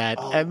say that,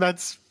 and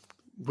that's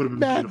would have been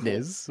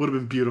madness. Would have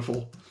been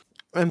beautiful.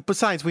 And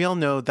besides, we all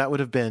know that would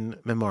have been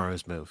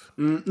Mamoru's move.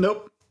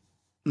 Nope.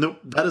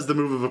 That is the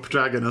move of a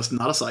protagonist,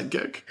 not a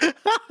sidekick.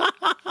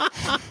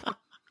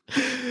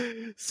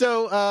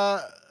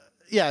 So,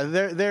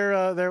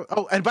 they're.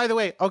 Oh, and by the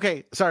way,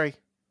 okay, sorry.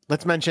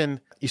 Let's mention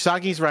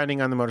Usagi's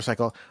riding on the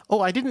motorcycle. Oh,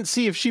 I didn't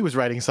see if she was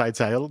riding side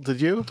saddle. Did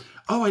you?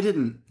 Oh, I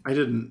didn't.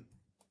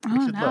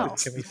 Oh no.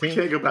 Can we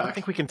can't go back. I don't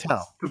think we can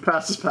tell. The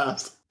past is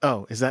past.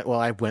 Oh, is that? Well,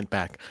 I went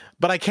back.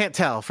 But I can't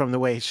tell from the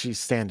way she's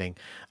standing.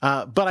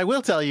 But I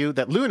will tell you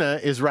that Luna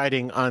is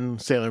riding on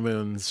Sailor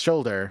Moon's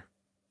shoulder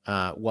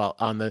while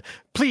on the.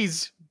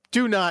 Please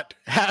do not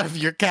have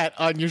your cat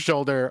on your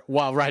shoulder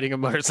while riding a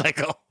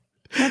motorcycle.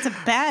 That's a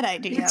bad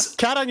idea.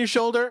 Cat on your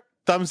shoulder,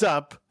 thumbs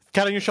up.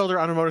 Cat on your shoulder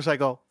on a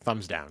motorcycle,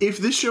 thumbs down. If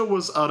this show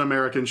was an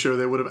American show,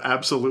 they would have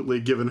absolutely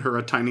given her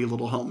a tiny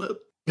little helmet.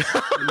 And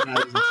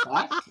that is a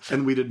fact,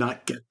 and we did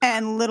not get that.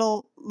 And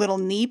little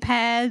knee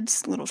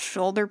pads, little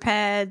shoulder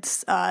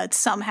pads.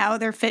 Somehow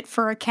they're fit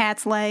for a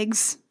cat's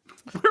legs.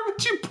 Where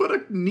would you put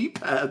a knee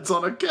pads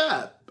on a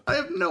cat? I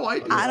have no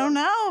idea. I don't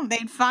know.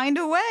 They'd find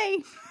a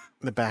way.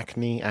 The back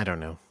knee, I don't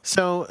know.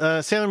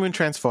 So Sailor Moon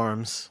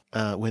transforms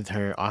with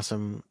her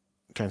awesome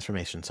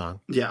transformation song.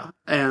 Yeah,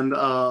 and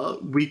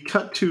we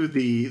cut to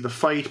the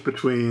fight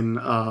between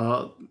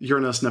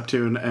Uranus,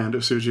 Neptune, and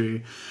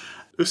Usuji.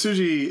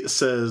 Usuji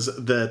says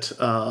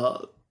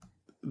that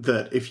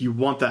if you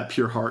want that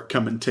pure heart,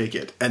 come and take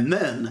it. And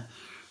then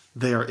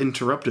they are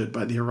interrupted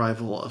by the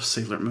arrival of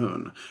Sailor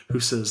Moon,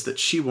 who says that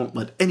she won't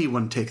let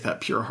anyone take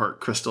that pure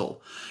heart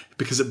crystal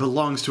because it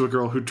belongs to a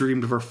girl who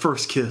dreamed of her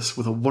first kiss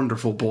with a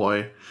wonderful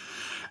boy,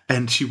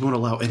 and she won't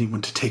allow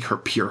anyone to take her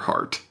pure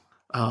heart.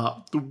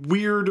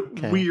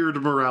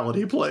 Weird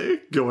morality play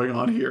going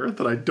on here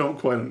that I don't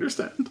quite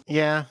understand.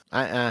 Yeah.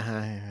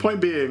 Point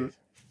being,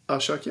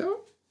 shuck you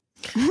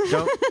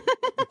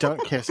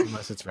Don't kiss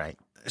unless it's right.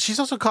 She's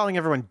also calling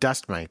everyone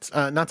dust mites.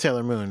 Not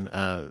Sailor Moon,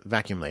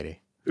 Vacuum Lady.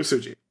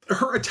 Usuji.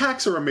 Her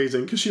attacks are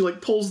amazing because she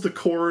pulls the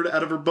cord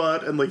out of her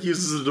butt and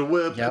uses it to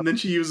whip, and then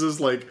she uses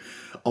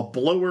a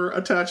blower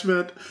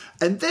attachment,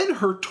 and then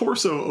her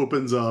torso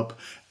opens up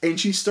and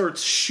she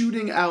starts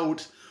shooting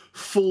out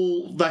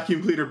full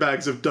vacuum cleaner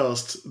bags of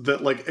dust that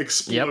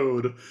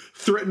explode,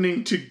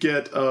 threatening to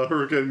get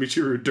Hurricane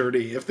Michiru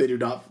dirty if they do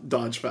not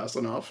dodge fast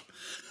enough.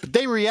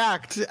 They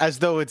react as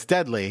though it's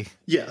deadly.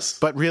 Yes.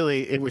 But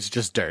really, it was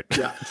just dirt.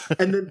 Yeah.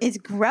 And then It's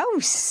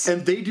gross.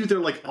 and they do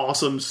their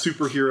awesome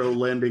superhero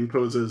landing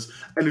poses,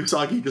 and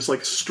Usagi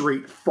just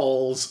straight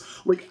falls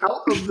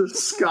out of the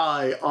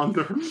sky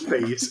onto her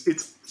face.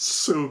 It's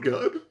so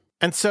good.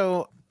 And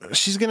so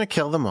she's going to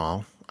kill them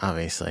all,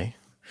 obviously.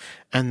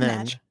 And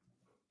then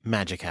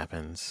magic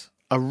happens.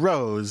 A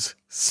rose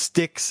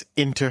sticks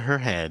into her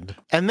head.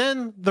 And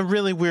then the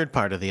really weird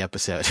part of the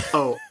episode.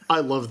 Oh, I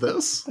love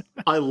this.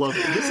 I love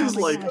it. This is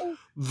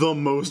the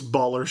most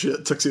baller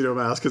shit Tuxedo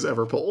Mask has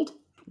ever pulled.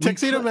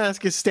 Tuxedo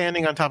Mask is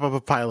standing on top of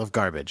a pile of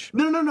garbage.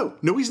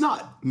 No, he's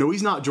not. No,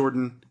 he's not,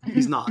 Jordan.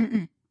 He's not.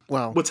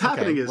 Well, What's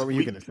happening is what were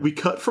you gonna say? we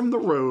cut from the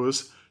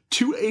rose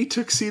to a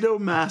Tuxedo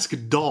Mask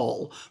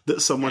doll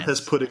that someone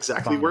has put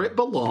exactly where it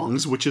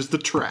belongs, which is the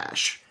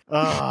trash.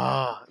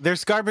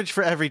 There's garbage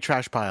for every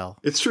trash pile.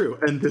 It's true.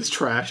 And this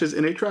trash is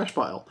in a trash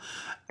pile.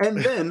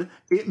 And then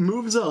it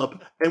moves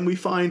up, and we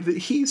find that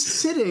he's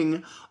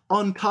sitting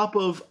on top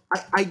of,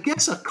 I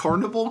guess, a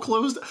carnival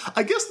closed.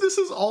 I guess this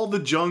is all the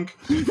junk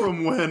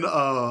from when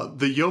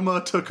the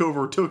Yoma took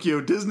over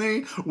Tokyo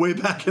Disney way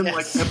back in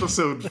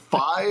episode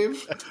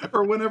 5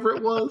 or whenever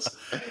it was.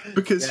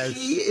 Because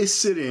he is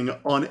sitting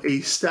on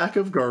a stack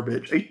of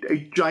garbage,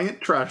 a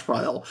giant trash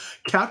pile,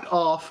 capped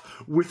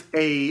off with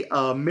a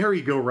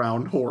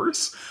merry-go-round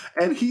horse.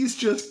 And he's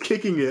just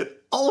kicking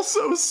it,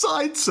 also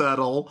side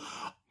saddle,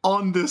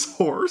 on this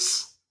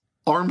horse.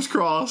 Arms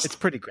crossed. It's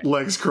pretty great.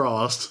 Legs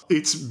crossed.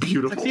 It's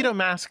beautiful. Tuxedo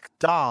Mask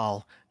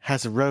doll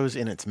has a rose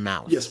in its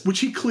mouth. Yes, which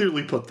he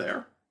clearly put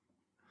there.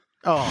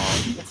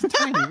 Oh, it's a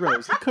tiny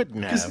rose. He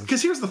couldn't have.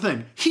 Because here's the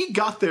thing. He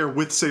got there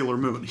with Sailor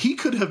Moon. He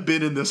could have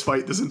been in this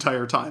fight this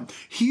entire time.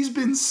 He's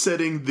been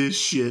setting this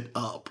shit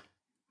up.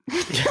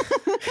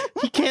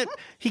 He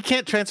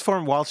can't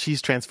transform while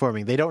she's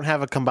transforming. They don't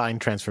have a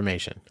combined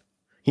transformation.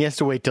 He has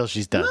to wait till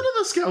she's done. None of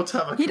the scouts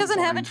have a He doesn't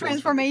have a combined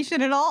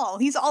transformation at all.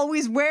 He's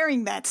always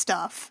wearing that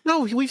stuff.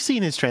 No, we've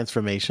seen his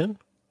transformation.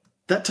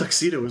 That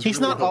tuxedo is He's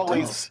really not hooked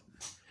always...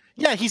 up.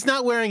 Yeah, he's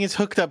not wearing his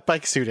hooked up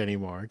bike suit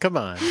anymore. Come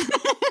on.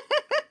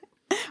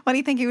 What do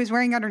you think he was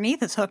wearing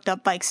underneath his hooked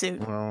up bike suit?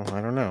 Well,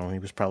 I don't know. He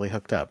was probably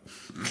hooked up.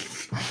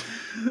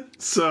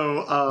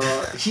 So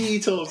he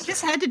tells...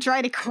 Just had to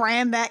try to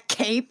cram that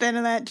cape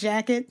into that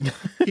jacket.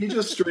 He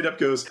just straight up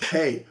goes,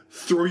 hey,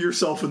 throw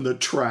yourself in the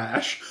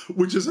trash,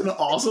 which is an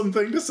awesome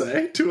thing to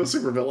say to a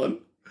supervillain.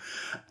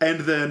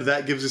 And then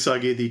that gives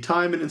Usagi the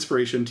time and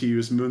inspiration to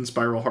use Moon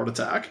Spiral Heart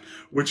Attack,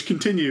 which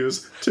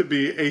continues to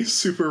be a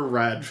super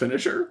rad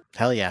finisher.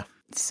 Hell yeah.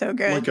 So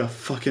good. Like a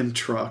fucking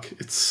truck.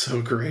 It's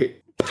so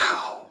great.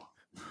 Pow!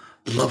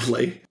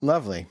 Lovely.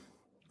 Lovely.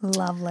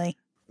 Lovely.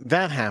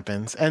 That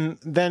happens, and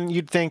then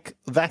you'd think,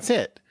 that's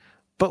it.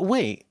 But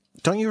wait,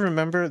 don't you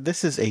remember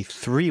this is a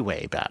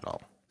 3-way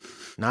battle,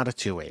 not a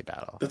 2-way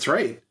battle? That's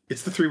right.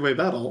 It's the 3-way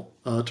battle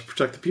to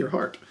protect the pure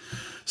heart.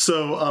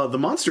 So the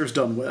monster's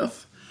done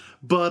with,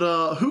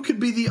 but who could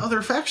be the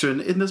other faction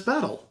in this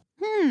battle?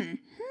 I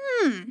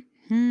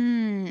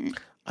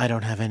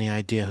don't have any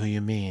idea who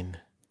you mean.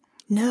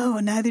 No,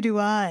 neither do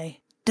I.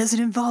 Does it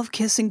involve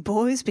kissing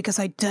boys? Because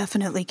I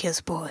definitely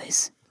kiss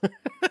boys.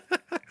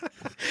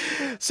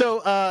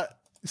 So,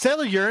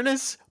 Sailor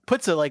Uranus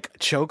puts a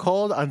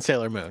chokehold on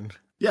Sailor Moon.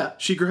 Yeah,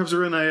 she grabs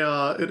her in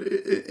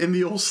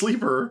the old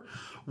sleeper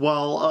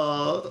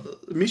while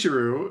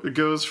Michiru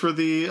goes for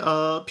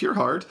the Pure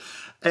Heart,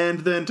 and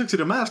then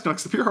Tuxedo Mask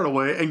knocks the Pure Heart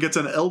away and gets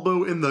an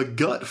elbow in the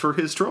gut for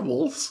his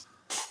troubles.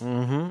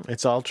 Mm-hmm.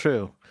 It's all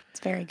true. It's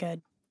very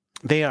good.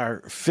 They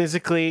are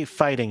physically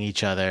fighting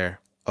each other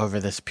over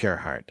this Pure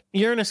Heart.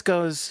 Uranus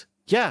goes,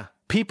 yeah,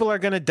 people are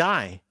going to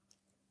die.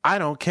 I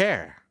don't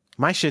care.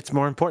 My shit's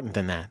more important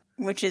than that.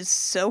 Which is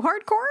so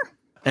hardcore?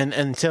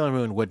 And Sailor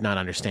Moon would not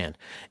understand.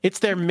 It's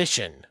their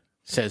mission,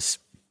 says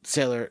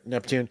Sailor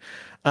Neptune.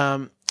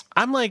 I'm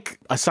like,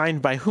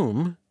 assigned by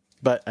whom?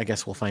 But I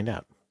guess we'll find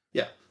out.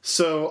 Yeah.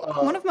 So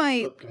one of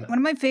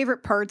my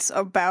favorite parts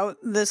about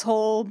this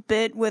whole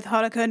bit with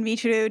Haruka and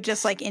Michiru,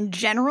 just like in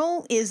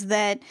general, is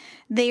that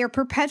they are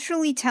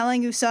perpetually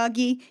telling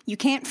Usagi, you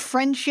can't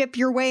friendship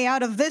your way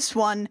out of this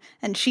one,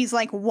 and she's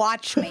like,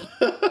 watch me.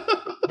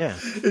 Yeah.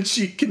 And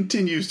she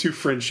continues to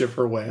friendship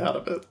her way out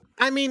of it.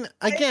 I mean,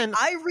 again,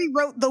 I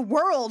rewrote the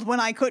world when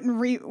I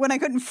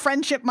couldn't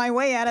friendship my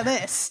way out of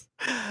this.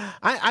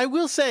 I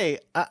will say,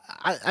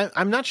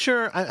 I'm not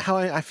sure how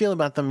I feel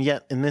about them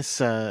yet in this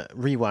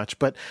rewatch,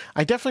 but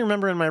I definitely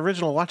remember in my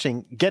original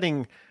watching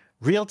getting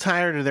real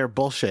tired of their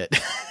bullshit.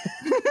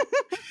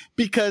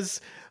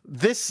 Because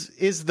this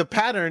is the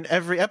pattern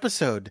every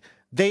episode.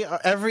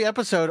 Every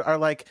episode are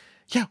like,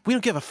 yeah, we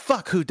don't give a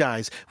fuck who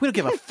dies. We don't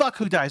give a fuck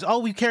who dies.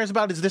 All we cares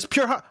about is this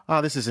Pure Heart.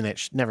 Oh, this is an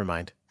itch. Never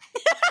mind.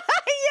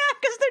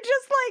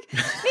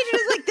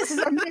 Michiru's like, this is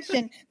our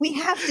mission. We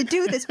have to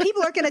do this.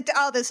 People are going to...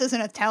 Oh, this isn't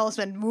a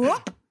talisman.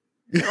 Whoop.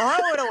 Throw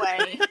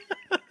it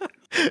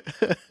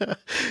away.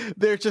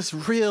 They're just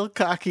real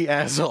cocky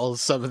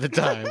assholes some of the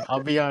time.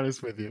 I'll be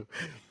honest with you.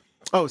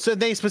 Oh, so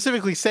they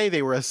specifically say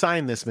they were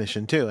assigned this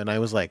mission, too. And I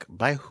was like,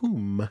 by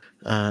whom?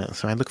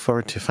 So I look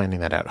forward to finding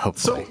that out,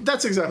 hopefully. So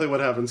that's exactly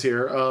what happens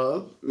here.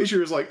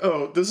 Michiru's like,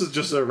 oh, this is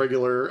just a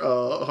regular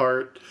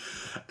heart.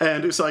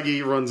 And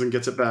Usagi runs and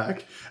gets it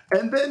back.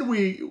 And then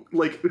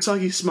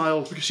Usagi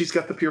smiles because she's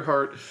got the Pure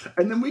Heart.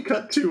 And then we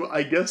cut to,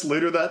 I guess,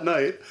 later that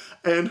night.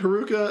 And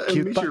Haruka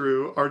and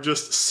Michiru are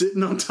just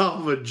sitting on top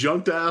of a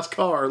junked-ass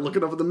car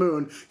looking up at the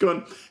moon,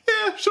 going,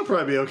 yeah, she'll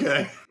probably be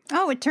okay.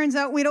 Oh, it turns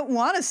out we don't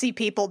want to see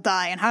people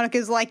die. And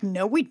Haruka's like,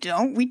 no, we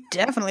don't. We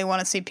definitely want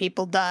to see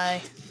people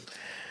die.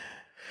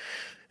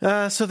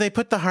 So they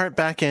put the heart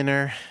back in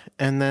her.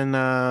 And then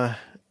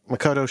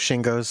Makoto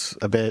shingos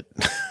a bit.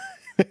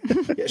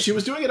 Yeah, she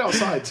was doing it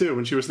outside, too,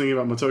 when she was thinking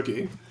about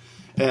Motoki.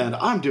 And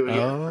I'm doing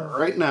it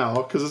right now,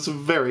 because it's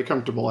very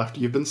comfortable after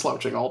you've been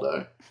slouching all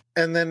day.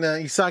 And then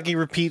Usagi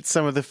repeats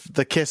some of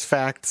the kiss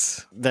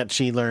facts that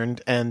she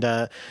learned. And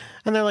they're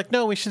like,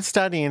 no, we should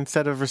study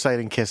instead of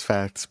reciting kiss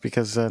facts,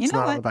 because it's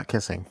not all about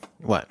kissing.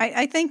 What?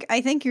 I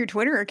think your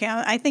Twitter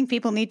account, I think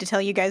people need to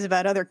tell you guys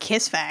about other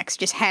kiss facts.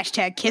 Just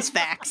hashtag kiss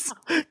facts.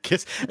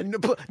 Kiss.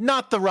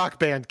 Not the rock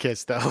band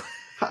Kiss, though.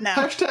 No.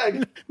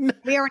 Hashtag.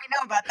 We already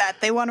know about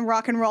that. They want to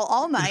rock and roll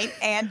all night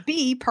and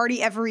B,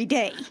 party every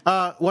day.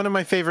 One of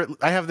my favorite,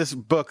 I have this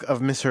book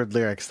of misheard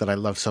lyrics that I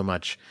love so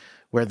much,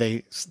 where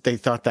they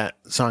thought that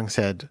song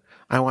said,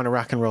 I want to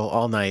rock and roll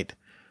all night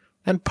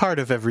and part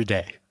of every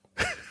day.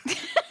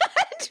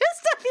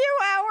 Just a few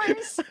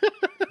hours.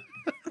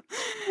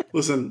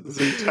 Listen, it's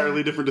an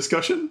entirely different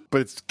discussion.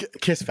 But it's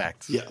kiss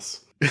facts.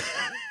 Yes.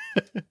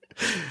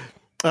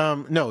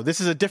 No,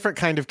 this is a different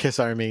kind of Kiss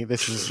Army.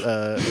 This is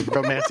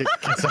romantic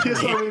Kiss Army.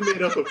 Kiss Army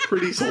made up of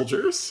pretty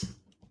soldiers.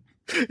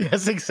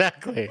 Yes,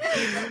 exactly.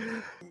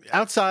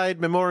 Outside,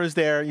 Mamoru's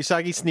there.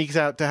 Usagi sneaks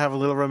out to have a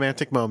little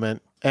romantic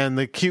moment. And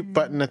the cute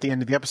button at the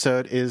end of the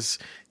episode is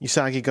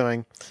Usagi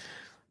going,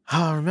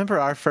 oh, remember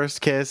our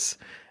first kiss?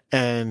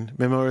 And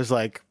Mamoru's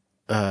like,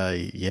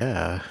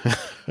 yeah,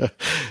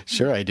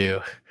 sure I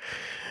do.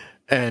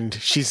 And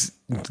she's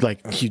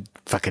like, you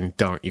fucking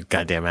don't, you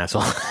goddamn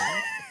asshole.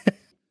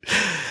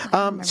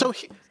 So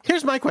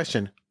here's my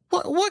question.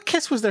 What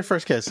kiss was their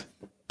first kiss?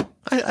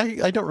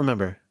 I don't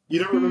remember. You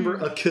don't remember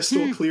A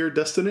Crystal Clear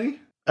Destiny?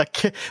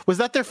 Was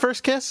that their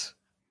first kiss?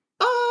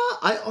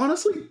 I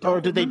honestly don't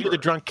Or did they do remember.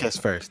 the drunk kiss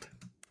first?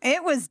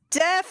 It was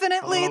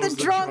definitely It was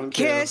the drunk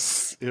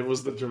kiss. It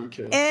was the drunk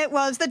kiss. It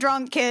was the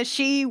drunk kiss.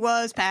 She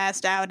was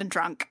passed out and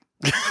drunk.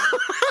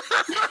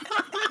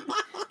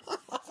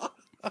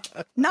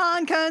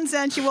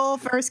 Non-consensual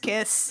first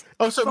kiss.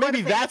 Oh, so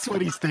maybe that's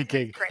what he's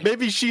thinking.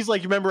 Maybe she's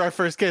like, remember our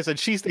first kiss, and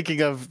she's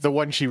thinking of the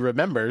one she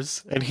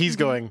remembers, and he's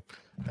going,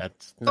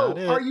 that's not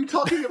it. Are you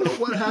talking about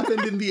what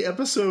happened in the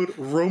episode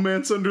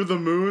Romance Under the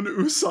Moon,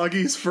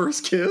 Usagi's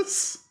first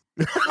kiss?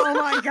 Oh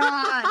my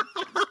god.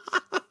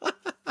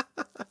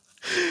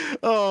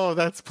 Oh,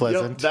 that's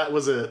pleasant. Yep, that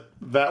was it.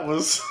 That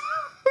was...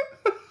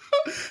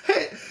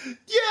 Hey,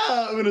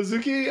 yeah,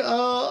 Unazuki,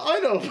 I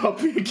know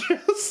about being a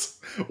kiss.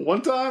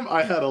 One time,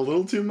 I had a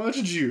little too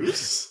much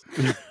juice.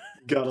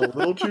 Got a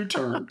little too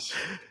turned.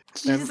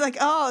 She's like,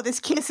 oh, this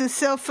kiss is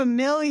so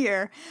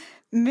familiar.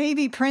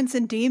 Maybe Prince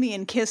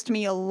Endymion kissed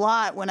me a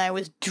lot when I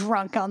was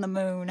drunk on the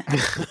moon.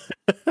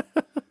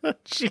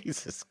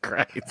 Jesus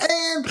Christ.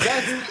 And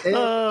that's the end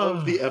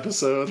of the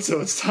episode,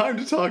 so it's time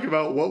to talk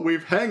about what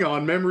we've... Hang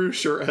on, Memoru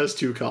shirt has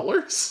two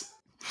colors.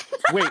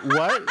 Wait,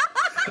 what?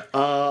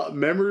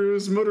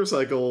 Mamoru's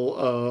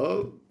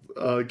motorcycle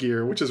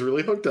gear, which is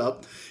really hooked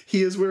up.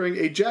 He is wearing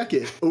a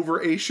jacket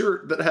over a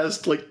shirt that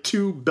has like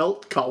 2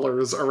 belt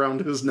collars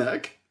around his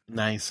neck.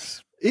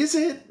 Nice. Is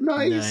it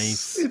nice?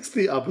 Nice. It's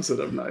the opposite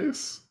of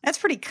nice. That's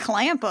pretty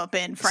clamp up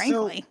in,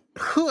 frankly.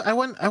 So,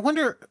 I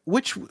wonder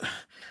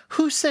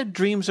who said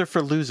dreams are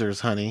for losers,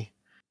 honey?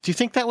 Do you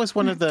think that was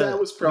one of the... That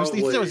was probably...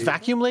 You think that was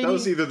Vacuum Lady? That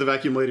was either the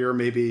Vacuum Lady or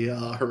maybe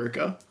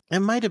Haruka. It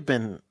might have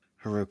been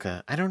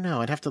Haruka. I don't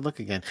know. I'd have to look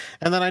again.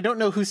 And then I don't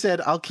know who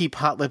said, I'll keep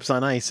Hot Lips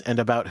on ice, and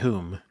about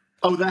whom.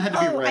 Oh, that had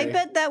to be Ray. I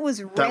bet that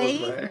was Ray. That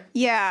was Ray.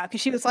 Yeah,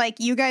 because she was like,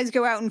 you guys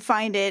go out and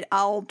find it.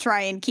 I'll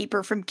try and keep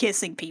her from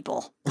kissing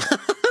people.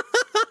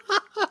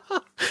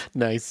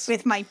 Nice.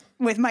 With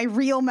my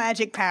real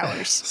magic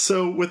powers.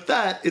 So with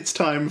that, it's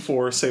time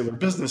for Sailor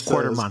Business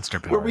Quarter Tales, monster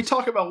powers. where we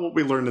talk about what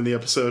we learned in the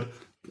episode.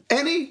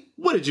 Annie,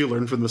 what did you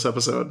learn from this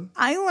episode?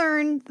 I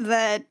learned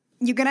that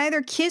you can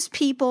either kiss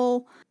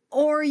people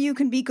or you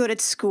can be good at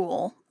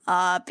school.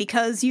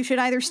 Because you should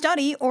either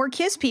study or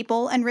kiss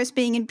people and risk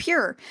being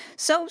impure.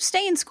 So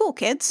stay in school,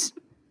 kids.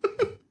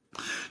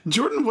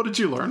 Jordan, what did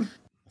you learn?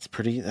 That's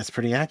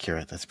pretty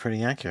accurate. That's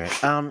pretty accurate.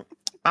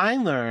 I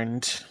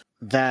learned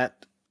that...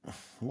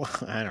 Well,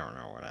 I don't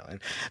know what I learned.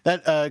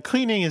 That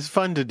cleaning is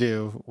fun to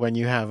do when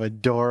you have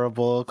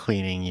adorable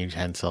cleaning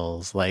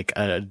utensils, like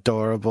an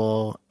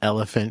adorable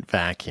elephant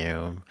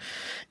vacuum.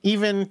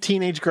 Even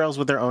teenage girls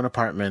with their own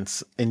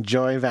apartments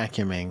enjoy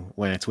vacuuming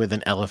when it's with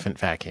an elephant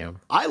vacuum.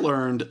 I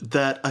learned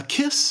that a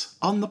kiss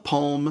on the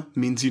palm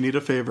means you need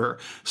a favor.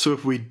 So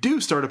if we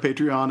do start a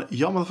Patreon,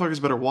 y'all motherfuckers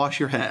better wash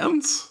your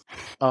hands.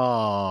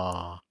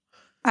 Aww.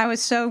 I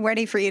was so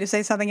ready for you to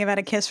say something about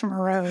a kiss from a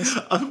rose.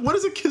 What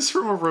does a kiss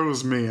from a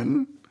rose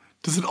mean?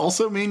 Does it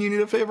also mean you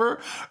need a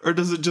favor? Or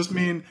does it just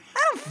mean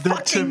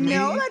that to me,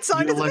 that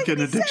song you're doesn't like make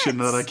an any addiction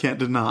sense. that I can't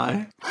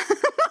deny?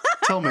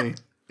 Tell me,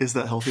 is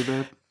that healthy,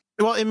 babe?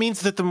 Well, it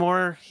means that the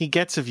more he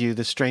gets of you,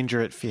 the stranger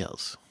it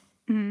feels.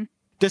 Mm-hmm.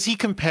 Does he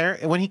compare,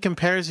 when he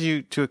compares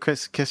you to a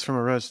kiss from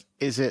a rose,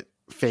 is it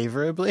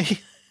favorably?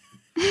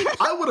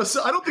 I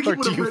don't think he Or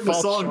would do have you written a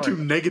fall song short?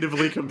 to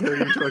negatively compare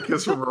you to a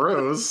kiss from a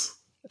rose.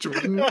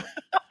 Jordan,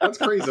 that's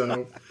crazy.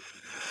 So,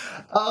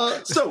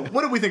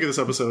 what did we think of this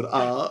episode?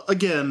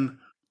 Again,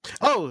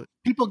 Oh,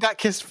 people got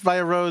kissed by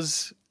a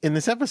rose in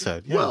this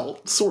episode. Yeah.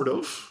 well, sort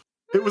of.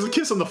 It was a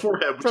kiss on the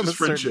forehead, which From is a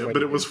certain friendship, point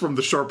but of it was from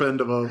the sharp end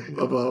of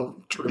a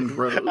trimmed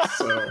rose.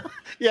 So,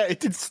 yeah,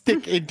 it did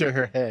stick into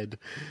her head.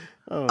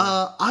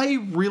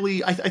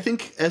 I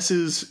think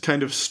S's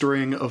kind of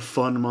string of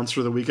fun Monster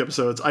of the Week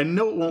episodes, I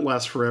know it won't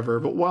last forever,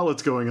 but while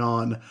it's going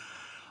on,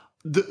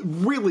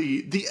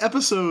 the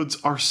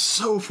episodes are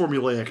so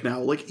formulaic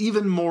now, like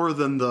even more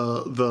than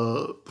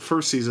the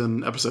first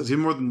season episodes,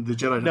 even more than the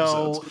Jedi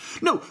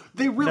episodes. No,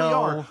 they really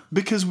are,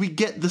 because we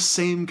get the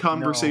same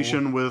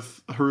conversation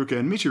with Haruka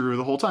and Michiru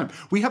the whole time.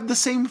 We have the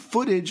same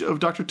footage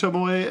of Dr.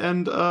 Tomoe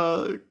and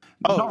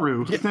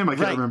Naru, whose name I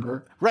can't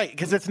remember. Right,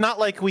 because it's not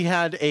like we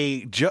had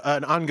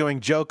an ongoing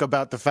joke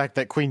about the fact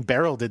that Queen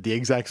Beryl did the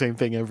exact same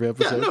thing every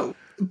episode. Yeah, no,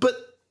 but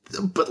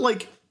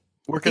like,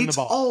 Working it's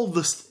the ball. all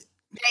this.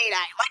 Data,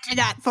 what you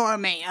got for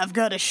me? I've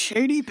got a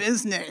shady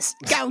business.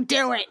 Go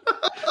do it.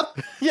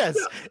 Yes,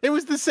 it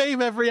was the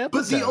same every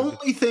episode. But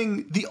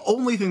the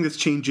only thing that's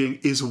changing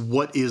is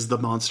what is the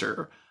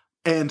monster.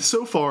 And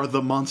so far,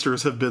 the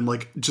monsters have been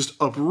like just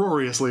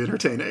uproariously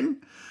entertaining.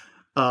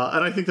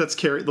 And I think that's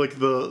carried, like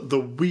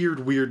the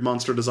weird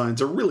monster designs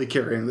are really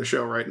carrying the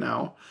show right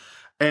now.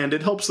 And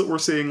it helps that we're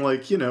seeing,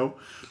 like, you know,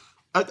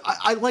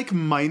 I like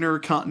minor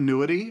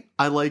continuity.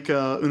 I like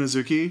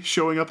Unazuki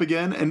showing up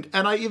again, and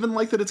I even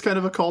like that it's kind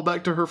of a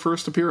callback to her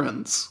first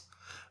appearance,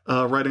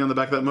 riding on the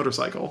back of that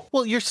motorcycle.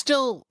 Well,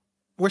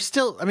 we're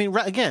still, I mean,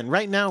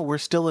 right now, we're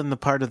still in the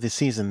part of the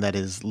season that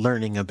is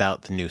learning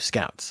about the new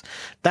scouts.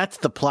 That's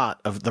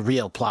the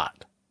real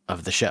plot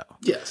of the show.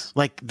 Yes.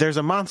 Like, there's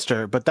a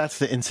monster, but that's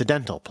the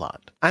incidental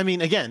plot. I mean,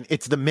 again,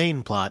 it's the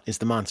main plot is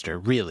the monster,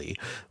 really.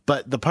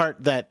 But the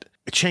part that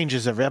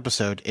changes every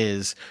episode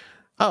is,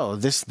 oh,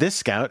 this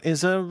scout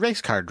is a race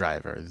car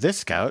driver. This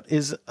scout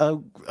is a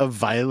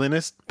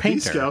violinist painter.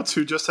 These scouts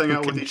who just hang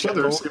out with each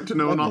other seem to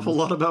know an awful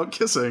lot about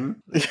kissing.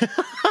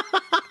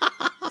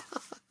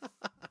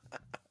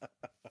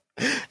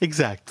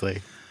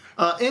 Exactly.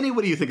 Annie,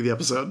 what do you think of the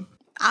episode?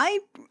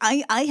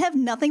 I have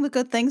nothing but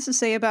good things to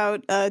say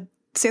about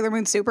Sailor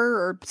Moon Super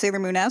or Sailor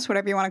Moon S,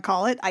 whatever you want to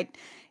call it.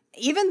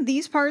 Even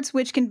these parts,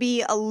 which can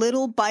be a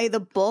little by the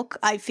book,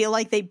 I feel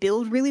like they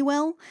build really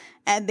well,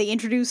 and they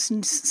introduce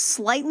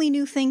slightly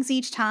new things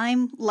each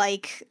time,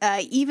 like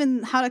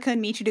even Haruka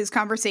and Michiru's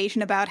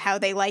conversation about how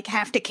they, like,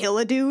 have to kill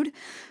a dude.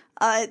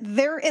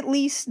 They at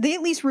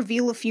least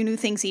reveal a few new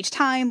things each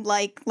time,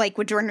 like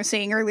what Jordan was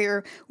saying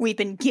earlier, we've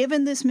been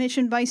given this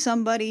mission by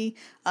somebody.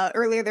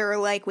 Earlier they were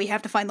like, we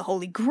have to find the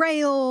Holy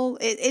Grail.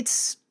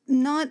 It's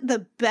not the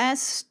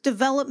best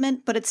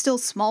development, but it's still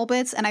small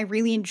bits, and I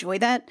really enjoy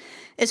that,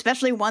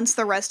 especially once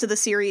the rest of the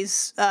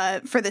series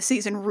for the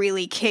season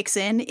really kicks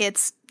in.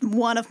 It's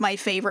one of my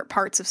favorite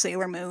parts of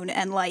Sailor Moon,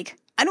 and, like,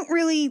 I don't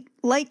really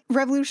like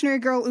Revolutionary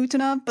Girl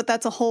Utena, but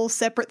that's a whole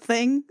separate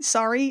thing.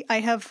 Sorry, I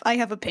have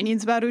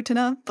opinions about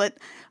Utena, but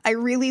I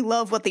really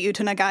love what the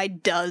Utena guy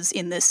does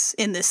in this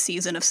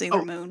season of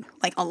Sailor Moon.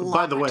 Like, a lot.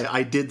 By the way,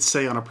 I did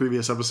say on a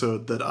previous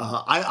episode that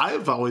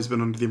I've always been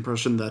under the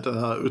impression that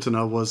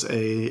Utena was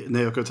a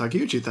Naoko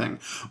Takeuchi thing,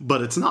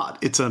 but it's not.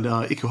 It's an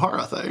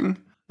Ikuhara thing.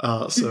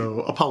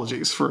 So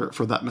apologies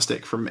for that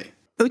mistake from me.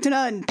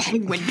 Utena and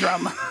Penguin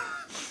Drum.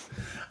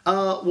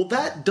 Well,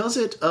 that does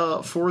it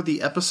for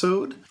the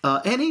episode.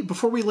 Annie,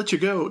 before we let you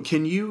go,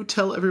 can you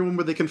tell everyone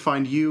where they can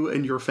find you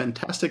and your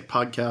fantastic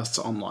podcasts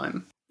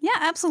online? Yeah,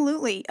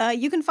 absolutely.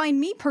 You can find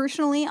me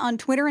personally on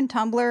Twitter and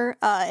Tumblr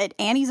at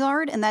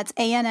Anniezard, and that's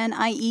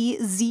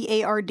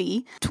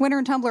ANNIEZARD. Twitter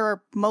and Tumblr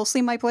are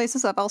mostly my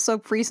places. I've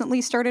also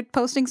recently started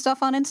posting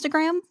stuff on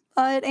Instagram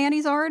at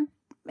Anniezard.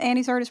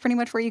 Anniezard is pretty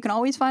much where you can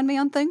always find me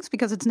on things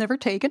because it's never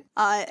taken.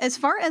 As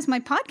far as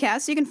my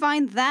podcast, you can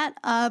find that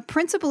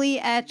principally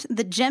at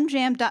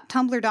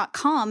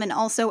thegemmjam.tumblr.com and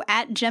also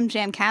at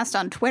GemJamcast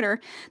on Twitter.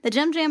 The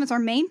Gem Jam is our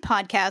main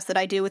podcast that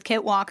I do with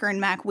Kit Walker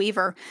and Mac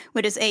Weaver,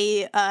 which is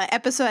a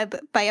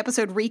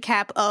episode-by-episode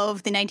recap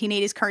of the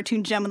 1980s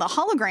cartoon Gem and the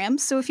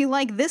Holograms. So if you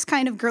like this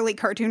kind of girly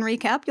cartoon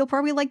recap, you'll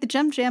probably like the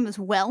Gem Jam as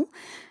well.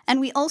 And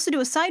we also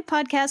do a side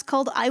podcast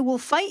called I Will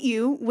Fight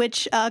You,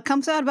 which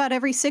comes out about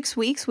every 6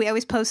 weeks. We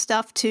always post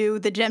stuff to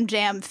the Gem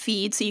Jam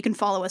feed, so you can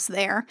follow us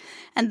there.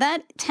 And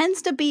that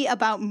tends to be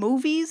about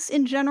movies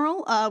in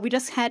general. We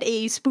just had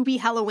a spoopy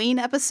Halloween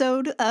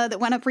episode that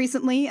went up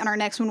recently, and our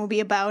next one will be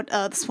about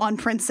the Swan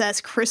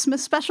Princess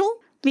Christmas special,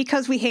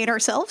 because we hate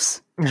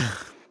ourselves.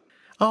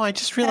 Oh, I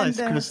just realized,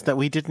 Chris, that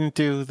we didn't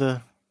do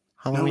the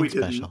Halloween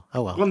special. Didn't.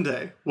 Oh, well. One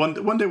day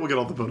we'll get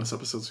all the bonus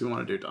episodes we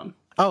want to do done.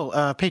 Oh,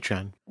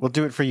 Patreon. We'll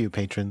do it for you,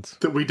 patrons.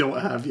 That we don't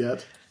have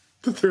yet.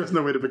 That there's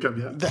no way to become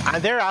yet.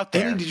 They're out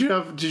there. Annie, did you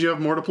have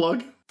more to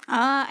plug?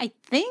 I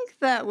think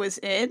that was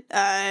it.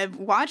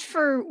 Watch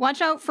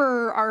out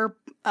for our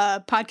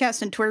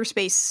podcast and Twitter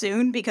space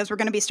soon, because we're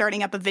going to be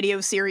starting up a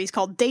video series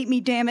called Date Me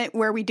Damn It,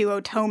 where we do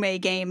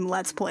Otome game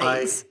Let's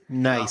Plays.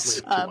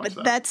 Nice. But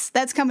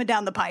that's coming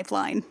down the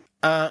pipeline.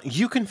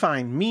 You can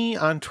find me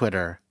on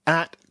Twitter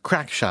at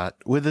Crackshot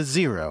with a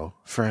 0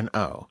 for an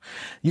O.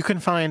 You can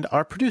find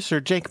our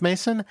producer, Jake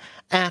Mason,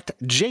 at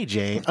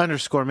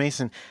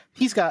JJ_Mason.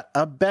 He's got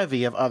a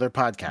bevy of other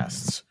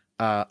podcasts.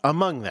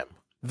 Among them,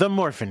 The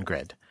Morphin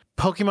Grid,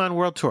 Pokemon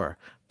World Tour,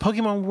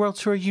 Pokemon World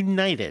Tour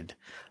United,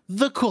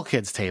 The Cool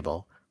Kids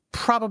Table,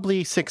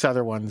 probably 6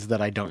 other ones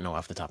that I don't know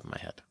off the top of my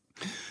head.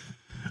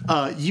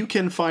 You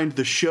can find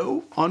the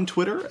show on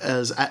Twitter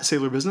as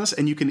 @SailorBusiness,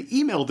 and you can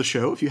email the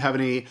show if you have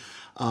any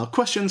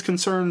questions,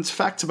 concerns,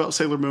 facts about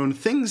Sailor Moon,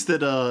 questions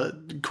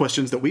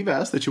that we've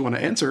asked that you want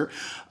to answer,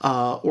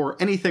 or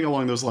anything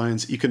along those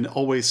lines. You can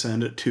always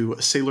send it to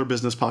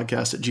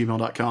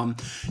sailorbusinesspodcast@gmail.com.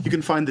 You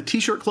can find the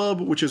T-shirt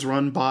club, which is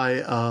run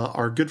by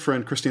our good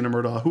friend Christina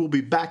Murdaugh, who will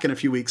be back in a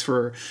few weeks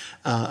to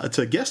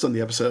guest on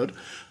the episode.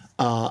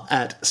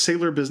 At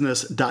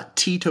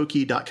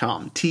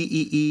sailorbusiness.teetoki.com,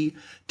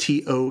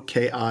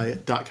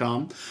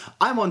 TEETOKI.com.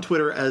 I'm on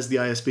Twitter as the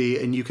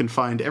ISB, and you can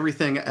find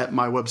everything at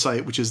my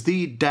website, which is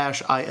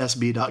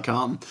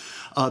the-isb.com.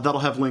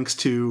 That'll have links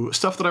to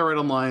stuff that I write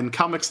online,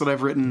 comics that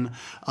I've written,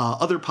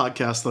 other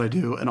podcasts that I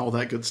do, and all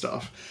that good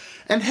stuff.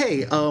 And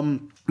hey,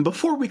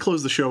 before we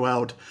close the show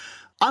out,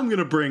 I'm going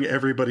to bring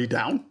everybody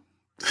down.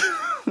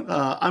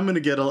 I'm going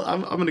to get a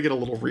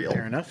little real.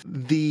 Fair enough.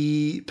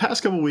 The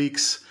past couple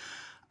weeks,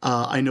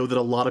 I know that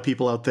a lot of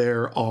people out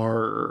there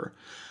are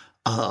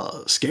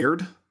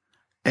scared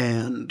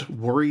and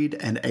worried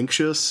and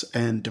anxious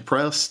and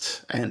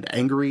depressed and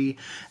angry.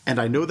 And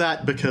I know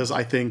that because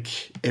I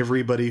think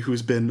everybody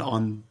who's been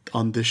on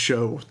this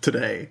show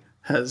today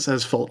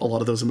has felt a lot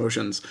of those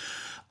emotions.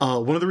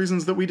 One of the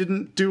reasons that we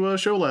didn't do a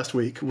show last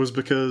week was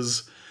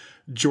because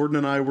Jordan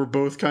and I were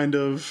both kind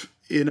of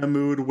in a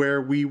mood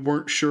where we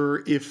weren't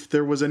sure if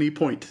there was any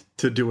point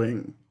to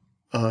doing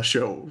a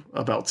show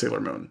about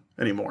Sailor Moon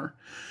anymore.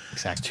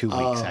 Exact 2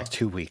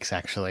 weeks,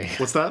 actually.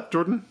 What's that,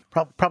 Jordan?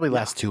 Probably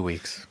last 2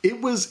 weeks. It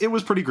was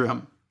pretty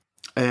grim,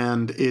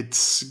 and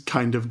it's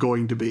kind of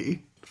going to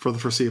be for the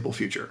foreseeable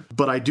future.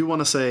 But I do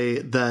want to say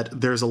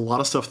that there's a lot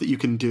of stuff that you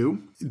can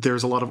do.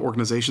 There's a lot of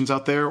organizations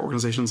out there,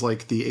 organizations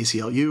like the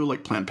ACLU,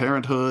 like Planned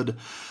Parenthood,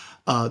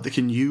 that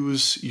can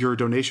use your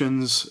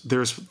donations.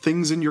 There's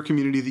things in your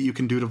community that you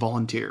can do to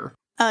volunteer.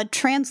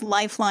 Trans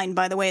Lifeline,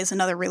 by the way, is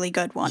another really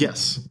good one.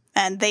 Yes.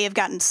 And they have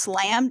gotten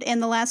slammed in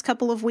the last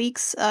couple of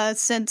weeks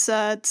since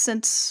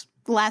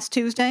last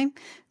Tuesday,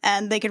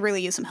 and they could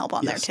really use some help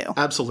on there, too.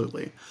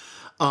 Absolutely.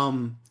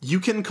 You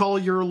can call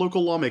your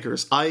local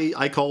lawmakers.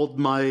 I called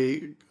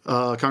my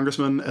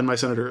congressmen and my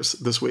senators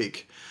this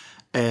week,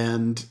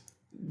 and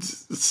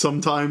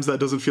sometimes that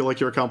doesn't feel like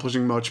you're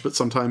accomplishing much, but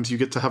sometimes you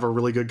get to have a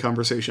really good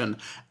conversation,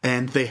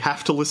 and they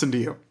have to listen to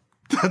you.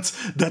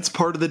 That's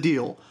part of the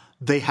deal.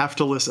 They have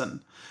to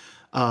listen.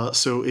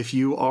 So if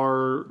you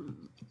are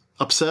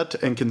upset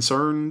and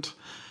concerned,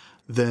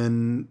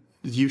 then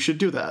you should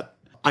do that.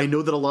 I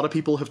know that a lot of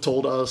people have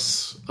told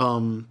us,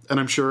 and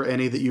I'm sure,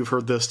 Annie, that you've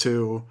heard this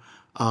too,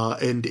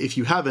 And if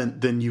you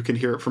haven't, then you can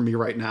hear it from me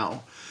right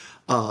now.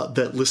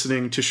 That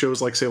listening to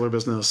shows like Sailor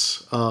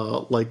Business,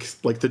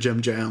 like the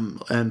Gem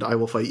Jam and I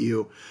Will Fight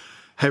You,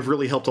 have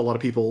really helped a lot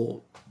of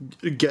people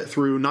get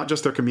through not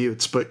just their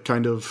commutes, but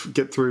kind of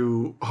get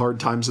through hard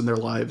times in their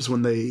lives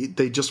when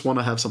they just want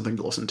to have something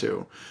to listen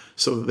to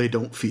so that they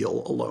don't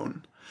feel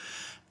alone.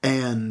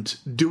 And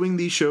doing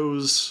these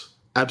shows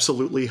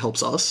absolutely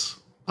helps us.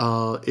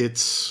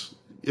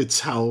 It's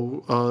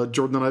how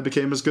Jordan and I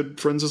became as good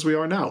friends as we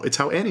are now. It's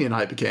how Annie and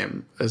I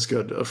became as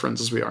good of friends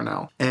as we are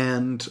now.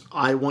 And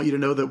I want you to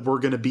know that we're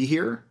going to be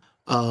here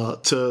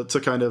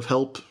to kind of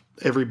help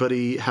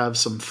everybody have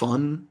some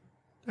fun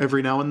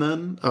every now and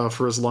then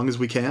for as long as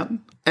we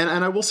can. And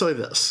I will say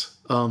this,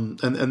 and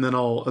then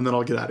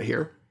I'll get out of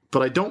here.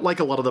 But I don't like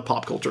a lot of the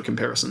pop culture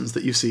comparisons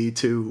that you see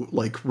to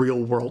like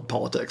real world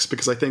politics,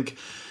 because I think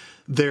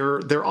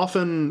they're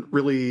often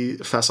really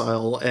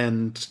facile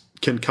and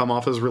can come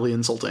off as really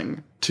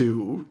insulting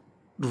to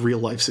real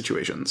life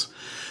situations.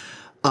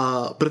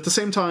 But at the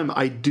same time,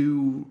 I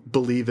do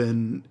believe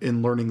in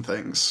learning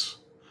things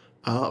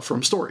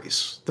from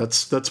stories.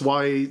 That's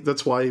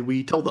why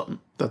we tell them.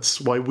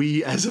 That's why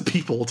we as a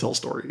people tell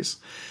stories.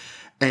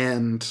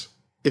 And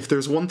if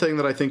there's one thing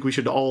that I think we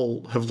should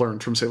all have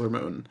learned from Sailor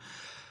Moon,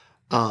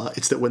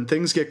 it's that when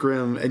things get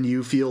grim and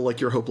you feel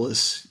like you're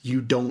hopeless, you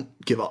don't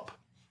give up.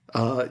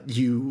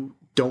 You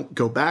don't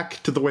go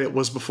back to the way it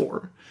was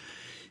before.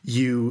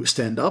 You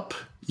stand up,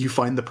 you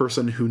find the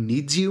person who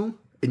needs you,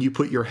 and you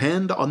put your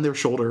hand on their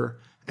shoulder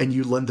and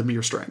you lend them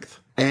your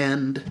strength.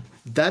 And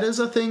that is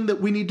a thing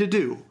that we need to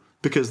do,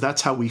 because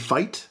that's how we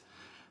fight.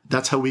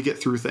 That's how we get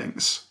through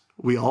things.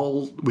 We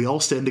all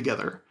stand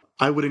together.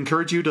 I would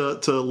encourage you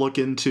to look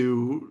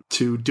into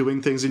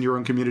doing things in your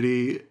own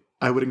community.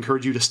 I would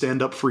encourage you to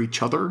stand up for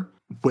each other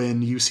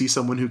when you see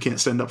someone who can't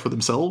stand up for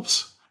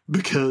themselves,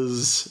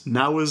 because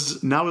now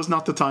is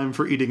not the time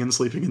for eating and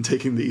sleeping and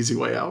taking the easy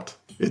way out.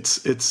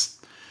 It's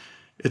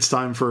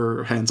time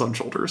for hands on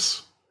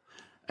shoulders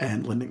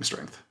and lending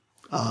strength.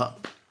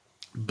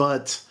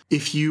 But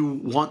if you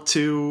want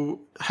to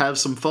have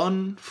some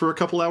fun for a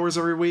couple hours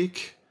every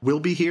week, we'll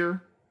be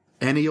here.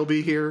 Annie will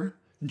be here.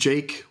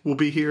 Jake will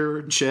be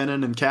here.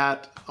 Shannon and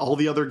Kat, all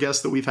the other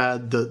guests that we've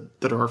had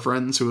that are our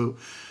friends who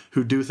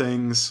do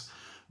things.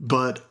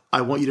 But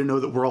I want you to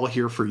know that we're all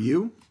here for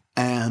you,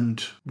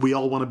 and we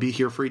all want to be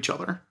here for each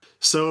other.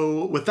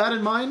 So with that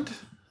in mind,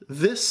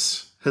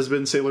 this has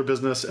been Sailor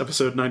Business,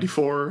 episode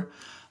 94.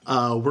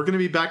 We're going to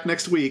be back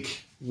next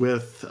week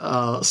with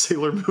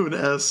Sailor Moon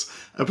S,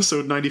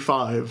 episode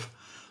 95.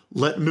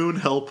 Let Moon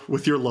help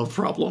with your love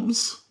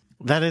problems.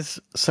 That is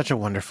such a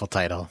wonderful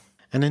title.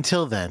 And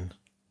until then,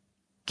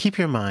 keep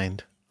your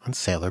mind on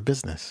Sailor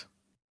Business.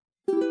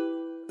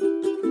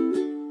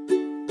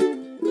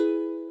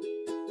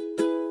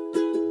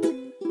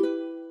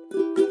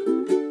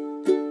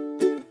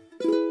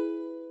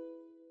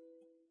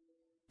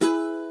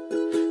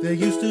 There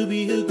used to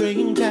be a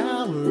great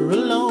tower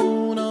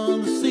alone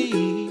on the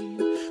sea,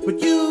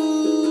 but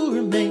you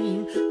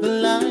remain the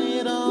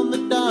light on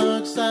the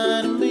dark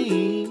side of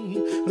me.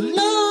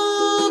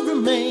 Love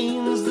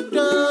remains the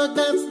drug,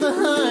 that's the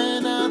high,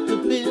 not the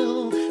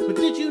pill. But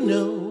did you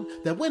know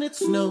that when it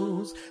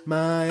snows,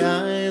 my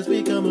eyes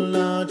become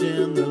large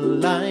and the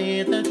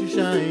light that you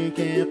shine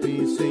can't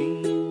be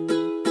seen?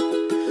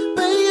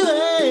 Baby,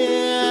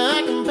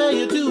 I compare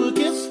you to a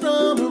kiss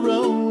from a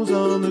rose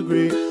on the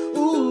grave.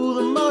 Ooh,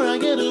 the more I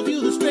get of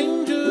you, the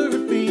stranger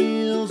it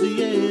feels,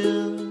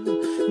 yeah.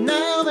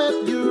 Now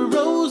that your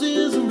rose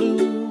is in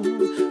bloom,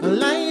 a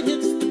light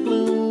hits the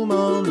gloom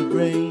on the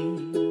grave.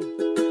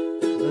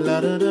 La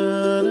da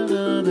da da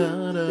da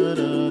da da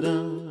da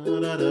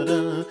da da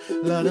da,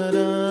 la da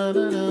da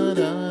da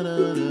da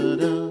da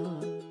da.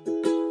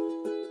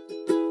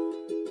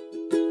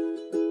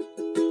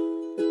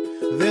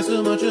 There's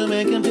so much a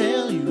man can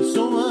tell you,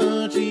 so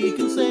much he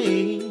can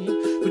say,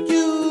 but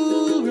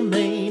you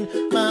remain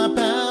my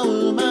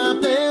power, my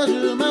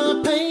pleasure,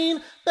 my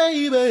pain,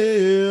 baby.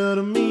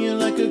 To me, you're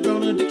like a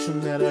grown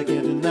addiction that I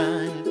can't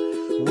deny.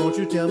 Won't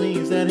you tell me,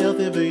 is that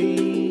healthy,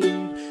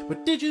 babe?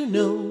 But did you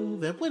know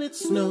that when it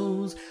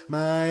snows,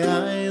 my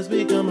eyes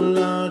become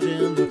large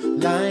and the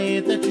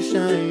light that you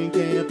shine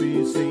can't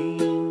be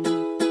seen?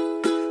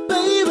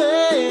 Baby,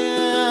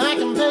 I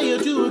compare you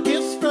to a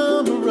kiss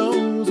from a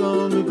rose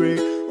on the grave.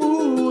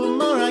 Ooh, the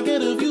more I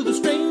get of you, the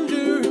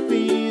stranger it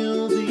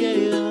feels,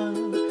 yeah.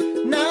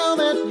 Now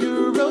that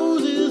your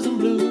rose is in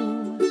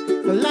bloom,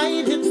 the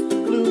light hits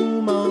the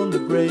gloom on the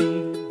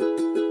grave.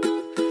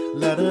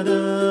 La da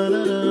da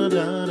da da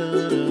da da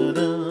da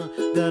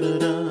da da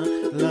da,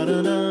 la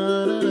da da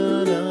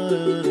da da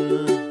da da.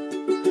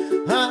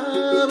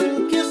 I've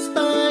been kissed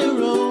by a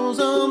rose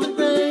on the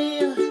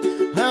grave.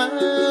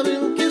 I've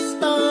been kissed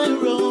by a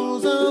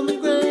rose on the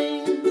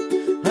grave.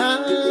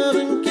 I've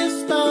been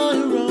kissed by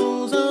a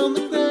rose on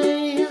the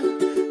grave.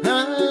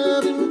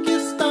 I've been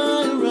kissed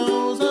by a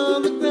rose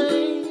on the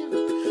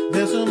grave.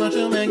 There's so much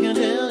a man can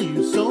tell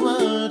you, so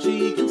much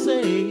he can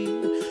say,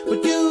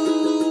 but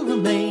you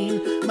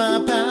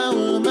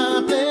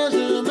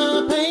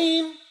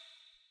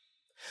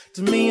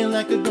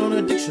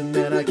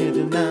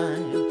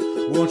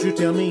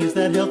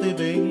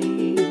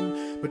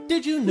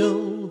Did you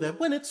know that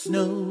when it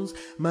snows,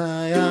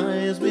 my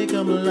eyes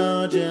become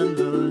large and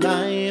the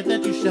light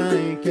that you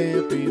shine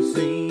can't be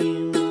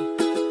seen?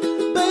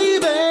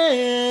 Baby,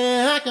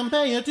 I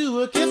compare you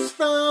to a kiss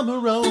from a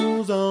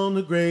rose on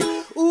the grave.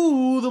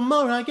 Ooh, the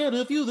more I get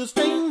of you, the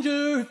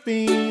stranger it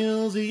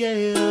feels.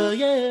 Yeah,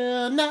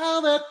 yeah,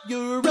 now that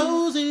your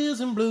rose is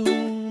in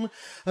bloom,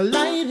 a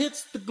light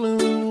hits the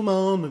gloom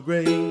on the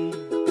grave.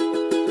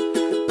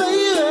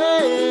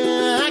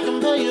 I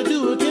compare you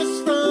to a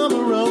kiss from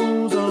a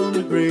rose on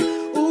the grave.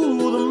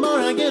 Ooh, the more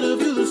I get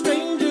of you, the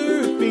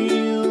stranger it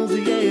feels.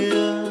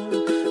 Yeah,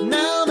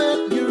 now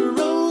that your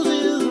rose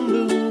is in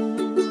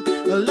bloom,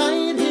 a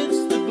light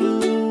hits the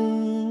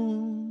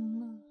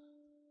gloom.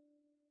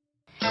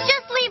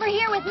 Just leave her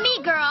here with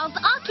me, girls.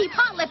 I'll keep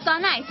Hot Lips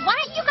on ice. Why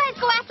don't you guys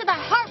go after the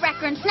Heart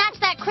Wrecker and snatch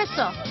that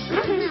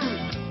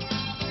crystal?